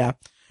 Yeah.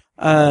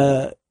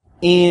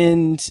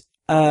 And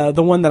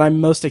the one that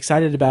I'm most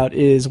excited about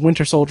is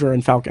Winter Soldier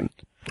and Falcon.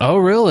 Oh,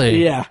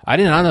 really? Yeah. I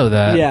did not know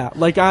that. Yeah,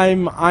 like I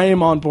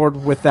am on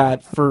board with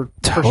that for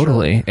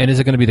totally. Sure. And is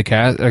it going to be the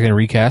cast? Are they going to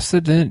recast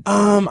it then?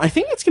 I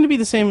think it's going to be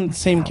the same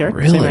character,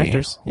 really? same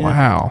actors.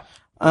 Yeah.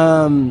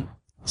 Wow.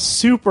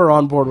 Super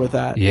on board with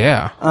that.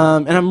 Yeah.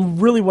 And I'm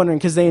really wondering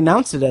because they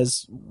announced it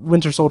as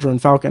Winter Soldier and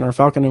Falcon or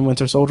Falcon and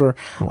Winter Soldier.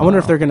 Wow. I wonder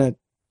if they're going to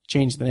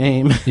change the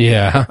name.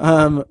 Yeah.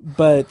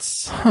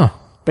 But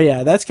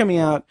yeah, that's coming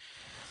out.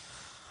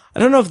 I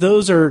don't know if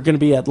those are going to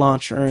be at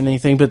launch or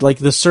anything, but like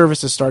the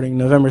service is starting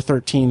November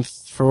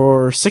 13th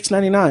for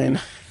 $6.99.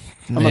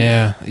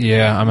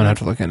 Yeah, I'm gonna have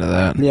to look into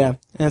that. Yeah,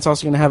 and it's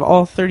also going to have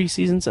all 30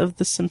 seasons of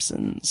The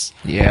Simpsons.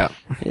 Yeah.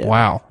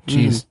 Wow.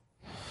 Jeez.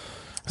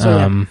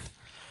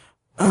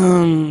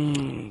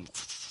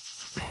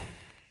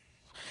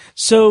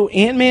 So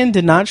Ant-Man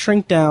did not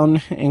shrink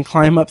down and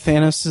climb up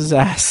Thanos'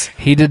 ass.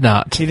 He did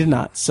not. He did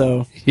not.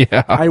 So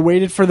yeah, I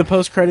waited for the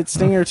post-credit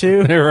stinger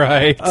too.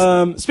 Right.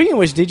 Speaking of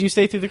which, did you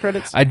stay through the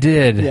credits? I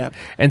did. Yeah.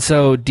 And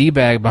so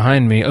D-Bag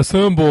behind me,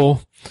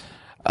 assemble.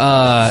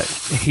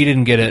 He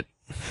didn't get it.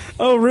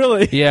 Oh,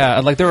 really? Yeah,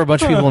 like there were a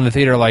bunch of people in the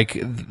theater. Like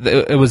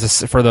it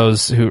was for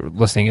those who were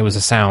listening, it was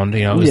a sound.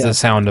 You know, it was the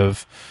sound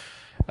of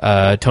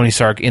Tony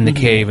Stark in the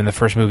cave in the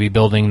first movie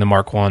building the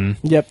Mark I.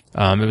 Yep.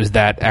 It was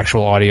that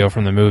actual audio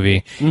from the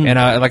movie. And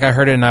I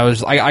heard it and I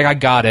was I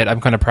got it.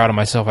 I'm kind of proud of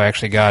myself. I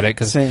actually got it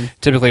because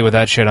typically with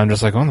that shit I'm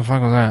just like, what the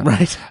fuck was that?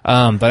 Right.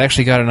 But I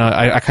actually got it. And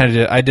I kind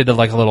of did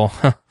like a little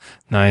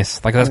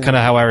nice. Like that's kind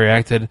of how I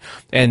reacted.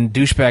 And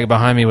douchebag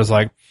behind me was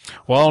like,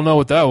 well, I don't know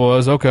what that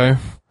was. Okay.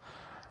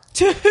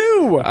 To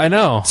who? I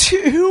know.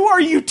 To who are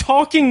you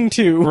talking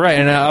to? Right,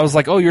 and I was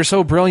like, oh, you're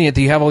so brilliant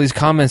that you have all these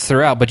comments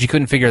throughout, but you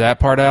couldn't figure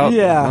that part out?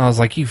 Yeah. And I was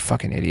like, you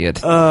fucking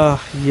idiot. Yeah.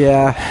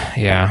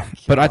 Yeah.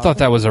 But I thought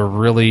that was a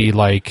really,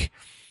 like...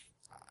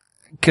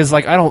 Because,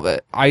 like,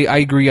 I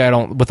agree,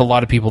 with a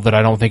lot of people that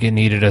I don't think it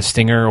needed a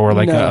stinger or,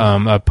 like,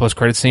 a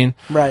post-credit scene.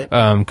 Right.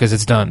 Because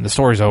it's done. The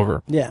story's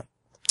over. Yeah.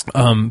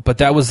 But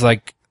that was,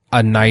 like...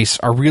 a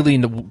really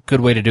good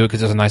way to do it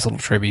because it's a nice little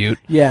tribute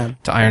to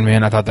Iron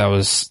Man. I thought that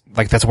was,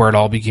 like, that's where it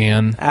all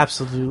began.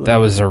 Absolutely. That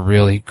was a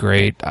really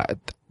great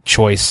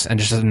choice and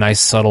just a nice,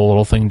 subtle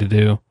little thing to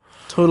do.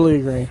 Totally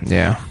agree.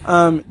 Yeah.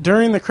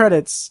 During the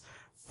credits,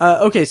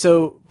 okay,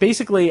 so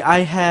basically I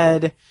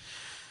had,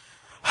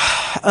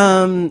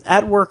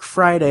 at work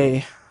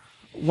Friday,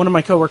 one of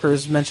my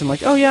coworkers mentioned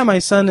like, oh yeah, my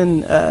son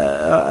and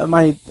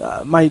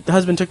my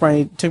husband took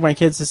my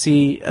kids to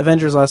see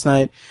Avengers last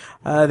night.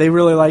 They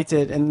really liked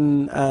it,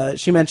 and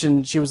she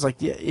mentioned she was like,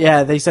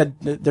 yeah, they said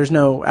there's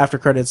no after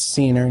credits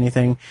scene or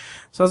anything.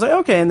 So I was like,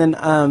 okay, and then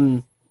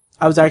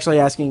I was actually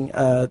asking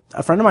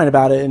a friend of mine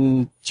about it,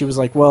 and she was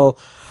like, well,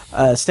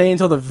 stay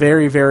until the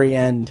very, very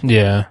end.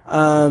 Yeah.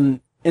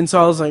 And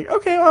so I was like,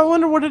 okay, well, I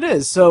wonder what it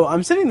is. So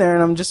I'm sitting there,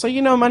 and I'm just like,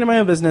 minding my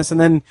own business, and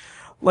then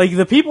like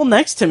the people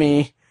next to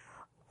me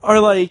are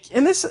like,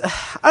 and this,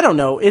 I don't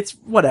know, it's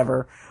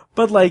whatever,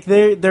 but like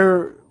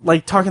they're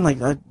like talking like,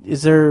 do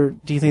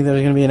you think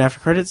there's going to be an after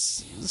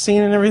credits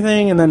scene and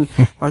everything? And then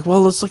like,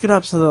 well, let's look it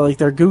up. So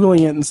they're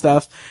Googling it and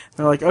stuff.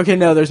 They're like, okay,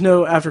 no, there's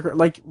no after,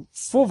 like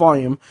full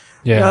volume.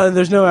 Yeah.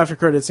 There's no after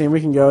credits scene.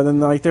 We can go. And then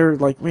like, they're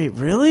like, wait,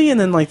 really? And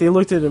then like, they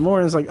looked at it more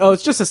and it's like, oh,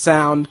 it's just a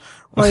sound.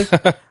 Like,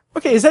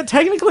 okay, is that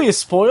technically a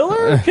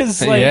spoiler?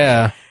 Cause like,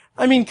 yeah.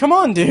 I mean, come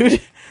on, dude.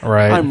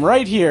 Right. I'm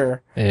right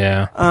here.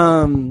 Yeah.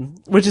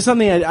 Which is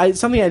something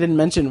something I didn't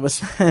mention was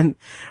when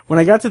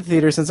I got to the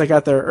theater, since I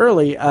got there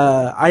early,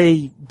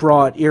 I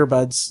brought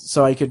earbuds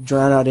so I could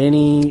drown out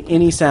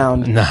any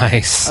sound.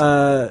 Nice.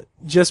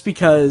 Just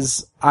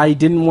because I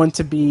didn't want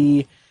to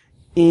be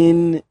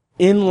in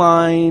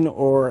line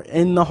or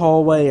in the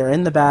hallway or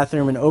in the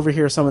bathroom and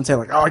overhear someone say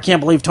like, oh, I can't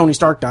believe Tony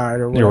Stark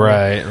died or whatever.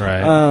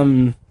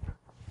 Right.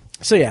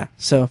 So yeah.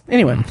 So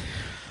anyway.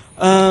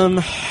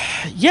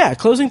 Yeah,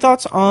 closing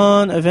thoughts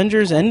on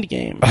Avengers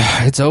Endgame.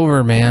 It's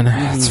over, man.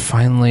 It's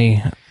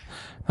finally,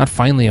 not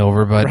finally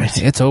over, but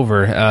it's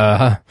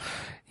over.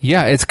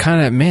 Yeah, it's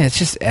kind of, man, it's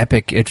just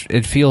epic.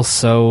 It feels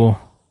so,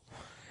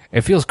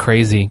 it feels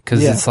crazy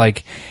because it's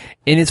like,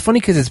 and it's funny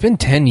because it's been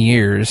 10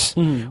 years,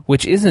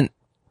 which isn't,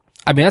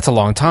 I mean, that's a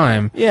long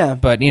time. Yeah.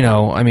 But,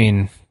 I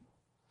mean,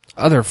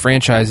 other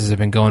franchises have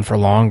been going for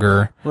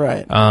longer.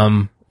 Right.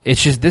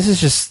 It's just,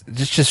 this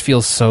just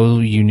feels so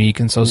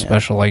unique and so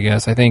special, I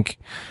guess. I think,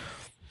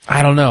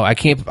 I don't know. I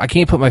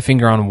can't put my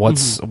finger on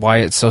why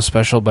it's so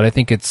special, but I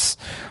think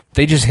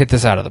they just hit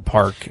this out of the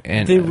park.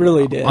 And they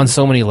really did. On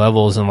so many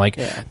levels. And like,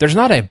 there's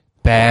not a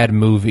bad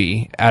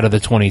movie out of the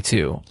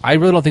 22. I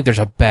really don't think there's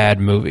a bad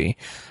movie.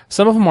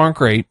 Some of them aren't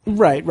great,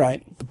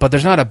 Right. but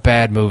there's not a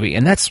bad movie,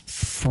 and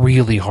that's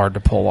really hard to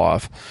pull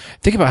off.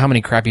 Think about how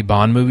many crappy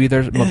Bond movies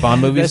there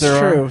That's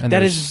are. true. And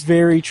That is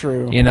very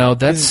true. You know,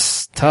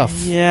 that's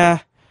tough. Yeah.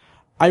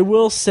 I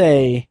will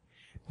say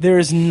there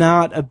is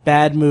not a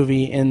bad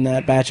movie in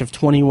that batch of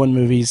 21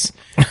 movies.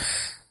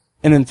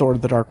 And then Thor: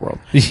 The Dark World.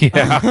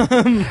 Yeah.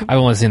 I've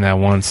only seen that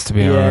once, to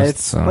be honest.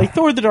 It's like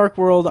Thor: The Dark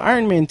World,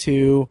 Iron Man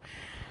 2.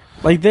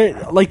 Like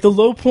the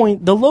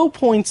low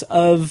points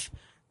of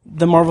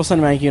the Marvel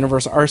Cinematic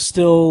Universe are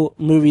still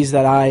movies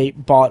that I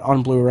bought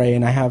on Blu-ray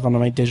and I have on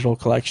my digital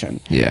collection.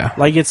 Yeah.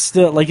 Like it's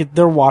still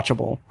they're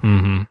watchable.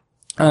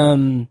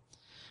 Mm-hmm.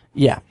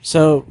 Yeah.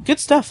 So good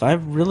stuff. I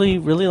really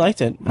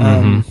liked it.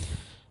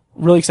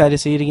 Really excited to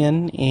see it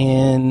again,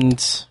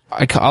 and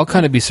I'll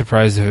kind of be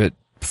surprised if it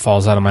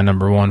falls out of my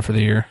number one for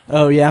the year.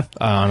 Oh yeah,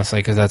 honestly,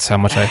 because that's how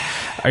much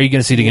Are you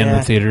going to see it again in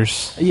the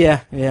theaters?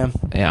 Yeah. Yeah,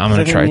 I'm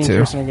going to try me and to.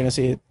 Kristen are going to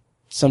see it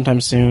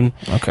sometime soon.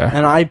 Okay.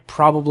 And I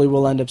probably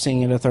will end up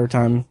seeing it a third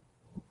time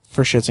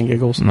for shits and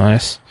giggles.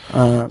 Nice.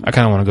 I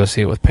kind of want to go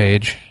see it with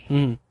Paige.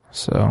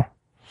 So,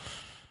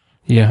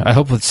 yeah, I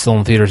hope it's still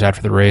in theaters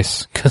after the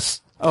race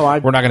because we're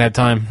not going to have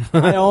time.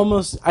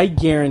 I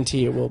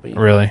guarantee it will be.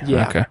 Really?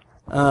 Yeah. Okay.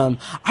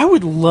 I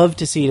would love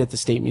to see it at the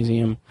State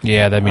Museum.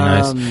 Yeah, that'd be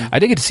nice. I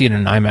did get to see it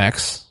in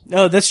IMAX.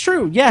 Oh, that's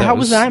true. Yeah, how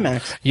was the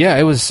IMAX? Yeah,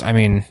 it was. I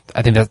mean,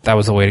 I think that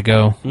was the way to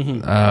go.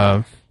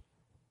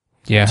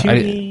 Yeah,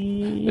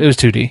 2D? It was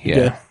 2D. Yeah.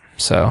 Good.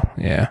 So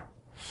yeah.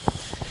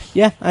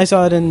 Yeah, I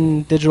saw it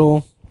in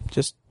digital,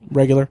 just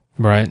regular.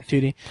 Right.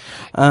 2D.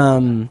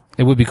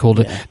 It would be cool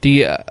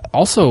to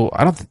also.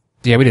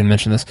 We didn't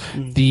mention this.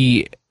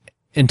 The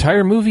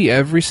entire movie,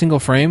 every single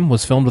frame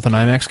was filmed with an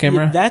IMAX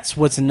camera. Yeah, that's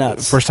what's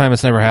nuts. First time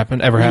it's ever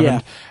happened.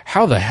 Yeah.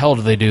 How the hell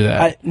did they do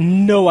that?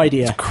 No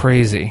idea. It's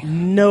crazy.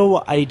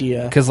 No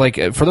idea. Because, like,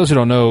 for those who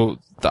don't know,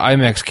 the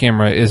IMAX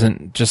camera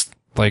isn't just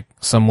like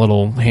some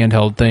little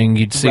handheld thing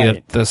you'd see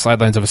at the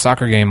sidelines of a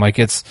soccer game. Like,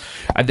 it's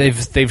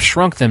they've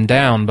shrunk them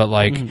down, but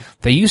like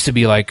they used to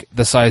be like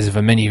the size of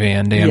a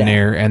minivan, damn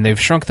near, and they've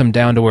shrunk them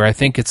down to where I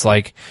think it's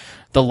like.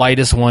 The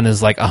lightest one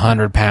is like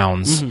 100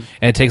 pounds, and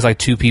it takes like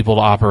 2 people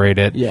to operate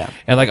it. Yeah.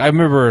 And like, I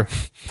remember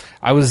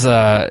I was,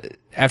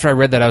 after I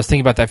read that, I was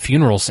thinking about that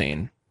funeral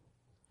scene.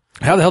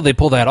 How the hell did they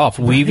pull that off?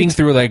 Weaving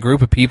through that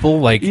group of people,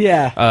 like,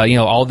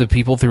 all the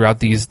people throughout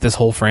this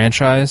whole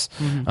franchise.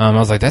 I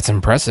was like, that's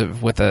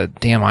impressive with a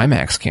damn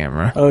IMAX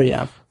camera. Oh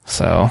yeah.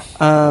 So.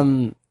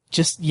 That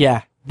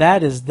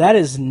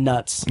is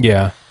nuts.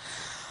 Yeah.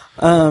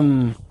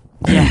 God.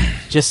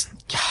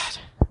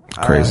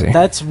 Crazy.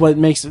 That's what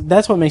makes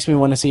me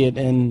want to see it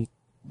in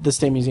the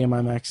State Museum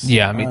IMAX.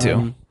 Yeah, me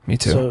too. Me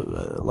too.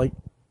 So,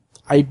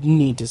 I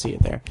need to see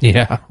it there.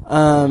 Yeah.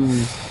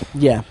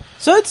 Yeah.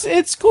 So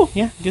it's cool.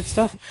 Yeah, good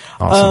stuff.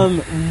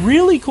 Awesome.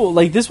 Really cool.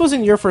 Like, this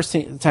wasn't your first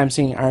time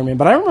seeing Iron Man,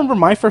 but I remember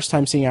my first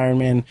time seeing Iron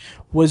Man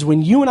was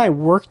when you and I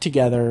worked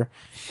together,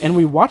 and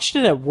we watched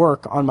it at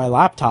work on my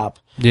laptop.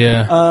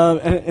 Yeah.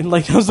 And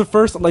like, that was the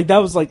first. Like, that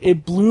was like,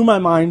 it blew my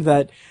mind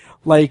that.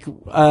 Like,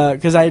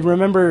 cause I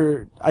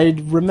remembered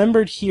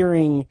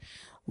hearing,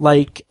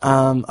 like,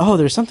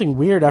 there's something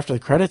weird after the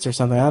credits or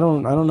something. I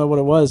don't know what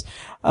it was.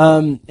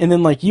 And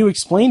then like you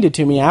explained it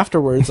to me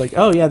afterwards, like,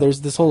 oh yeah,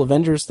 there's this whole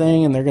Avengers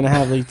thing and they're gonna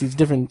have like these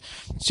different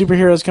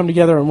superheroes come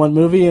together in one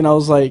movie. And I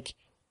was like,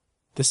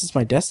 this is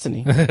my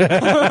destiny.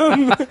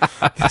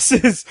 This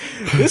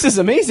is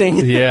amazing.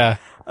 Yeah.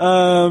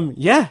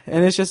 Yeah.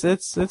 And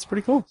it's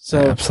pretty cool.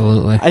 So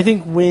absolutely. I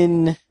think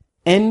when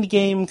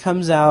Endgame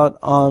comes out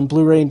on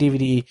Blu-ray and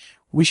DVD,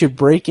 we should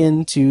break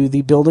into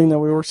the building that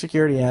we work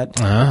security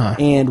at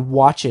and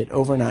watch it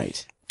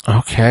overnight.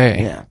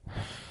 Okay. Yeah.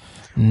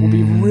 Will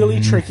be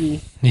really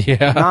tricky.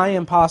 Yeah. Nigh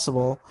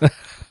impossible.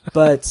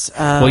 But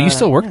well, you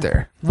still work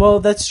there. Well,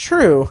 that's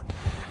true.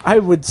 I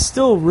would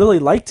still really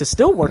like to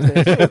still work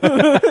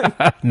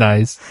there.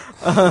 Nice.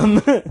 Oh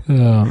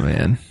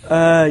man.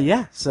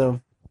 Yeah, so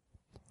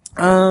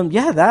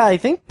I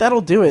think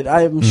that'll do it.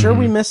 I'm sure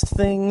we missed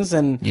things,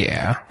 and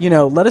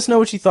let us know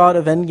what you thought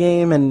of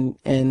Endgame,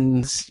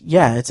 and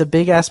yeah, it's a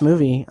big ass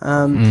movie.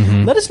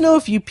 Let us know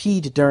if you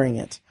peed during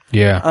it.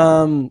 Yeah.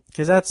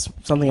 Because that's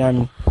something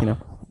I'm,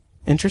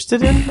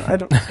 interested in. I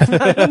don't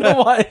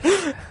know why.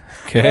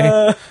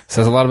 Okay.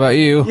 Says a lot about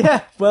you.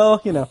 Yeah.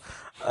 Well,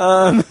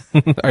 Are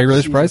you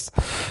really surprised?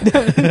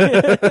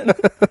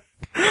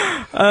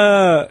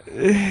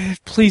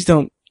 Please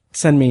don't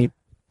send me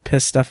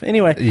piss stuff.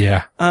 Anyway.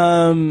 Yeah.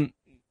 I mean,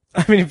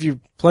 if you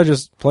pledge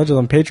us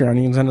on Patreon,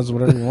 you can send us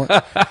whatever you want.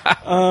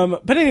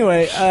 But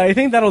anyway, I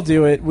think that'll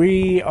do it.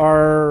 We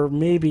are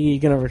maybe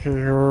gonna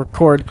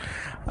record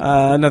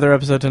another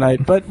episode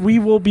tonight, but we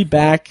will be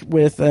back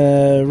with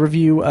a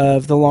review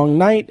of the Long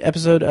Night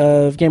episode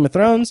of Game of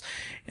Thrones,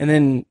 and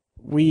then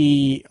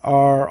we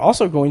are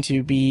also going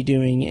to be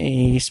doing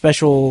a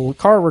special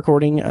car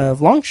recording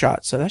of Long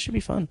Shot, so that should be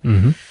fun.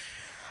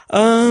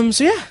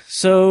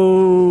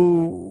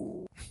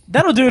 So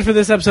that'll do it for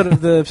this episode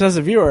of The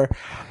Obsessive Viewer.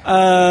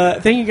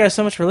 Thank you guys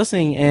so much for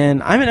listening,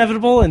 and I'm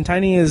Inevitable, and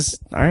Tiny is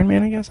Iron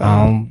Man, I guess?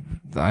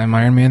 I'm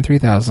Iron Man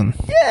 3000.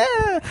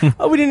 Yeah!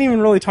 Oh, we didn't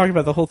even really talk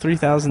about the whole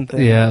 3000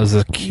 thing. Yeah, it was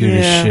the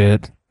cutest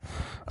shit.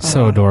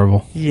 So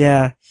adorable.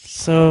 Yeah.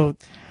 So,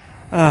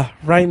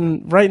 right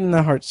in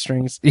the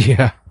heartstrings.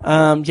 Yeah.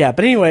 But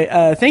anyway,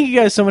 thank you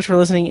guys so much for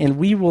listening, and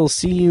we will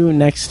see you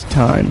next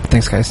time.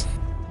 Thanks, guys.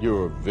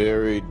 You're a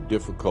very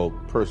difficult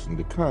person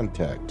to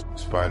contact,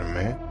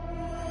 Spider-Man.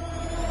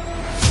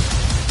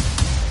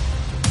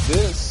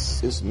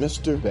 This is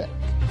Mr. Beck.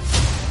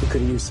 We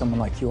could have used someone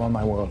like you on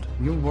my world.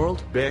 Your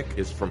world? Beck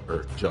is from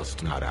Earth,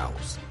 just not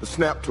ours. The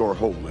snap tore a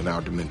hole in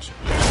our dimension.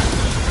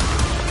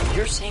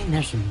 You're saying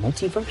there's a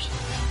multiverse?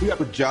 We have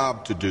a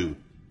job to do,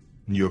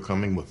 and you're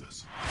coming with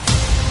us.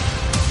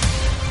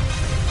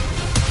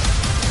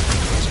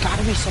 There's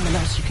gotta be someone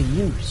else you can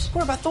use.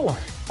 What about Thor?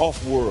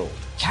 Off-world.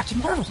 Captain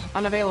Marvel?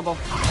 Unavailable.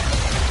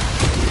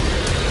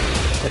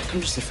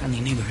 I'm just a friendly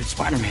neighborhood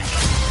Spider-Man.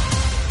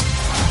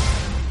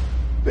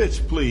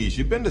 Bitch, please,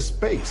 you've been to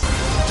space.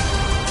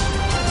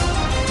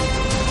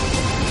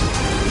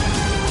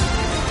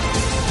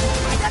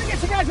 I gotta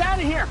get you guys out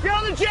of here. Get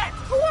on the jet.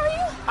 Who are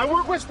you? I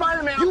work with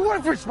Spider-Man. You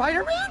work for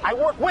Spider-Man? I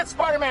work with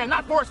Spider-Man,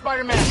 not for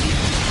Spider-Man.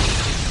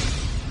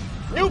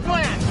 New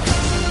plan.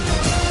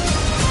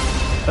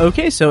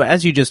 Okay, so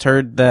as you just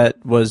heard,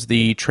 that was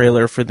the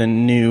trailer for the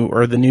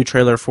new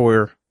trailer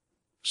for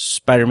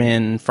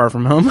Spider-Man Far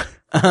From Home.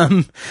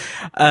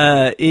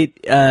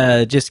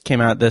 It just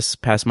came out this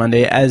past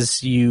Monday.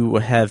 As you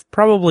have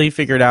probably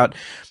figured out,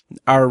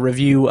 our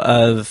review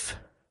of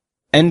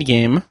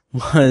Endgame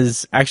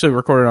was actually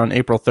recorded on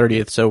April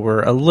 30th, so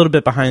we're a little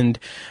bit behind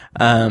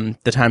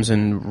the times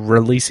in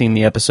releasing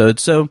the episode.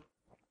 So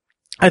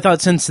I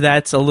thought since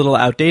that's a little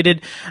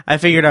outdated, I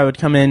figured I would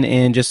come in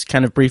and just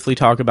kind of briefly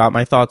talk about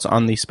my thoughts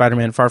on the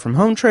Spider-Man Far From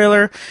Home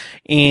trailer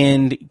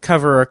and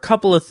cover a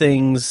couple of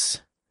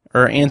things,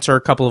 or answer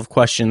a couple of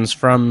questions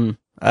from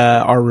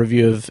our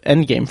review of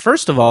Endgame.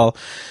 First of all,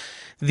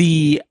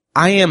 the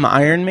I am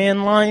Iron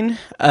Man line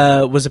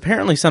was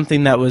apparently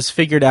something that was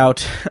figured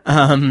out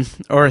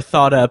or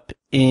thought up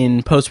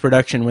in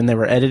post-production when they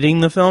were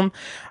editing the film.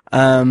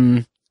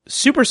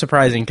 Super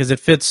surprising because it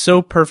fits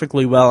so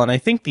perfectly well, and I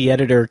think the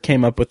editor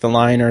came up with the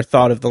line or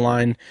thought of the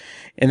line,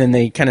 and then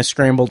they kind of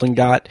scrambled and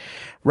got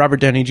Robert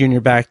Downey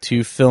Jr. back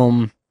to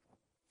film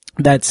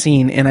that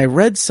scene. And I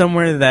read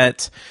somewhere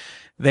that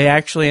they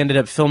actually ended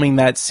up filming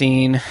that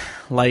scene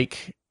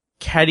like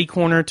catty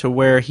corner to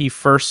where he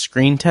first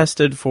screen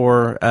tested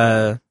for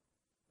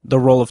the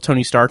role of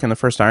Tony Stark in the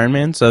first Iron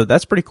Man, so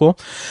that's pretty cool.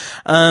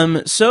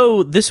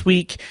 So this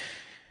week,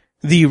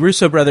 the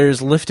Russo brothers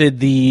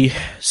lifted the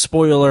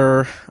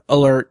spoiler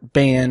alert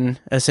ban,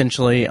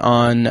 essentially,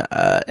 on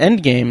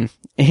Endgame,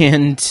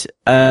 and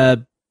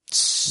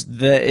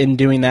in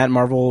doing that,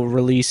 Marvel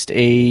released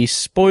a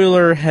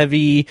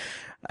spoiler-heavy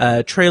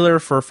trailer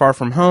for Far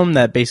From Home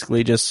that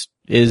basically just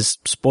is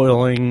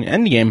spoiling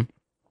Endgame,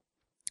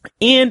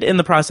 and in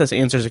the process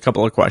answers a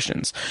couple of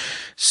questions.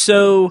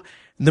 So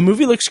the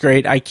movie looks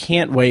great. I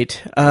can't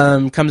wait.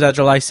 Comes out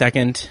July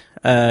 2nd.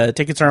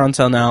 Tickets are on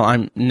sale now.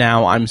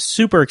 I'm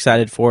super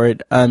excited for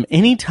it.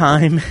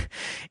 Anytime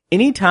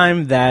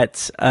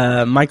that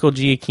Michael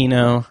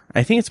Giacchino,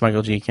 I think it's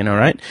Michael Giacchino,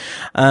 right?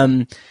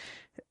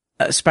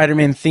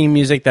 Spider-Man theme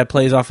music that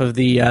plays off of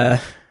the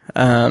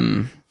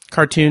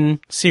cartoon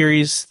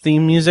series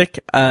theme music.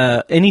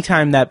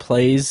 Anytime that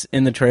plays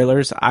in the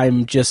trailers,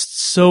 I'm just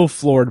so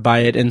floored by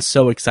it and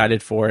so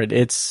excited for it.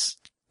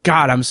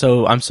 I'm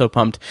so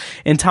pumped.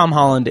 And Tom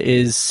Holland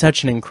is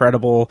such an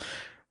incredible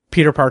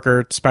Peter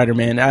Parker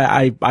Spider-Man.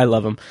 I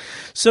love him.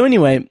 So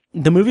anyway,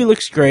 the movie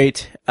looks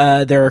great.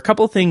 There are a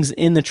couple things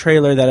in the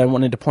trailer that I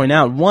wanted to point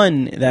out.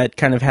 One that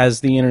kind of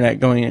has the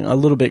internet going a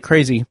little bit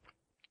crazy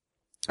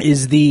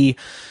is the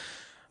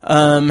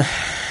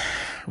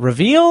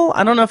reveal.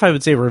 I don't know if I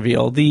would say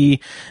reveal.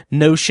 The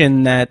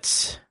notion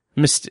that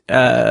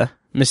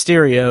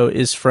Mysterio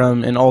is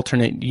from an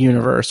alternate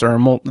universe or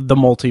the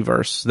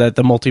multiverse, that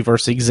the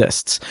multiverse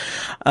exists,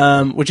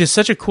 which is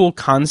such a cool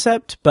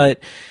concept, but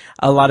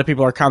a lot of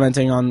people are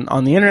commenting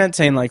on the internet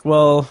saying like,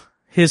 well,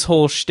 his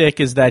whole shtick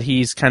is that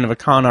he's kind of a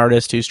con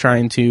artist who's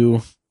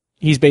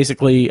he's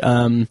basically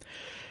Syndrome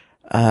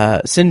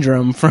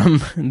from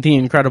The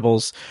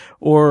Incredibles,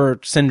 or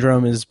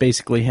Syndrome is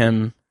basically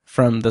him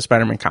from the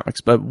Spider-Man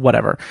comics, but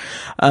whatever.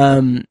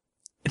 And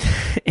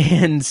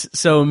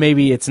so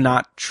maybe it's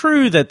not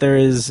true that there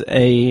is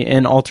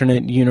an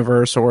alternate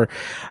universe, or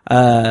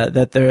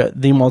that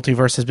the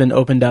multiverse has been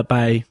opened up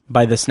by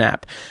the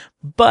snap.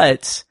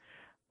 But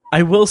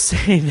I will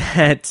say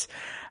that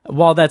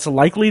while that's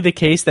likely the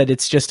case, that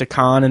it's just a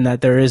con and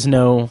that there is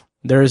no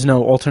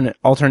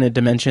alternate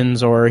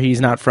dimensions, or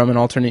he's not from an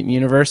alternate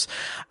universe,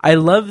 I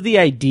love the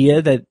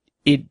idea that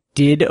it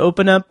did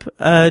open up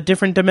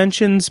different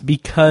dimensions,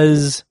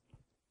 because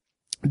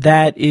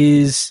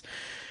that's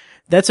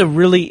a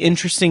really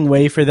interesting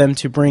way for them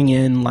to bring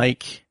in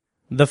like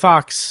the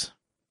Fox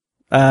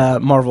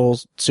Marvel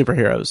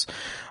superheroes,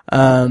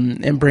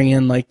 and bring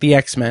in like the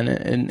X-Men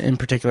in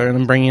particular, and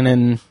I'm bringing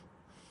in,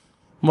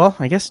 well,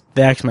 I guess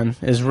the X-Men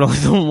is really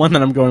the one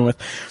that I'm going with,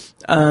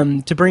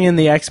 to bring in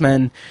the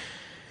X-Men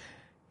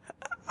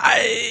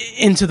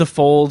into the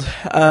fold.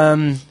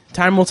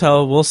 Time will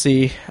tell. We'll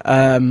see.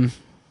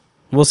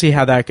 We'll see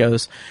how that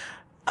goes.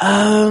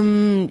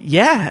 Other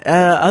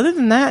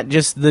than that,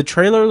 just the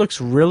trailer looks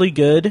really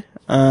good.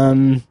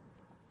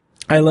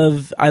 I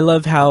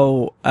love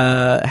how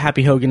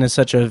Happy Hogan is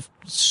such a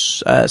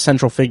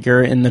central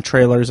figure in the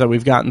trailers that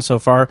we've gotten so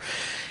far,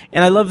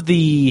 and I love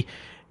the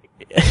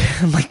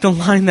like the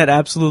line that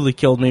absolutely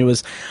killed me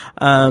was,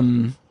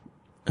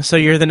 "So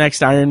you're the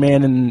next Iron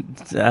Man," and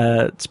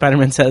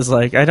Spider-Man says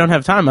like, "I don't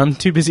have time. I'm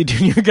too busy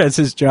doing your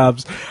guys'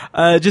 jobs."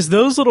 Just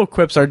those little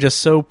quips are just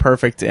so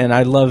perfect, and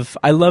I love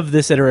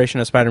this iteration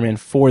of Spider-Man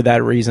for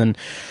that reason.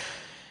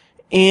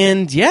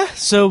 And yeah,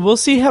 so we'll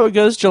see how it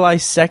goes July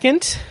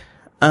 2nd.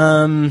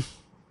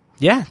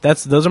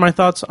 Those are my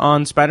thoughts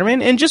on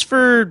Spider-Man. And just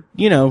for,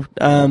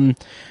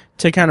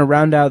 to kind of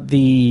round out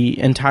the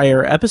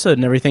entire episode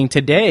and everything,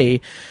 today,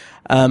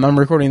 I'm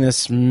recording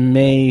this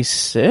May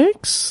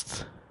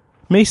 6th?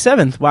 May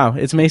 7th. Wow,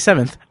 it's May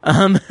 7th.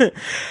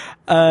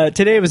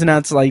 Today it was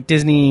announced, like,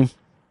 Disney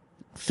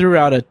threw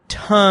out a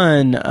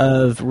ton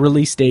of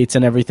release dates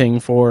and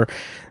everything for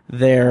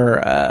their,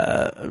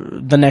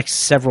 the next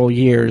several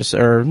years,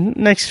 or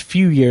next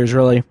few years,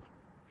 really.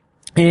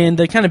 And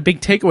the kind of big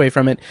takeaway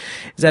from it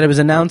is that it was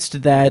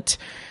announced that,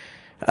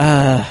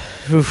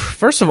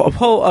 first of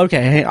all,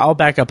 I'll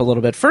back up a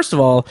little bit. First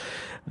of all,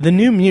 the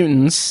New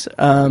Mutants,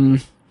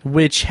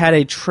 which had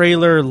a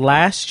trailer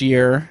last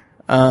year,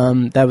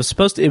 that was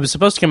supposed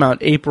to come out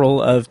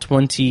April of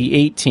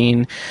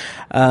 2018,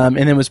 and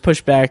then was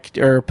pushed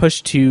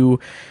to,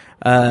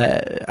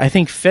 I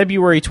think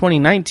February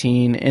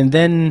 2019, and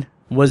then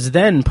was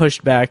then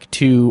pushed back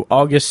to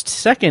August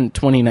 2nd,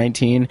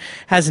 2019,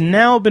 has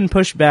now been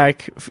pushed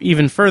back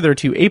even further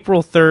to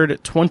April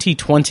 3rd,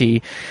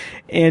 2020.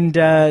 And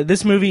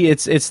this movie,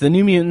 it's the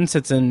New Mutants.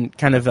 It's in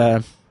kind of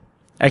a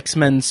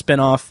X-Men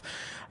spinoff,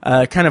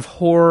 kind of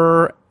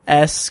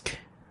horror-esque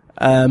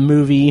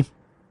movie,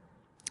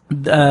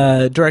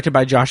 directed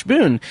by Josh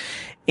Boone.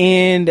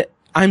 And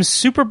I'm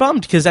super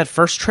bummed because that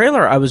first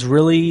trailer I was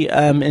really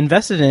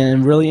invested in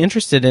and really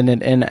interested in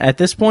it, and at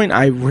this point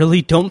I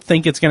really don't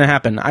think it's going to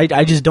happen.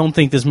 I just don't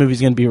think this movie's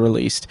going to be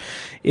released.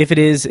 If it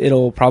is,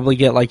 it'll probably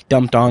get like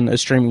dumped on a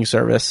streaming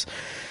service.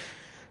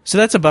 So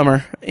that's a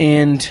bummer,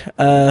 and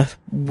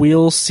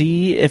we'll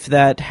see if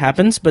that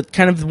happens. But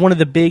kind of one of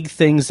the big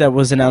things that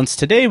was announced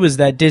today was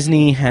that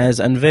Disney has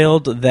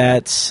unveiled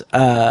that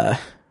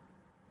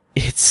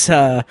it's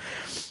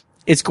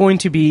going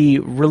to be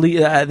really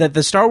that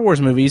the Star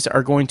Wars movies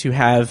are going to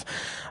have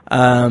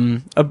a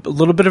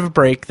little bit of a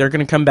break. They're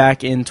going to come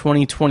back in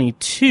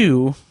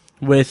 2022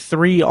 with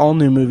 3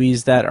 all-new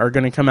movies that are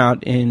going to come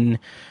out in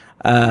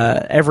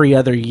every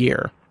other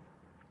year.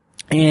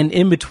 And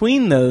in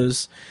between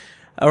those,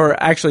 or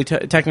actually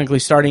technically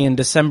starting in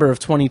December of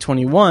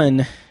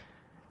 2021,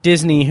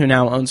 Disney, who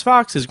now owns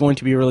Fox, is going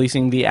to be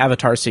releasing the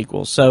Avatar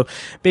sequels. So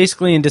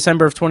basically in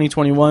December of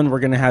 2021, we're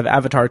going to have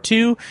Avatar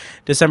 2.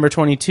 December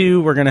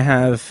 22, we're going to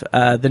have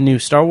the new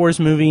Star Wars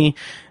movie.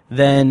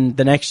 Then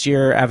the next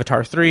year,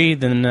 Avatar 3.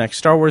 Then the next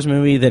Star Wars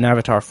movie. Then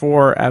Avatar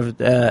 4. And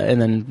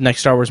then next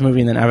Star Wars movie.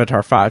 And then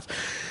Avatar 5.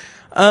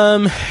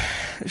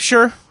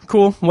 Sure.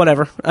 Cool.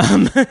 Whatever.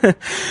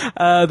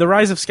 The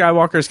Rise of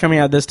Skywalker is coming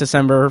out this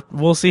December.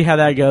 We'll see how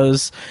that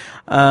goes.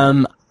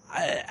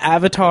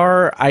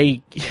 Avatar,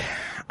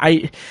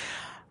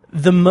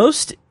 the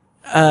most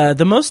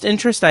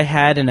interest I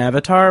had in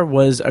Avatar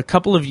was a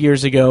couple of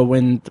years ago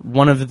when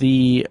one of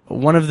the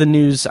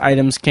news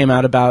items came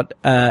out about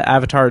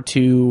Avatar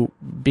 2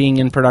 being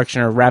in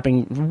production or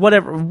wrapping,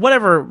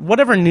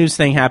 whatever news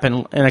thing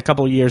happened in a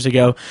couple of years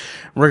ago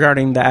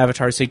regarding the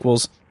Avatar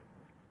sequels.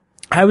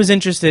 I was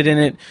interested in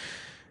it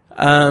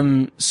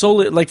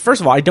solely, like, first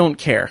of all, I don't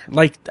care.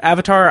 Like,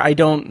 Avatar, I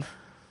don't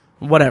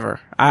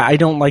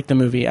like the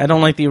movie. I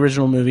don't like the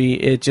original movie.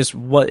 It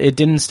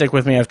didn't stick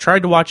with me. I've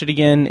tried to watch it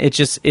again. I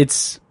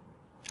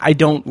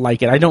don't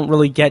like it. I don't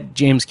really get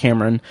James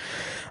Cameron.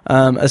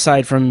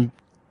 Aside from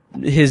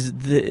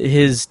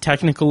his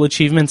technical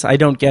achievements, I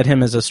don't get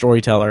him as a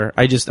storyteller.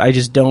 I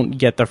just don't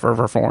get the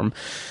fervor for him.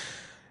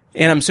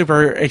 And I'm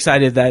super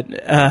excited that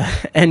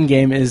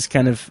Endgame is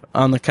kind of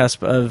on the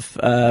cusp of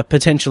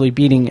potentially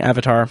beating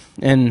Avatar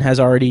and has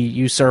already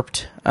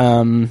usurped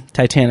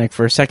Titanic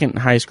for second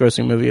highest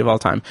grossing movie of all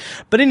time.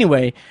 But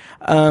anyway,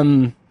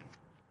 the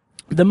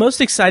most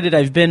excited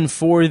I've been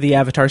for the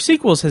Avatar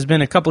sequels has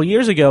been a couple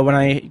years ago when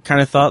I kind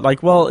of thought,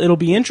 like, well, it'll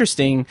be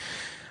interesting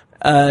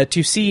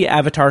to see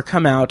Avatar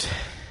come out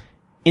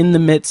in the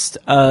midst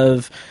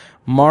of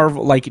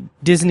Marvel, like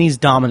Disney's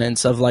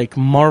dominance of like the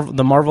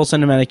Marvel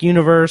Cinematic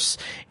Universe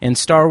and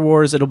Star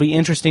Wars. It'll be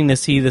interesting to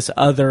see this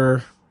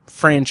other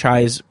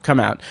franchise come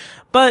out.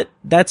 But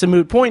that's a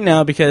moot point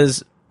now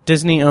because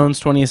Disney owns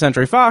 20th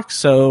Century Fox,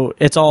 so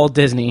it's all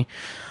Disney.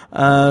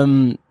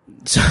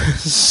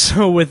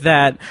 So with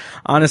that,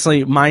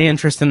 honestly, my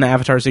interest in the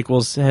Avatar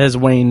sequels has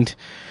waned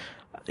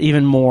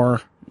even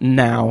more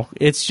now.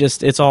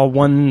 It's all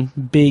one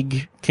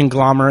big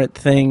conglomerate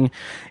thing,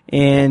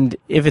 and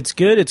if it's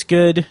good, it's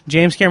good.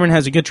 James Cameron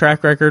has a good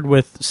track record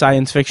with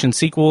science fiction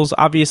sequels,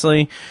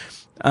 obviously,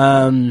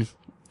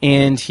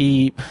 and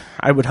he,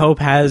 I would hope,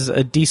 has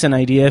a decent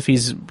idea if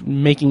he's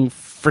making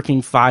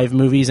freaking 5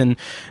 movies and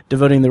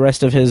devoting the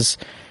rest of his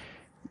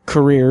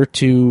career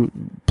to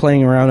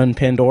playing around on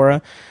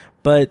Pandora.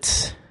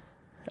 But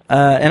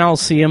and I'll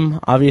see him,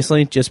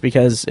 obviously, just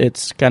because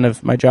it's kind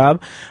of my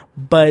job,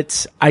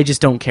 but I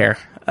just don't care.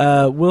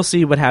 We'll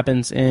see what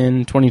happens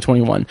in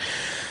 2021.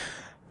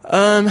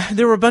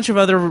 There were a bunch of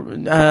other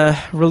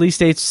release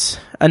dates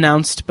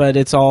announced, but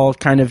it's all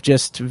kind of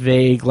just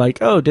vague, like,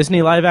 oh,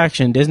 Disney live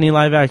action,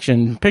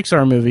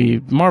 Pixar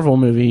movie, Marvel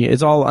movie.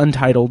 It's all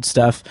untitled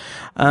stuff.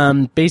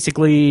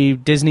 Basically,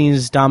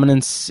 Disney's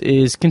dominance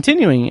is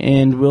continuing,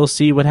 and we'll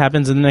see what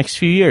happens in the next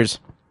few years.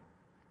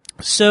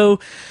 So,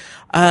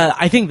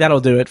 I think that'll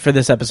do it for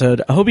this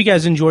episode. I hope you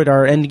guys enjoyed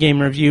our Endgame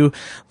review.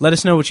 Let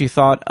us know what you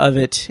thought of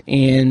it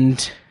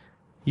and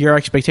your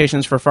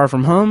expectations for Far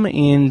From Home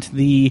and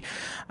the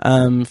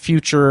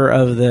future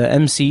of the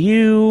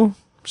MCU,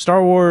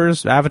 Star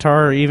Wars,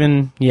 Avatar,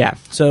 even. Yeah.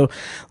 So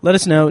let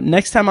us know.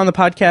 Next time on the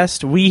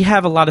podcast, we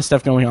have a lot of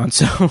stuff going on.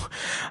 So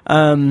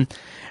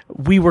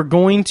we were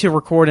going to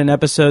record an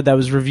episode that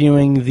was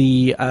reviewing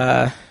the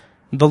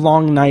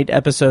long night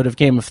episode of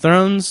Game of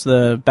Thrones,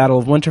 the Battle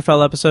of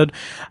Winterfell episode,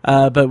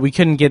 but we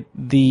couldn't get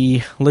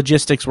the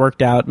logistics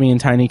worked out. Me and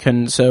Tiny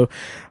couldn't. So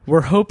we're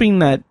hoping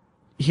that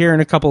here in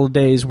a couple of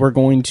days, we're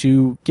going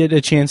to get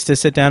a chance to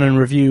sit down and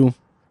review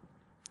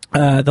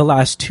the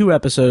last 2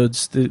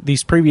 episodes,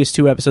 these previous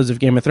 2 episodes of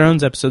Game of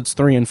Thrones, episodes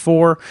 3 and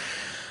 4,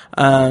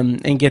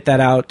 and get that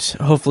out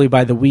hopefully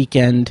by the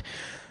weekend.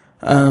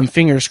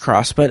 Fingers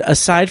crossed. But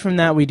aside from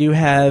that, we do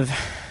have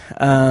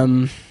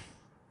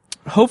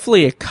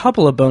hopefully a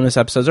couple of bonus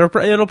episodes, or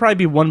it'll probably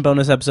be one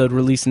bonus episode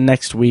released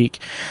next week.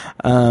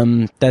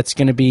 That's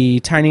going to be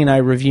Tiny and I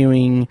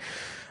reviewing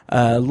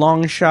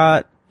Long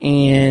Shot,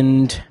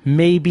 and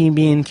maybe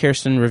me and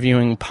Kirsten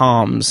reviewing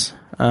Palms.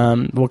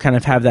 We'll kind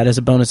of have that as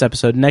a bonus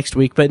episode next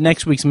week. But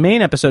next week's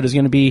main episode is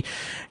going to be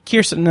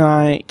Kirsten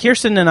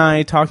and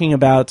I talking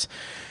about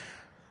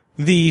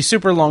the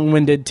super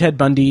long-winded Ted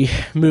Bundy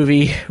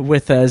movie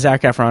with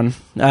Zac Efron,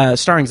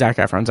 starring Zac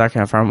Efron. Zac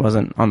Efron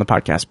wasn't on the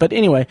podcast. But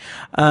anyway,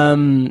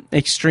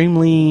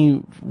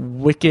 extremely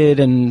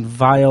wicked and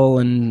vile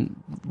and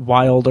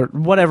wild, or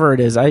whatever it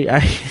is.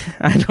 I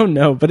don't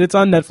know, but it's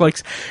on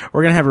Netflix.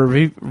 We're going to have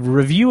a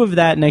review of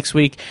that next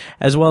week,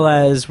 as well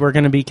as we're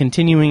going to be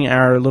continuing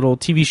our little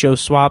TV show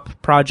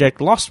swap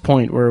project, Lost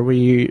Point, where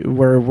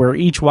we're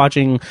each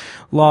watching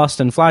Lost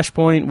and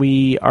Flashpoint.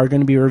 We are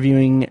going to be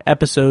reviewing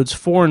episodes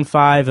 4 and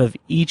 5 of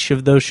each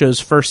of those shows'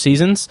 first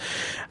seasons.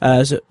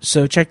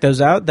 So check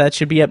those out. That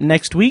should be up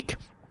next week.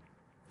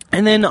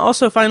 And then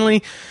also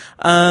finally,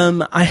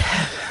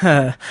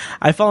 I've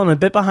fallen a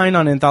bit behind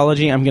on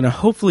Anthology. I'm going to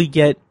hopefully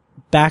get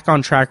back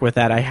on track with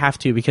that. I have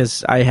to,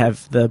 because I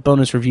have the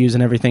bonus reviews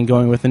and everything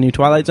going with the new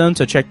Twilight Zone,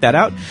 so check that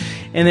out.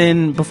 And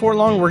then before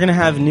long, we're going to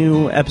have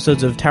new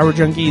episodes of Tower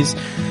Junkies.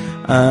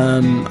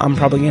 I'm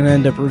probably going to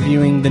end up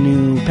reviewing the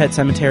new Pet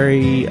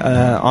Cemetery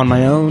on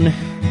my own,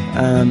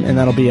 and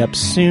that'll be up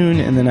soon.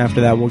 And then after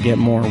that, we'll get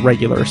more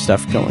regular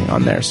stuff going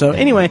on there. So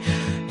anyway,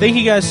 thank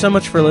you guys so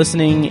much for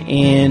listening,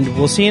 and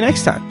we'll see you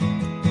next time.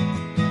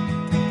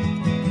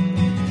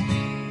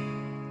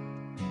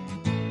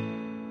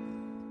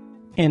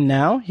 And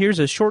now, here's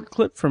a short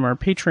clip from our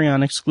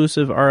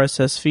Patreon-exclusive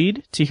RSS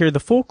feed. To hear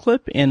the full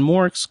clip and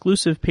more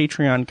exclusive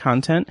Patreon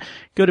content,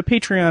 go to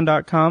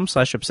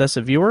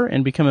patreon.com/obsessiveviewer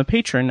and become a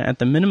patron at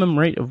the minimum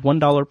rate of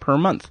 $1 per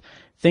month.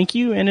 Thank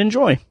you, and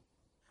enjoy.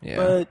 Yeah.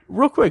 But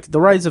real quick,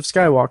 The Rise of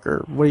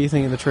Skywalker, what do you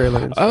think of the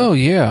trailer? Oh,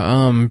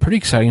 yeah, pretty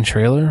exciting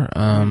trailer.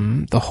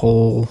 The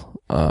whole,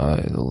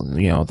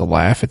 the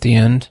laugh at the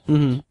end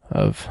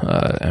of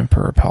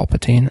Emperor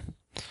Palpatine.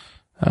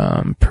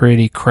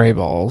 Pretty cray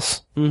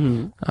balls.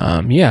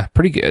 Yeah,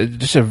 pretty good.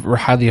 Just a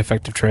highly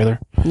effective trailer.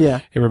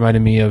 Yeah. It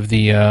reminded me of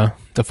the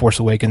Force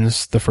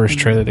Awakens, the first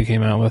trailer they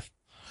came out with.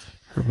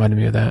 It reminded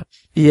me of that.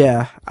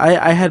 Yeah.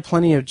 I had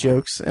plenty of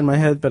jokes in my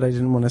head, but I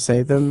didn't want to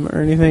say them or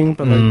anything.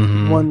 But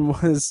one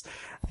was,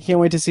 I can't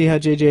wait to see how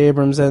J.J.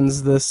 Abrams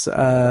ends this,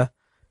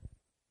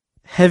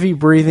 heavy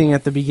breathing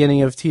at the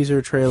beginning of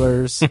teaser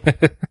trailers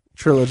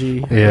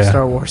trilogy of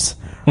Star Wars.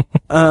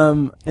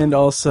 And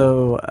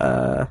also,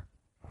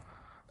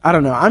 I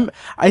don't know.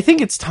 I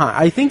think it's time.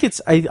 I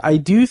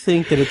do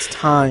think that it's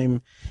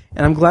time,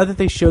 and I'm glad that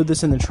they showed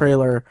this in the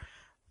trailer.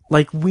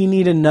 Like, we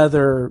need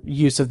another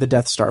use of the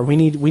Death Star. We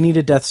need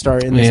a Death Star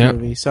in this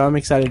movie. So I'm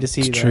excited to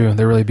see that. It's true.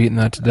 They're really beating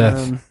that to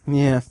death.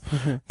 Yeah.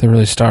 They're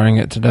really starring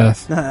it to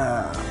death.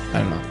 I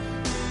don't know.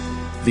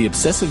 The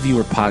Obsessive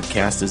Viewer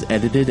podcast is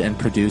edited and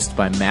produced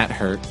by Matt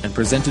Hurt and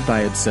presented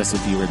by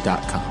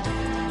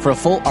ObsessiveViewer.com. For a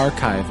full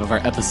archive of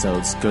our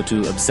episodes, go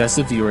to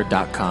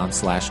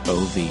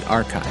ObsessiveViewer.com/OV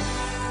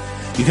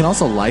archive. You can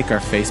also like our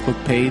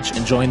Facebook page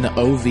and join the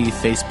OV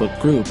Facebook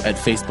group at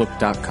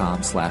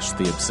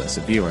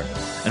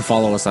facebook.com/theobsessiveviewer, and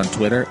follow us on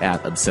Twitter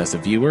at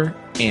obsessiveviewer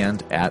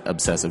and at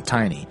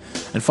obsessivetiny,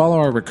 and follow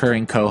our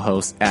recurring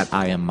co-hosts at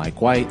I am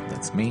Mike White,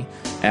 that's me,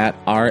 at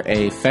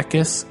R.A.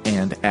 Feckus,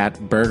 and at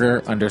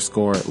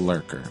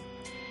burger_lurker.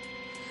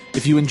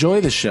 If you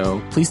enjoy the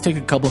show, please take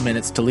a couple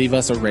minutes to leave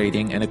us a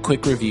rating and a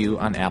quick review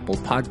on Apple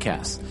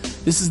Podcasts.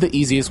 This is the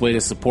easiest way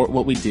to support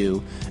what we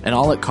do, and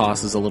all it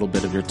costs is a little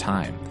bit of your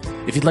time.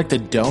 If you'd like to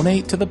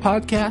donate to the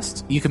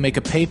podcast, you can make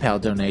a PayPal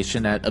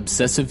donation at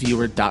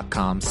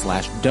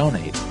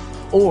obsessiveviewer.com/donate,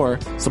 or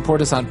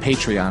support us on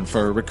Patreon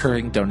for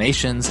recurring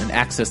donations and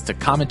access to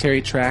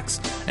commentary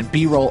tracks and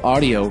B-roll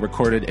audio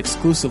recorded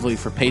exclusively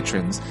for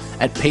patrons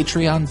at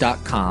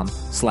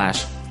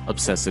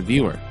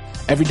patreon.com/obsessiveviewer.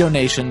 Every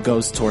donation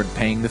goes toward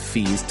paying the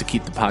fees to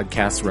keep the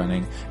podcast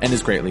running and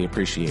is greatly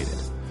appreciated.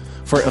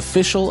 For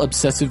official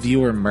Obsessive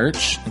Viewer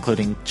merch,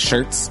 including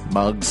shirts,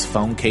 mugs,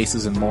 phone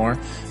cases, and more,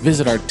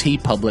 visit our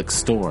TeePublic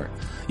store.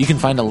 You can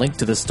find a link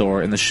to the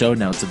store in the show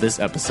notes of this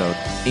episode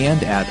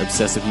and at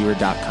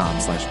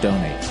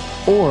obsessiveviewer.com/donate.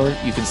 Or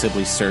you can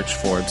simply search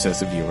for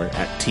Obsessive Viewer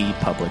at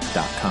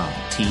teepublic.com,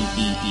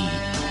 T-E-E,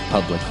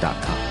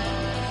 public.com.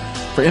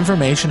 For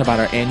information about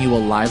our annual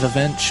live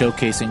event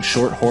showcasing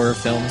short horror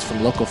films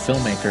from local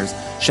filmmakers,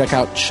 check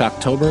out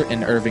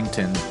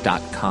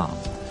shocktoberInIrvington.com.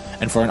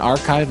 And for an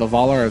archive of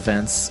all our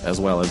events, as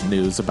well as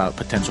news about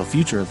potential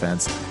future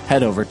events,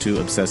 head over to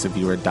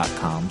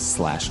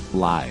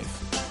obsessiveviewer.com/live.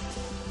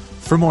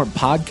 For more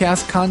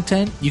podcast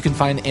content, you can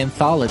find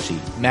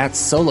Anthology, Matt's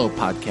solo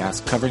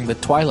podcast covering The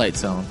Twilight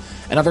Zone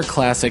and other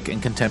classic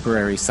and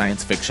contemporary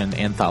science fiction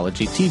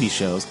anthology TV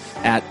shows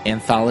at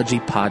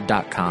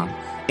anthologypod.com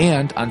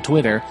and on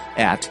Twitter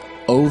at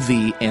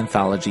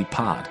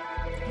OVAnthologyPod.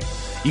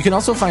 You can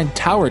also find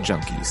Tower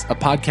Junkies, a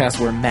podcast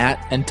where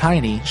Matt and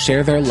Tiny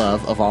share their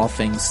love of all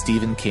things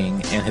Stephen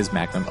King and his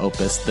magnum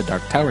opus, the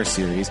Dark Tower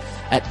series,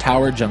 at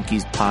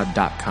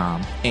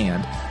towerjunkiespod.com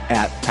and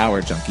at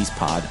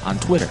towerjunkiespod on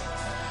Twitter.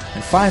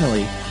 And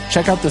finally,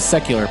 check out The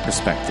Secular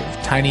Perspective,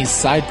 Tiny's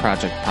side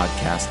project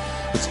podcast,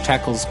 which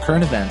tackles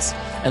current events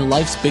and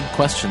life's big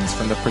questions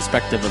from the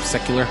perspective of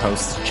secular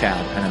hosts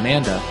Chad and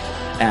Amanda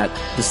at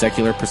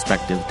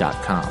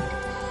thesecularperspective.com.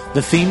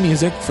 The theme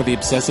music for The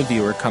Obsessive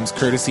Viewer comes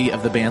courtesy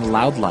of the band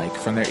Loudlike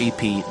from their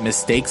EP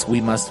Mistakes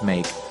We Must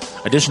Make.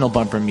 Additional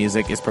bumper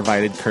music is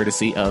provided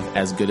courtesy of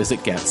As Good As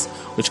It Gets,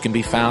 which can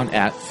be found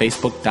at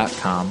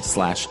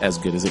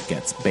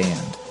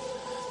facebook.com/asgoodasitgetsband.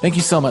 Thank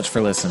you so much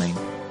for listening,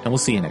 and we'll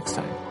see you next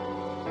time.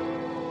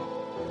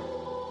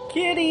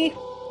 Kitty!